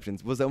few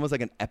exceptions, was almost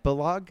like an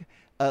epilogue.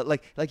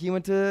 Like he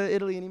went to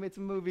Italy and he made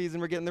some movies,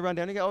 and we're getting the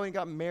rundown. He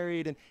got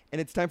married,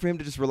 and it's time for him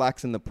to just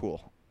relax in the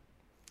pool.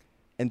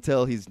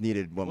 Until he's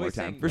needed one more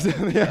time for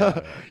something,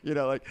 but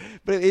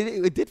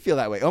it did feel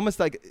that way. Almost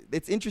like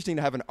it's interesting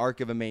to have an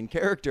arc of a main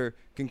character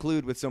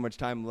conclude with so much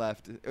time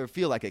left, or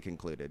feel like it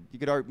concluded.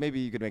 Maybe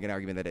you could make an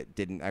argument that it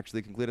didn't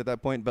actually conclude at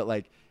that point, but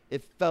like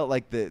it felt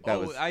like that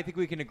was. I think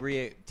we can agree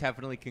it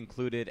definitely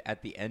concluded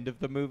at the end of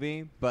the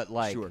movie, but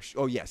like sure.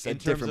 Oh yes, in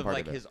terms of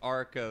like his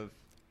arc of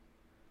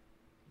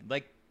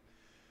like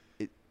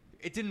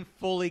it didn't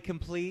fully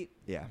complete.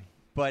 Yeah,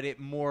 but it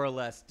more or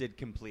less did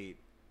complete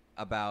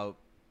about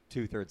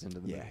 2/3 into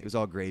the movie. Yeah, it was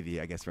all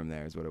gravy, I guess, from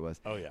there is what it was.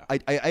 Oh, yeah.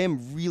 I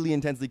am really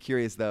intensely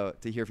curious, though,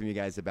 to hear from you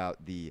guys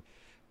about the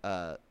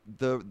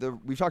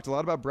we've talked a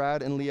lot about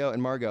Brad and Leo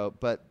and Margot,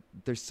 but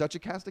there's such a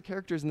cast of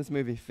characters in this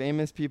movie.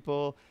 Famous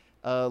people,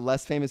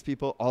 less famous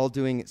people, all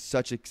doing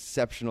such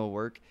exceptional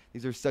work.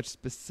 These are such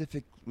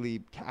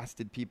specifically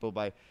casted people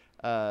by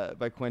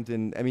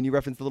Quentin. I mean, you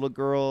referenced the little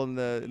girl in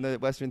the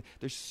Western.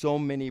 There's so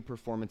many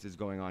performances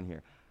going on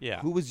here. Yeah.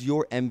 Who was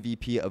your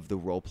MVP of the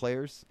role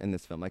players in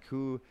this film? Like,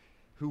 who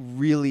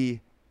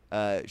really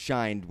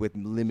shined with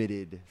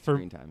limited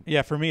screen time?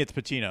 Yeah, for me, it's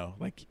Pacino.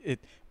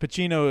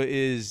 Pacino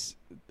is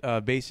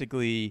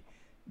basically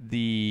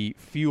the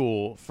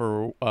fuel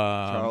for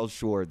Charles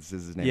Schwartz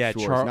is his name. Yeah,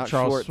 Schwartz, not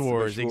Charles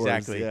Schwartz, Schwartz,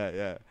 exactly.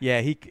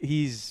 Yeah.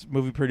 He's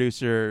movie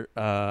producer,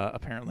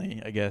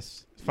 apparently, I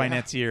guess,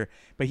 financier,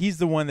 but he's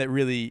the one that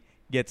really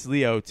gets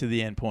Leo to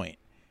the end point,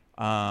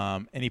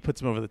 and he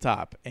puts him over the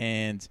top,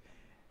 and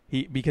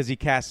because he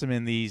casts him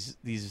in these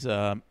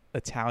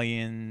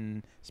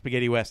Italian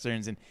spaghetti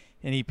westerns, and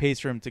he pays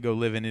for him to go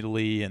live in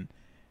Italy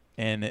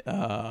and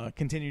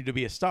continue to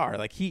be a star.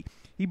 Like he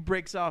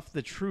breaks off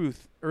the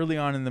truth early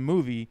on in the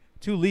movie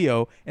to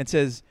Leo and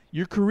says,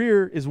 your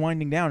career is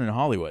winding down in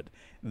Hollywood.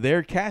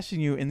 They're casting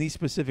you in these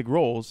specific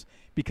roles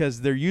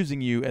because they're using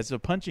you as a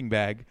punching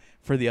bag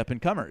for the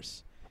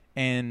up-and-comers.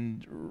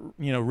 And,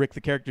 Rick,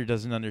 the character,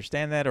 doesn't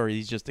understand that, or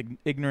he's just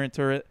ignorant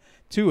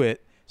to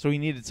it. So he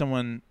needed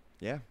someone.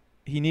 Yeah.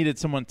 He needed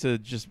someone to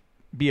just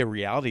be a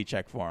reality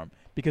check for him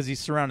because he's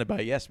surrounded by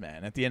a yes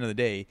man. At the end of the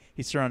day,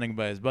 he's surrounded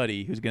by his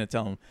buddy who's going to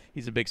tell him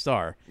he's a big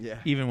star,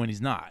 even when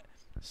he's not.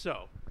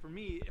 So for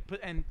me,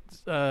 and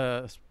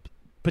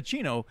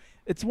Pacino,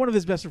 it's one of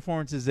his best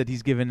performances that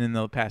he's given in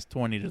the past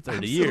 20 to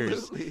 30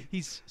 years.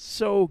 He's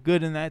so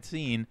good in that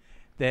scene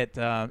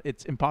that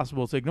it's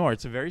impossible to ignore.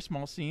 It's a very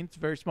small scene. It's a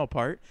very small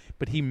part,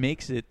 but he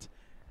makes it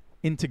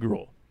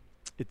integral.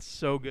 It's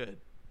so good.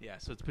 Yeah,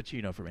 so it's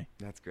Pacino for me.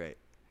 That's great.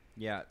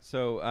 Yeah,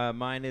 so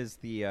mine is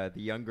the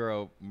young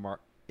girl.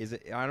 Is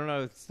it? I don't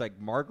know. If it's like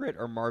Margaret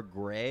or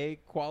Margaret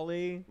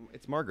Qualley.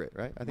 It's Margaret,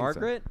 right? I think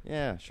Margaret. So.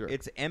 Yeah, sure.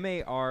 It's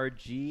Margaret.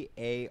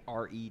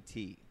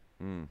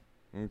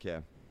 Okay.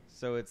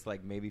 So it's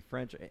like maybe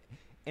French.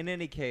 In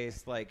any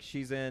case, like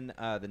she's in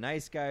The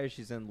Nice Guys.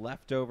 She's in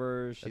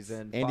Leftovers. She's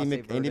in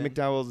Andy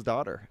McDowell's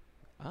daughter.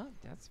 Oh,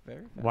 that's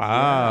very fast.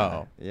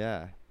 Wow.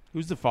 Yeah.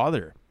 Who's the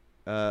father?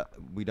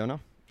 We don't know.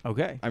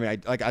 Okay. I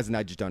mean,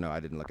 I just don't know. I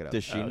didn't look it up.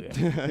 Does she?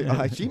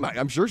 She might.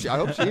 I'm sure I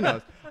hope she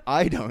knows.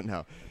 I don't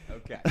know.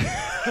 Okay.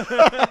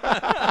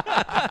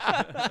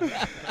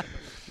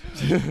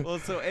 Well,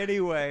 so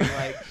anyway,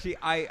 like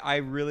I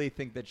really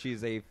think that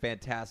she's a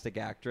fantastic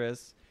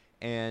actress,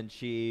 and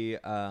she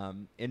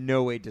in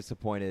no way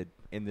disappointed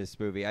in this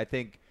movie. I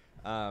think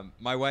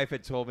my wife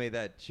had told me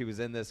that she was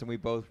in this, and we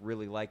both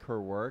really like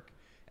her work,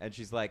 and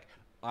she's like,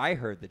 I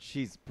heard that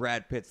she's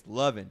Brad Pitt's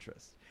love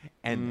interest,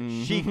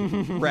 and she could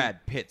be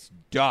Brad Pitt's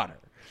daughter.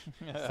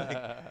 It's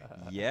like,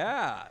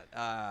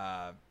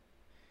 yeah.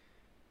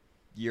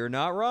 You're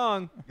not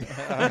wrong.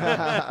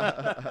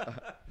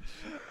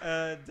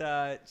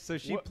 And so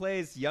she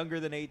plays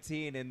younger than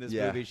 18 in this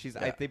movie. She's,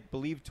 I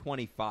believe,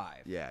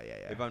 25. Yeah.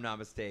 If I'm not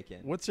mistaken.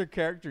 What's her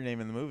character name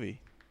in the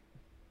movie?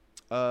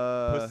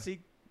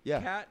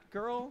 Pussycat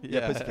Girl?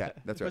 Yeah, Pussycat.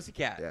 That's right.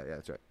 Pussycat. Yeah,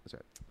 that's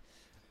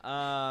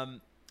right.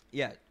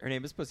 Yeah, her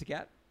name is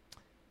Pussycat.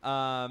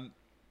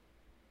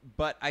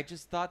 But I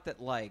just thought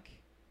that, like,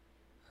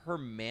 her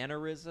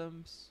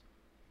mannerisms,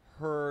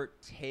 her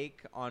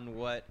take on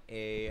what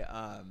a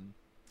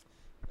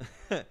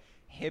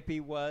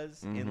hippie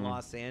was in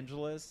Los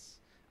Angeles.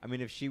 I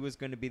mean, if she was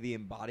going to be the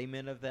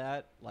embodiment of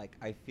that, like,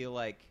 I feel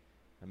like,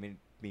 I mean,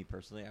 me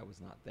personally, I was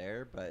not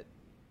there, but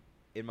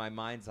in my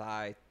mind's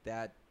eye,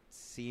 that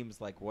seems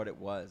like what it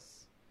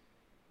was.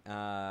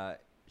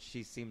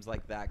 She seems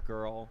like that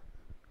girl.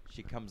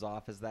 She comes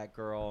off as that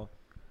girl.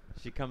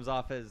 She comes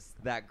off as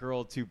that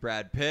girl to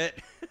Brad Pitt.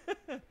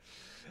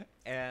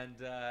 And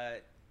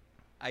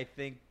I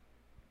think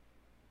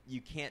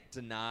you can't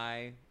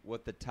deny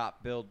what the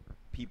top billed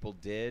people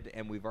did,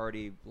 and we've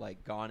already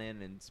like gone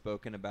in and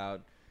spoken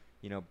about,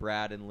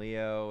 Brad and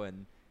Leo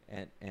and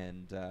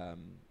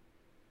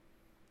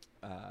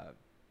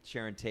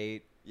Sharon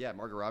Tate. Yeah,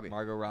 Margot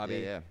Robbie.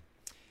 Yeah.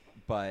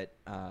 But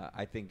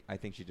I think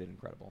she did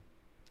incredible.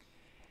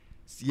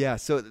 Yeah.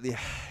 So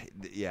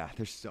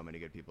there's so many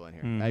good people in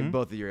here. Mm-hmm.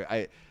 Both of you.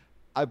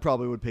 I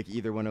probably would pick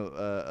either one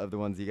of the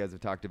ones you guys have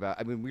talked about.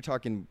 I mean, we're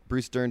talking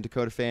Bruce Dern,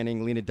 Dakota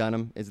Fanning, Lena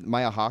Dunham,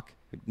 Maya Hawke,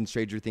 in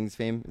Stranger Things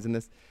fame, is in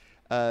this.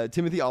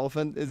 Timothy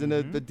Olyphant is in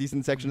a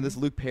decent section of this.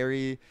 Luke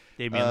Perry,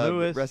 Damian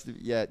Lewis.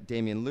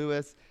 Damian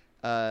Lewis.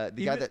 The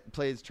guy that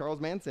plays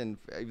Charles Manson,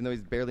 even though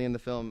he's barely in the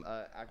film,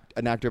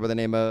 an actor by the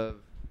name of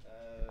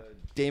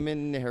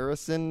Damon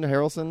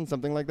Harrelson,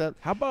 something like that.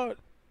 How about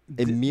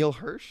Emil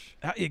Hirsch?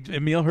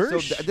 Emil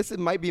Hirsch? So this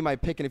might be my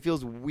pick, and it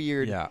feels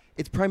weird. Yeah.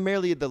 It's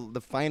primarily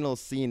the final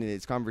scene in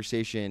his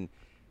conversation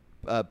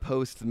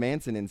post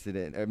Manson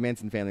incident, or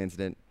Manson family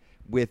incident,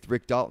 with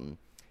Rick Dalton.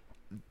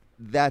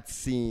 That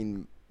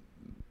scene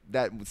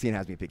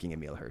has me picking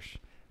Emil Hirsch.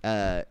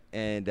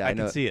 And I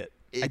can see it.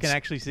 I can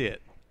actually see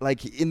it.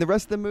 Like in the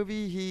rest of the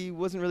movie, he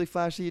wasn't really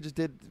flashy.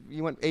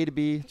 He went A to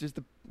B, just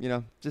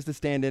to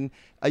stand in.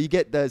 You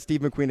get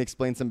Steve McQueen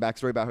explain some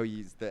backstory about how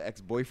he's the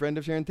ex-boyfriend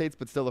of Sharon Tate's,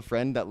 but still a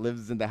friend that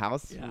lives in the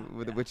house,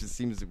 which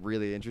seems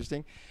really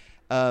interesting.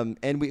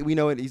 And we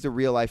know he's playing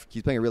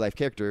a real life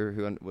character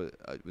who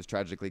was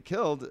tragically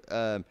killed.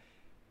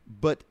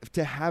 But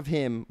to have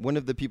him, one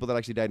of the people that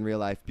actually died in real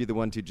life, be the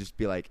one to just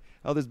be like,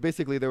 oh,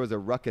 there was a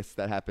ruckus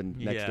that happened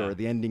next door,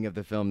 the ending of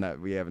the film that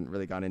we haven't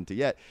really gone into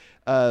yet.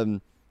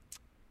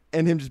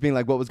 and him just being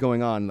like, what was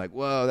going on? Like,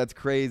 whoa, that's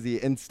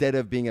crazy. Instead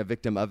of being a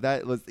victim of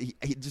that, it was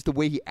just the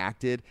way he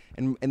acted.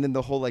 And then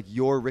the whole, like,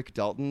 you're Rick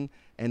Dalton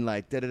and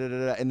like,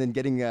 da-da-da-da-da. And then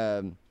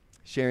getting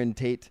Sharon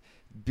Tate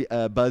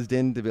buzzed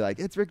in to be like,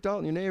 it's Rick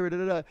Dalton, your neighbor,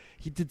 da-da-da.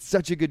 He did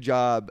such a good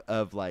job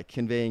of like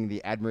conveying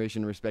the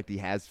admiration and respect he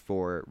has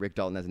for Rick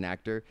Dalton as an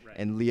actor,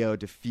 and Leo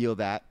to feel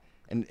that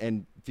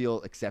and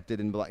feel accepted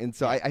and belong. And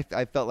so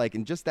I felt like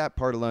in just that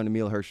part alone,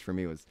 Emile Hirsch for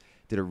me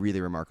did a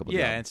really remarkable job.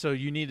 Yeah, and so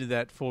you needed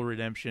that full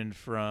redemption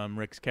from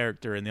Rick's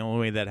character, and the only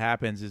way that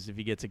happens is if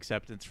he gets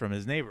acceptance from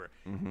his neighbor,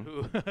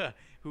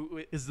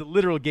 who is the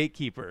literal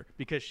gatekeeper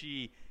because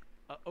she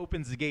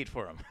opens the gate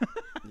for him.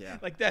 Yeah,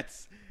 like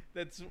that's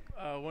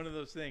one of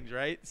those things,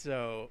 right?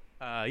 So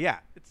yeah,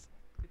 it's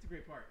a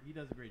great part. He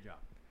does a great job.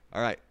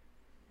 All right,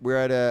 we're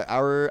at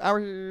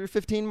hour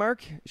 15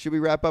 mark. Should we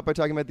wrap up by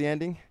talking about the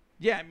ending?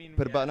 Yeah, I mean,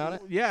 put a button on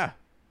it. Yeah.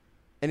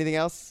 Anything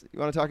else you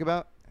want to talk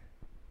about?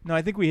 No,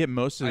 I think we hit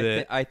most of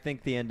it. I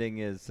think the ending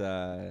is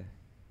good.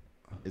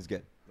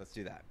 Let's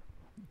do that.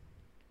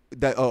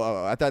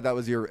 I thought that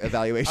was your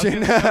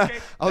evaluation. Okay.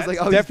 I was like,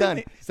 he's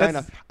done. Sign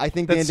off. I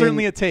think the ending,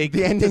 certainly a take.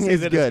 The ending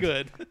is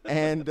good.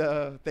 And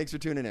thanks for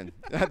tuning in.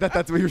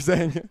 That's what you were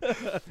saying.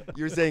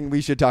 You were saying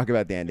we should talk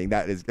about the ending.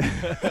 That is good.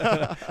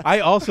 I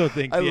also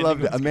think I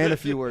loved it. A man, good. a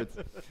few words.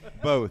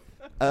 Both.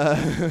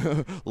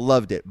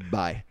 Loved it.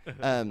 Bye.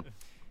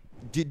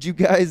 Did you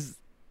guys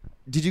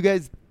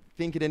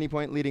think at any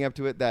point leading up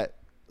to it that,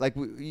 like,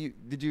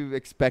 did you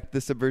expect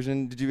the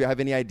subversion? Did you have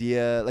any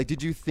idea? Like,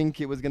 did you think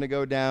it was going to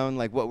go down?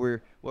 Like, what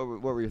were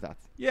your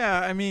thoughts? Yeah,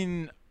 I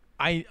mean,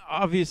 I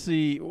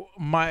obviously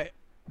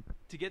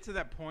to get to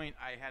that point,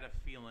 I had a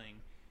feeling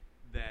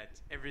that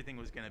everything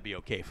was going to be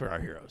okay for our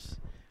heroes.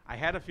 I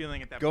had a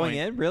feeling at that point. Going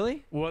in,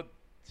 really? Well,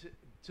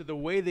 to the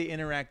way they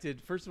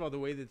interacted, first of all, the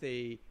way that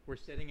they were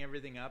setting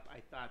everything up,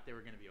 I thought they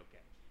were going to be okay.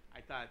 I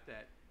thought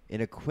that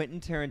in a Quentin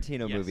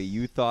Tarantino movie,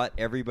 you thought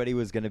everybody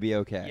was going to be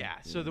okay. Yeah.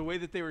 So the way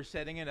that they were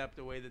setting it up,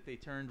 the way that they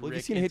turned Rick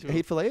Rick into... Have you seen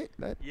Hateful Eight?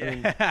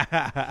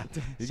 Yeah.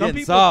 You're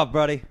getting solved,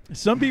 buddy.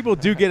 Some people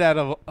do get out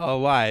of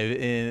alive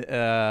in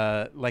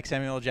like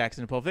Samuel L.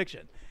 Jackson in Pulp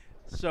Fiction.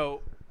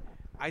 So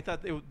I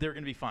thought they were going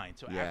to be fine.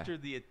 So after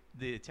the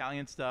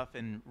Italian stuff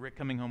and Rick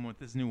coming home with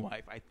his new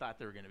wife, I thought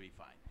they were going to be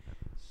fine.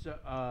 So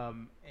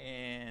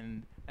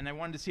and I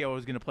wanted to see how it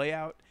was going to play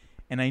out.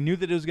 And I knew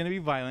that it was going to be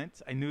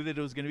violent. I knew that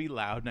it was going to be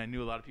loud, and I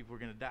knew a lot of people were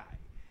going to die.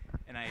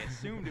 And I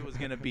assumed it was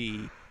going to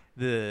be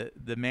the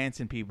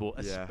Manson people,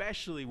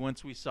 especially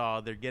once we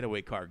saw their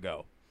getaway car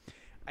go.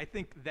 I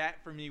think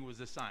that for me was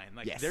a sign.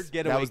 Like their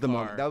getaway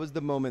car. That was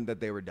the moment that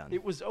they were done.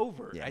 It was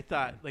over. Yeah. I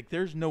thought, like,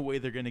 there's no way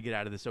they're going to get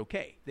out of this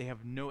okay. They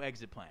have no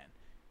exit plan.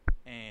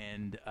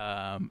 And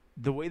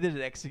the way that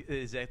it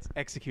is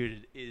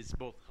executed is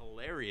both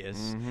hilarious.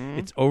 Mm-hmm.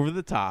 It's over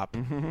the top.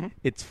 Mm-hmm.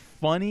 It's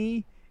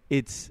funny.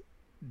 It's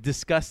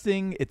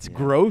disgusting. It's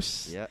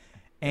gross. Yeah.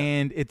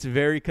 And it's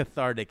very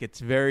cathartic.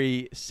 It's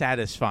very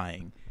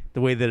satisfying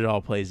the way that it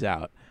all plays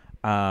out.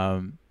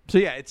 So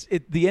yeah,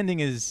 the ending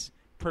is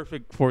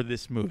perfect for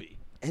this movie.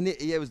 And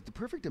it was the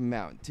perfect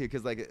amount too,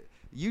 because like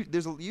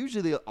there's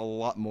usually a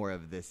lot more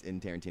of this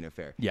in Tarantino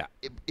fare. Yeah,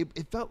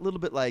 it felt a little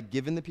bit like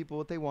giving the people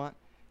what they want,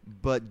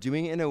 but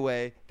doing it in a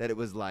way that it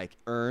was like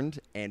earned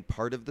and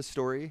part of the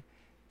story,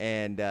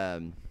 and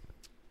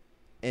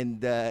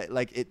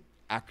like it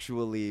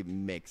actually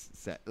makes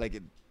sense.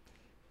 Like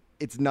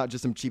it's not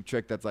just some cheap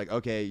trick that's like,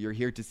 okay, you're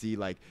here to see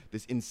like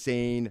this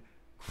insane,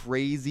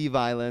 crazy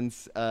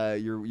violence.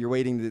 You're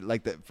waiting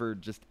to, for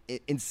just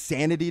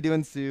insanity to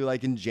ensue,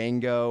 like in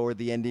Django or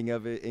the ending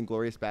of it in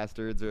Inglourious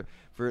Bastards, or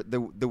for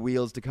the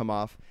wheels to come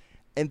off.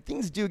 And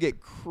things do get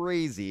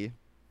crazy.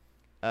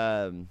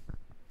 It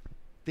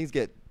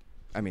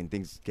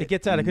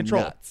gets out of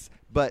control. Nuts.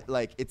 But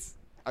like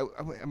I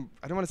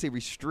don't want to say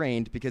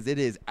restrained because it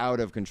is out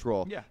of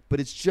control. Yeah. But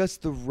it's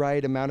just the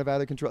right amount of out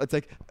of control. It's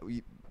like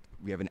we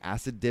have an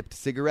acid-dipped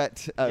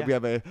cigarette. We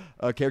have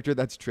a character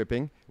that's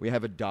tripping. We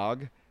have a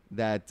dog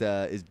that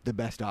is the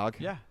best dog.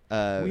 Yeah.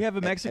 We have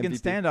a Mexican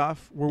standoff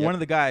where one of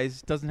the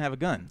guys doesn't have a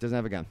gun. Doesn't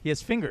have a gun. He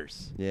has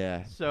fingers.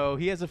 Yeah. So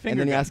he has a finger And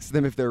then gun. he asks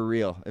them if they're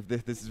real,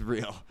 if this is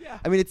real. Yeah.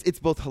 I mean, it's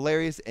both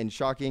hilarious and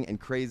shocking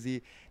and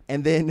crazy.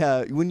 And then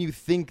when you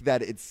think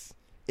that it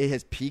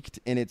has peaked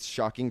in its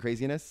shocking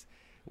craziness,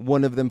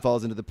 one of them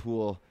falls into the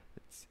pool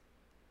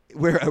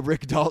where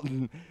Rick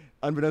Dalton,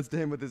 unbeknownst to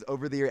him with his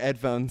over-the-ear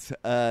headphones,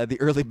 the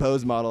early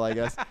Bose model, I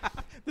guess.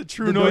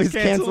 the noise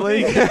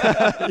canceling.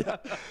 Yeah.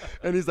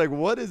 And he's like,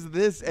 what is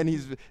this? And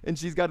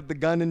she's got the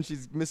gun and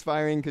she's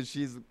misfiring because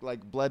she's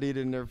like bloodied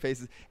in her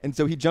face. And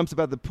so he jumps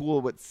about the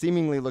pool, what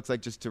seemingly looks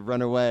like just to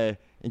run away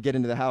and get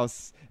into the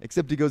house,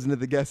 except he goes into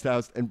the guest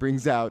house and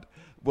brings out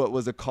what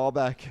was a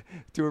callback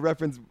to a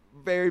reference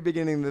very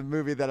beginning of the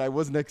movie that I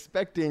wasn't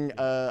expecting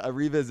a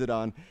revisit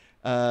on.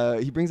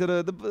 He brings out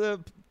the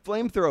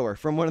flamethrower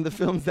from one of the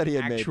films that he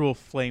had made. Actual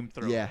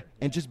flamethrower. Yeah,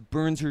 and just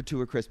burns her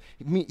to a crisp.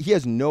 He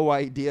has no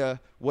idea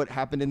what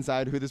happened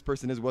inside, who this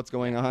person is, what's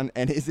going on,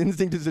 and his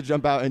instinct is to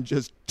jump out and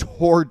just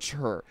torch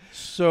her.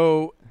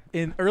 So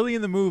early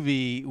in the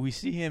movie, we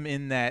see him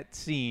in that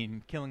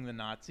scene killing the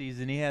Nazis,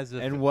 and he has a.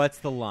 And what's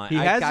the line? He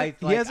has a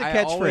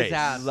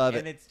catchphrase. Love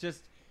and it. it's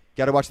just.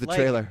 Got to watch the like,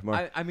 trailer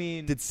more. I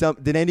mean,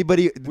 did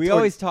anybody? we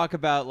always talk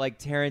about like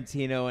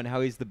Tarantino and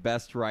how he's the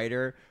best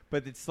writer,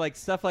 but it's like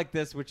stuff like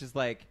this, which is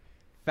like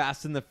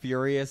Fast and the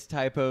Furious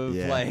type of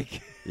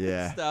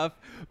stuff.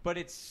 But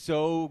it's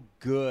so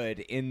good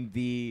in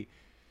the,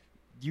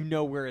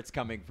 where it's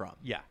coming from.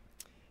 Yeah.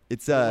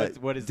 It's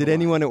what is did the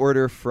anyone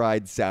order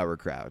fried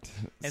sauerkraut?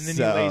 And then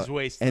he lays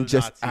waste to and the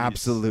just Nazis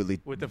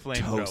absolutely with the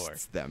flamethrower.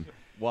 toasts them.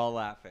 While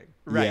laughing.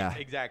 Right, Yeah.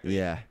 exactly.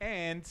 Yeah.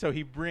 And so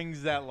he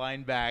brings that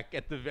line back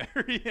at the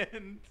very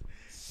end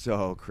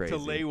So crazy. to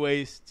lay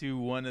waste to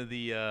one of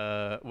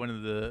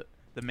the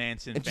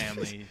Manson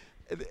family.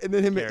 And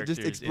then him characters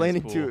just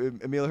explaining is to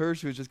Emil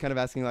Hirsch, who was just kind of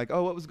asking, like,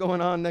 oh, what was going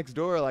on next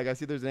door? Like, I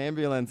see there's an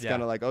ambulance,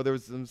 kind of like, oh, there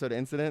was some sort of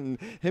incident.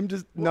 And him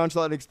just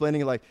nonchalant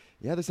explaining, like,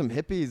 yeah, there's some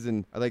hippies.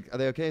 And are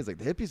they okay? He's like,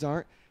 the hippies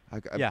aren't.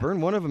 I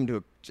burned one of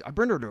them I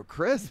burned her to a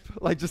crisp.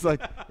 Like, just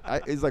like,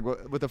 he's like,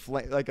 with a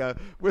flame,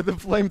 with a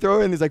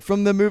flamethrower. And he's like,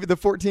 from the movie, the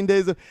 14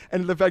 Days of,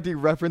 and the fact he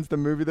referenced the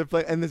movie,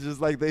 and it's just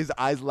like, his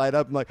eyes light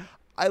up. I'm like,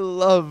 I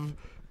love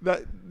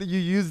that you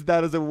used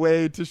that as a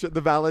way to show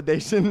the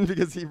validation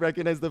because he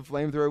recognized the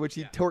flamethrower, which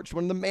he torched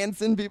one of the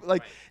Manson people.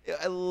 Like,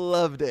 I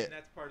loved it. And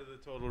that's part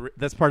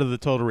of the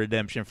total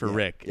redemption for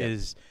Rick Yeah.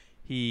 is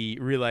he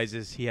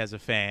realizes he has a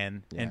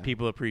fan and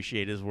people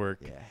appreciate his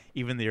work,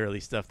 even the early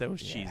stuff that was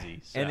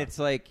cheesy. So. And it's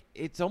like,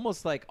 it's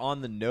almost like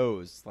on the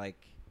nose, like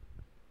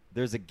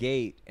there's a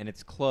gate and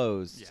it's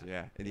closed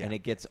and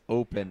it gets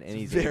open and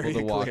he's able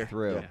to walk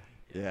through.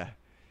 Yeah.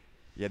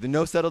 There's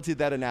no subtlety to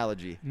that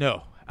analogy.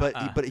 No. But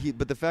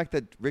the fact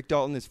that Rick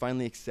Dalton is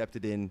finally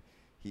accepted in,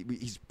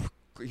 he's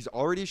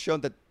already shown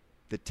that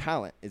the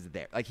talent is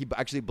there. Like, he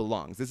actually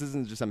belongs. This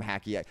isn't just some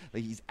hacky act.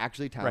 Like, he's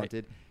actually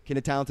talented. Right. Can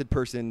a talented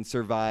person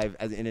survive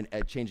as in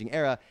a changing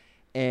era?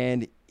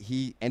 And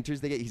he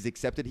enters the gate. He's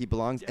accepted. He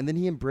belongs. And then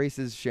he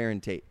embraces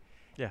Sharon Tate.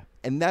 Yeah.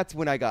 And that's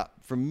when I got,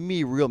 for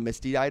me, real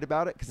misty-eyed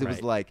about it, because it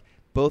was like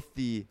both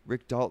the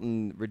Rick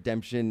Dalton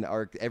redemption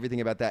arc, everything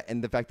about that,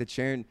 and the fact that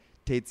Sharon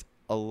Tate's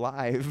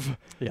alive.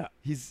 Yeah.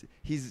 He's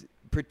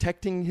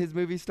protecting his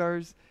movie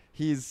stars.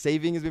 He's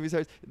saving his movie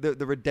stars.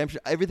 The redemption,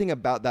 everything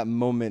about that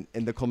moment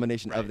and the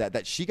culmination of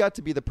that she got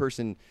to be the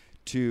person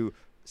to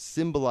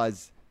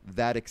symbolize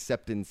that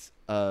acceptance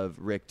of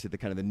Rick to the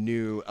kind of the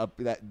new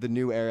the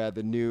new era,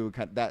 the new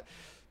kind of, that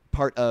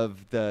part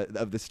of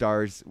the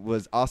stars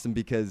was awesome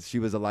because she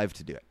was alive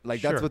to do it.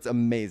 Like, that's what's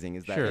amazing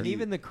is that. And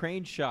even the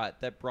crane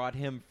shot that brought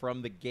him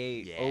from the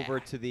gate over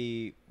to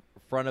the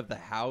front of the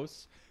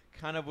house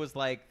kind of was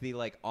like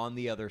on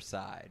the other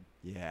side.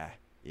 Yeah.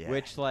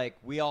 Which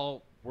we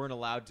all weren't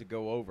allowed to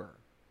go over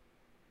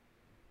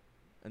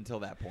until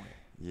that point.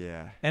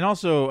 Yeah. And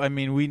also, I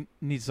mean, we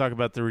need to talk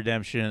about the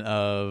redemption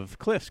of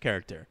Cliff's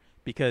character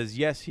because,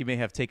 yes, he may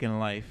have taken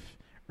life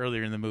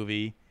earlier in the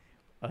movie.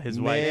 His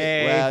wife.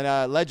 Well,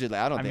 no, allegedly.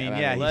 I don't think.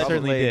 I mean, he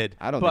certainly did.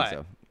 I don't think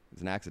so.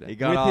 It's an accident. He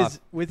got off.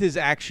 With his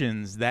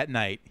actions that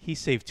night, he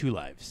saved 2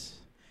 lives.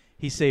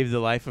 He saved the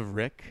life of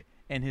Rick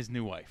and his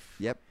new wife.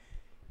 Yep.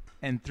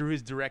 And through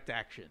his direct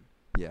action.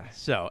 Yeah.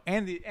 So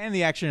and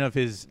the action of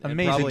his and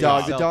amazing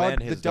dog. dog.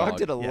 The dog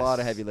did a lot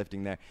of heavy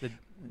lifting there.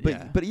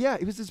 But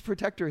it was his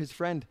protector, his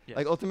friend. Yes.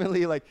 Like,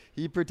 ultimately, like,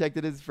 he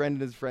protected his friend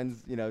and his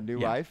friend's new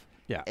wife.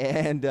 Yeah.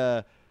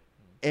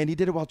 And he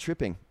did it while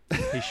tripping.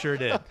 He sure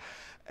did.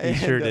 He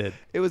sure did.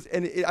 It was,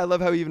 and I love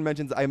how he even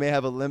mentions, I may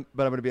have a limp,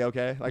 but I'm gonna be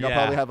okay. Like, I'll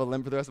probably have a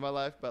limp for the rest of my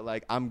life, but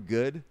like, I'm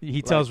good.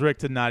 He tells Rick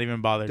to not even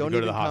bother to go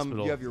to the come,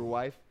 hospital. You have your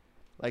wife.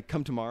 Like,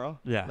 come tomorrow.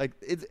 Yeah. Like,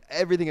 it's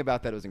everything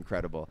about that was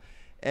incredible.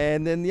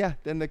 And then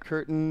the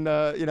curtain,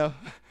 the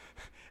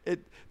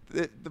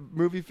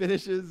movie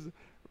finishes,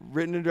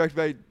 written and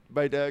directed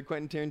by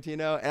Quentin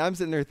Tarantino, and I'm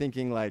sitting there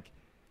thinking, like,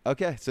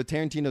 okay, so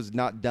Tarantino's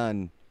not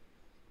done.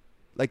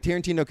 Like,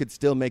 Tarantino could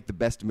still make the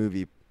best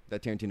movie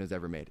that Tarantino's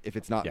ever made if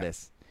it's not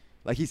this.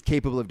 Like, he's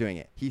capable of doing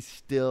it. He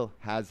still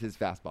has his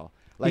fastball.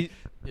 Like,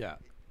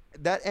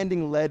 that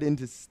ending led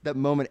into that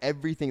moment,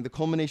 everything, the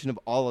culmination of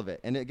all of it.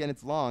 And again,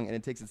 it's long and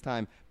it takes its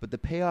time, but the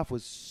payoff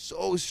was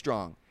so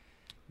strong.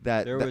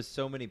 There was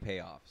so many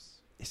payoffs.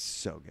 It's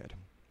so good.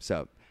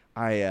 So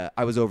I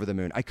was over the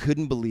moon. I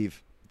couldn't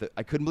believe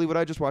what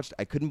I just watched.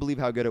 I couldn't believe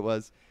how good it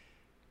was.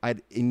 I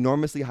had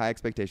enormously high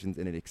expectations,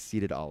 and it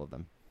exceeded all of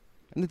them.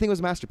 And the thing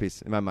was a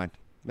masterpiece in my mind.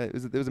 It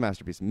was a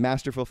masterpiece.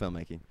 Masterful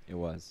filmmaking. It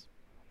was.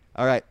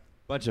 All right.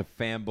 Bunch of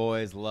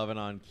fanboys loving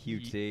on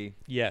QT.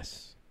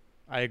 Yes,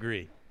 I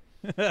agree.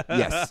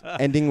 Yes,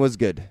 ending was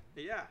good.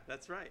 Yeah,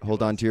 that's right.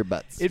 Hold on to your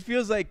butts. It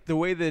feels like the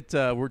way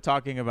that we're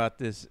talking about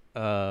this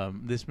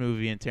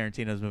movie and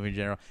Tarantino's movie in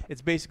general,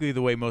 it's basically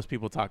the way most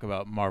people talk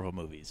about Marvel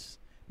movies,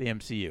 the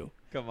MCU.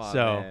 Come on,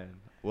 man.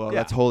 Well,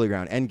 that's holy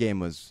ground. Endgame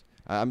was.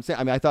 I'm saying.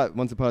 I mean, I thought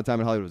Once Upon a Time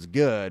in Hollywood was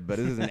good, but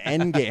this is an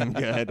Endgame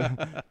good.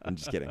 I'm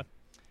just kidding.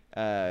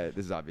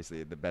 This is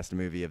obviously the best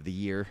movie of the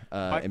year,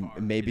 and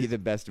maybe the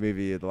best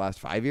movie of the last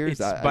 5 years.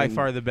 It's by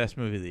far the best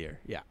movie of the year.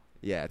 Yeah.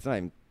 Yeah, it's not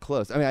even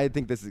close. I mean, I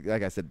think this is,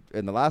 like I said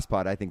in the last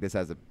pod, I think this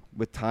has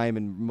with time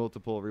and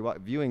multiple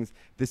viewings,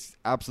 this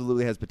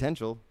absolutely has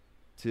potential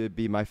to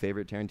be my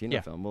favorite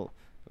Tarantino film. Well,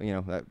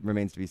 that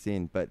remains to be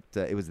seen, but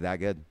it was that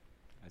good.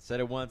 I said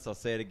it once, I'll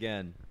say it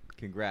again.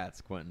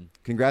 Congrats, Quentin.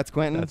 Congrats,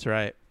 Quentin. That's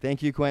right.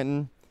 Thank you,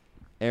 Quentin.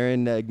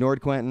 Aaron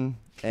ignored Quentin.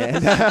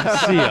 And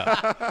See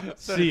ya.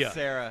 See ya.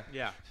 Sarah.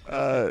 Yeah.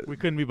 We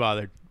couldn't be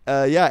bothered.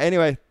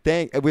 Anyway,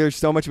 there's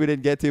so much we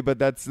didn't get to, but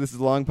this is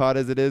a long pod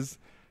as it is.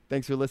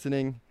 Thanks for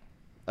listening.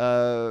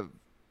 Go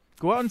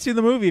out and see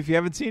the movie if you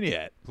haven't seen it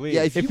yet. Please.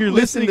 Yeah, if you're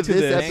listening to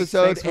this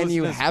episode and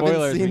you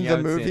haven't seen the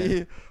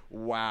movie,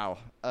 wow.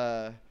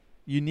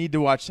 You need to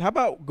watch. How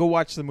about go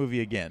watch the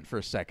movie again for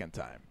a second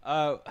time?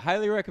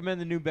 Highly recommend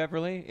the New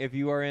Beverly if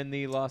you are in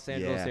the Los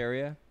Angeles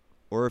area.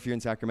 Or if you're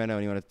in Sacramento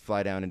and you want to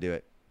fly down and do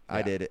it. Yeah.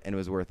 I did it, and it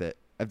was worth it.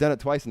 I've done it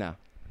twice now.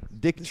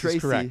 Dick Tracy.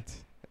 Is correct.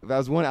 That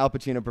was one Al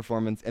Pacino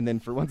performance, and then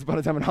for Once Upon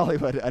a Time in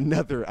Hollywood,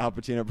 another Al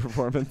Pacino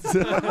performance.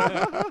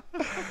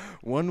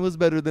 One was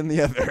better than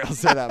the other, I'll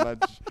say that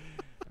much.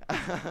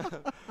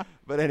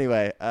 But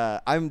anyway,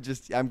 I'm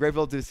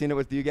grateful to have seen it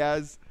with you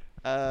guys.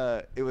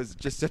 It was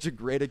just such a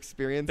great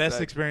experience. Best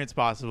experience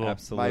possible.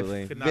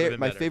 Absolutely.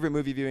 My favorite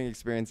movie viewing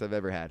experience I've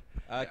ever had.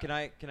 Can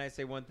I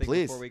say one thing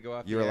Please, before we go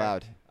off? You're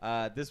allowed.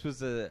 This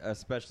was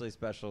especially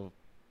special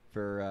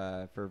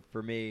for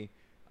me.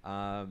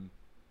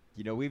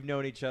 We've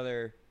known each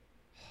other.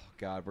 Oh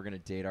God, we're gonna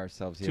date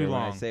ourselves here. Too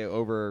long. When I say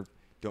over.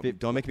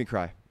 Don't make me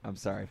cry. I'm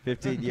sorry.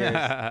 15 years.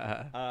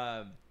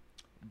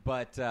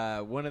 But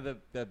one of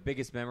the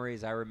biggest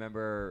memories I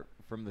remember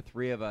from the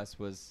three of us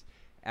was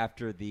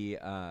after the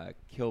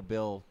Kill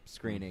Bill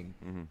screening.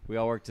 Mm-hmm. We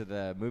all worked at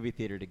the movie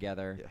theater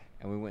together,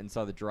 and we went and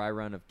saw the dry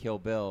run of Kill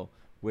Bill,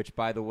 which,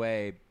 by the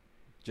way,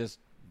 just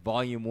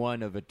volume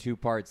 1 of a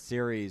 2-part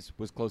series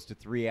was close to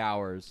 3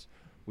 hours.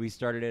 We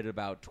started at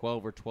about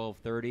 12 or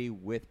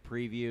 12:30 with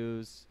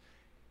previews,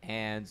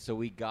 and so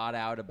we got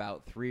out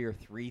about 3 or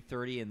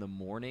 3:30 in the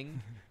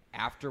morning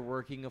after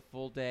working a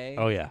full day.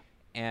 Oh, yeah.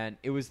 And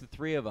it was the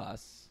three of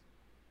us.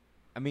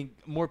 I mean,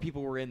 more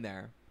people were in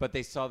there, but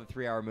they saw the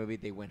 3-hour movie.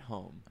 They went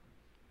home.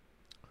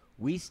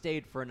 We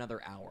stayed for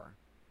another hour.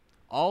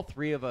 All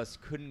three of us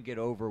couldn't get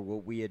over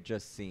what we had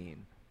just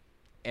seen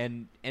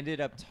and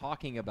ended up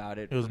talking about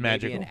it was for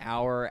magical. maybe an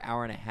hour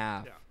and a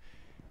half. Yeah.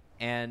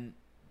 And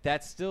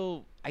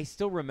I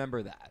still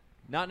remember that.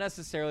 Not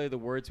necessarily the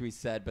words we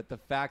said, but the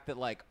fact that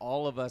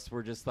all of us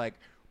were just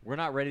we're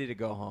not ready to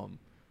go home.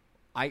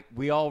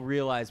 We all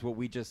realized what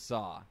we just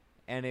saw.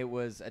 And it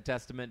was a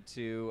testament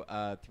to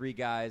 3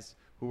 guys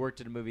who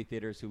worked in movie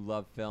theaters who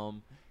love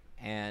film.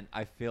 And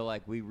I feel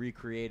like we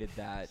recreated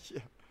that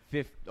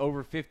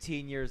over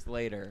 15 years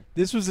later.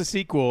 This was a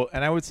sequel,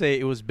 and I would say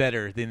it was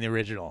better than the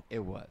original.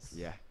 It was.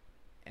 Yeah.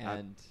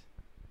 And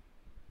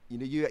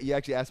you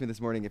actually asked me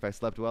this morning if I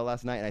slept well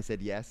last night, and I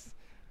said yes.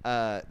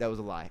 That was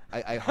a lie.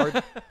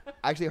 I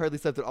actually hardly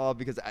slept at all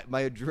because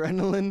my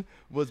adrenaline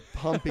was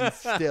pumping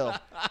still.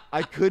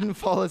 I couldn't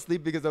fall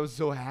asleep because I was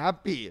so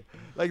happy.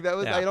 I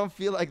don't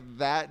feel like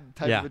that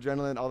type of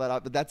adrenaline all that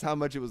out, but that's how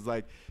much it was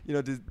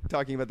just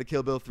talking about the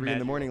Kill Bill 3 in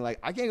the morning.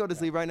 I can't go to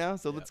sleep right now,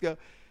 so let's go.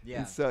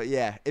 Yeah. And so,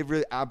 it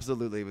really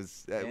absolutely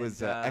was. It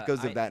was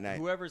echoes of that night.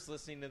 Whoever's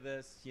listening to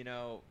this,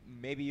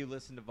 maybe you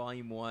listened to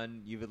Volume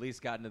 1. You've at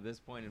least gotten to this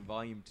point in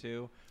Volume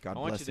 2. God I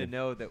want you to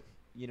know that,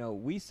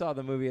 we saw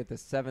the movie at the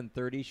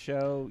 7:30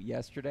 show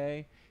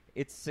yesterday.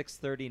 It's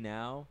 6:30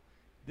 now.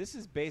 This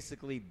has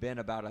basically been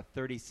about a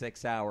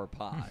 36-hour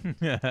pod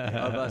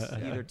of us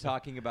either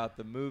talking about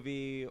the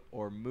movie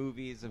or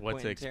movies of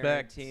Quentin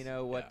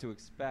Tarantino, what to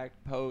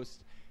expect,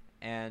 post.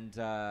 And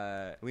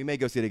we may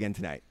go see it again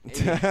tonight.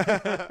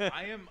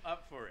 I am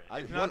up for it.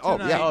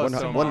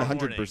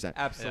 100%.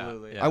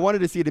 Absolutely. I wanted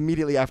to see it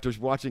immediately after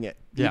watching it,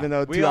 even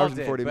though 2 hours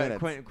and 40 minutes.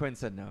 Quentin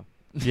said no.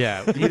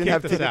 Yeah, we didn't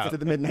have tickets to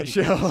the midnight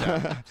show.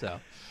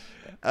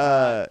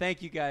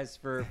 Thank you guys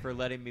for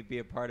letting me be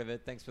a part of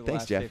it. Thanks for the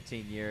last Jeff.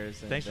 15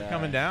 years. And, thanks for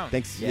coming down.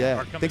 Thanks.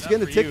 Thanks for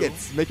getting the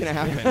tickets, making it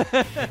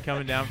happen.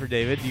 Coming down for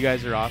David. You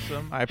guys are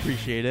awesome. I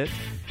appreciate it,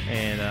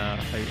 and I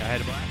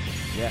had a blast.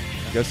 Yeah,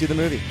 go see the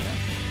movie.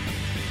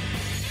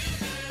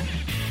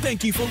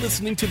 Thank you for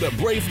listening to the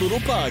Brave Little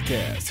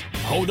Podcast.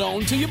 Hold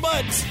on to your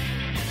butts.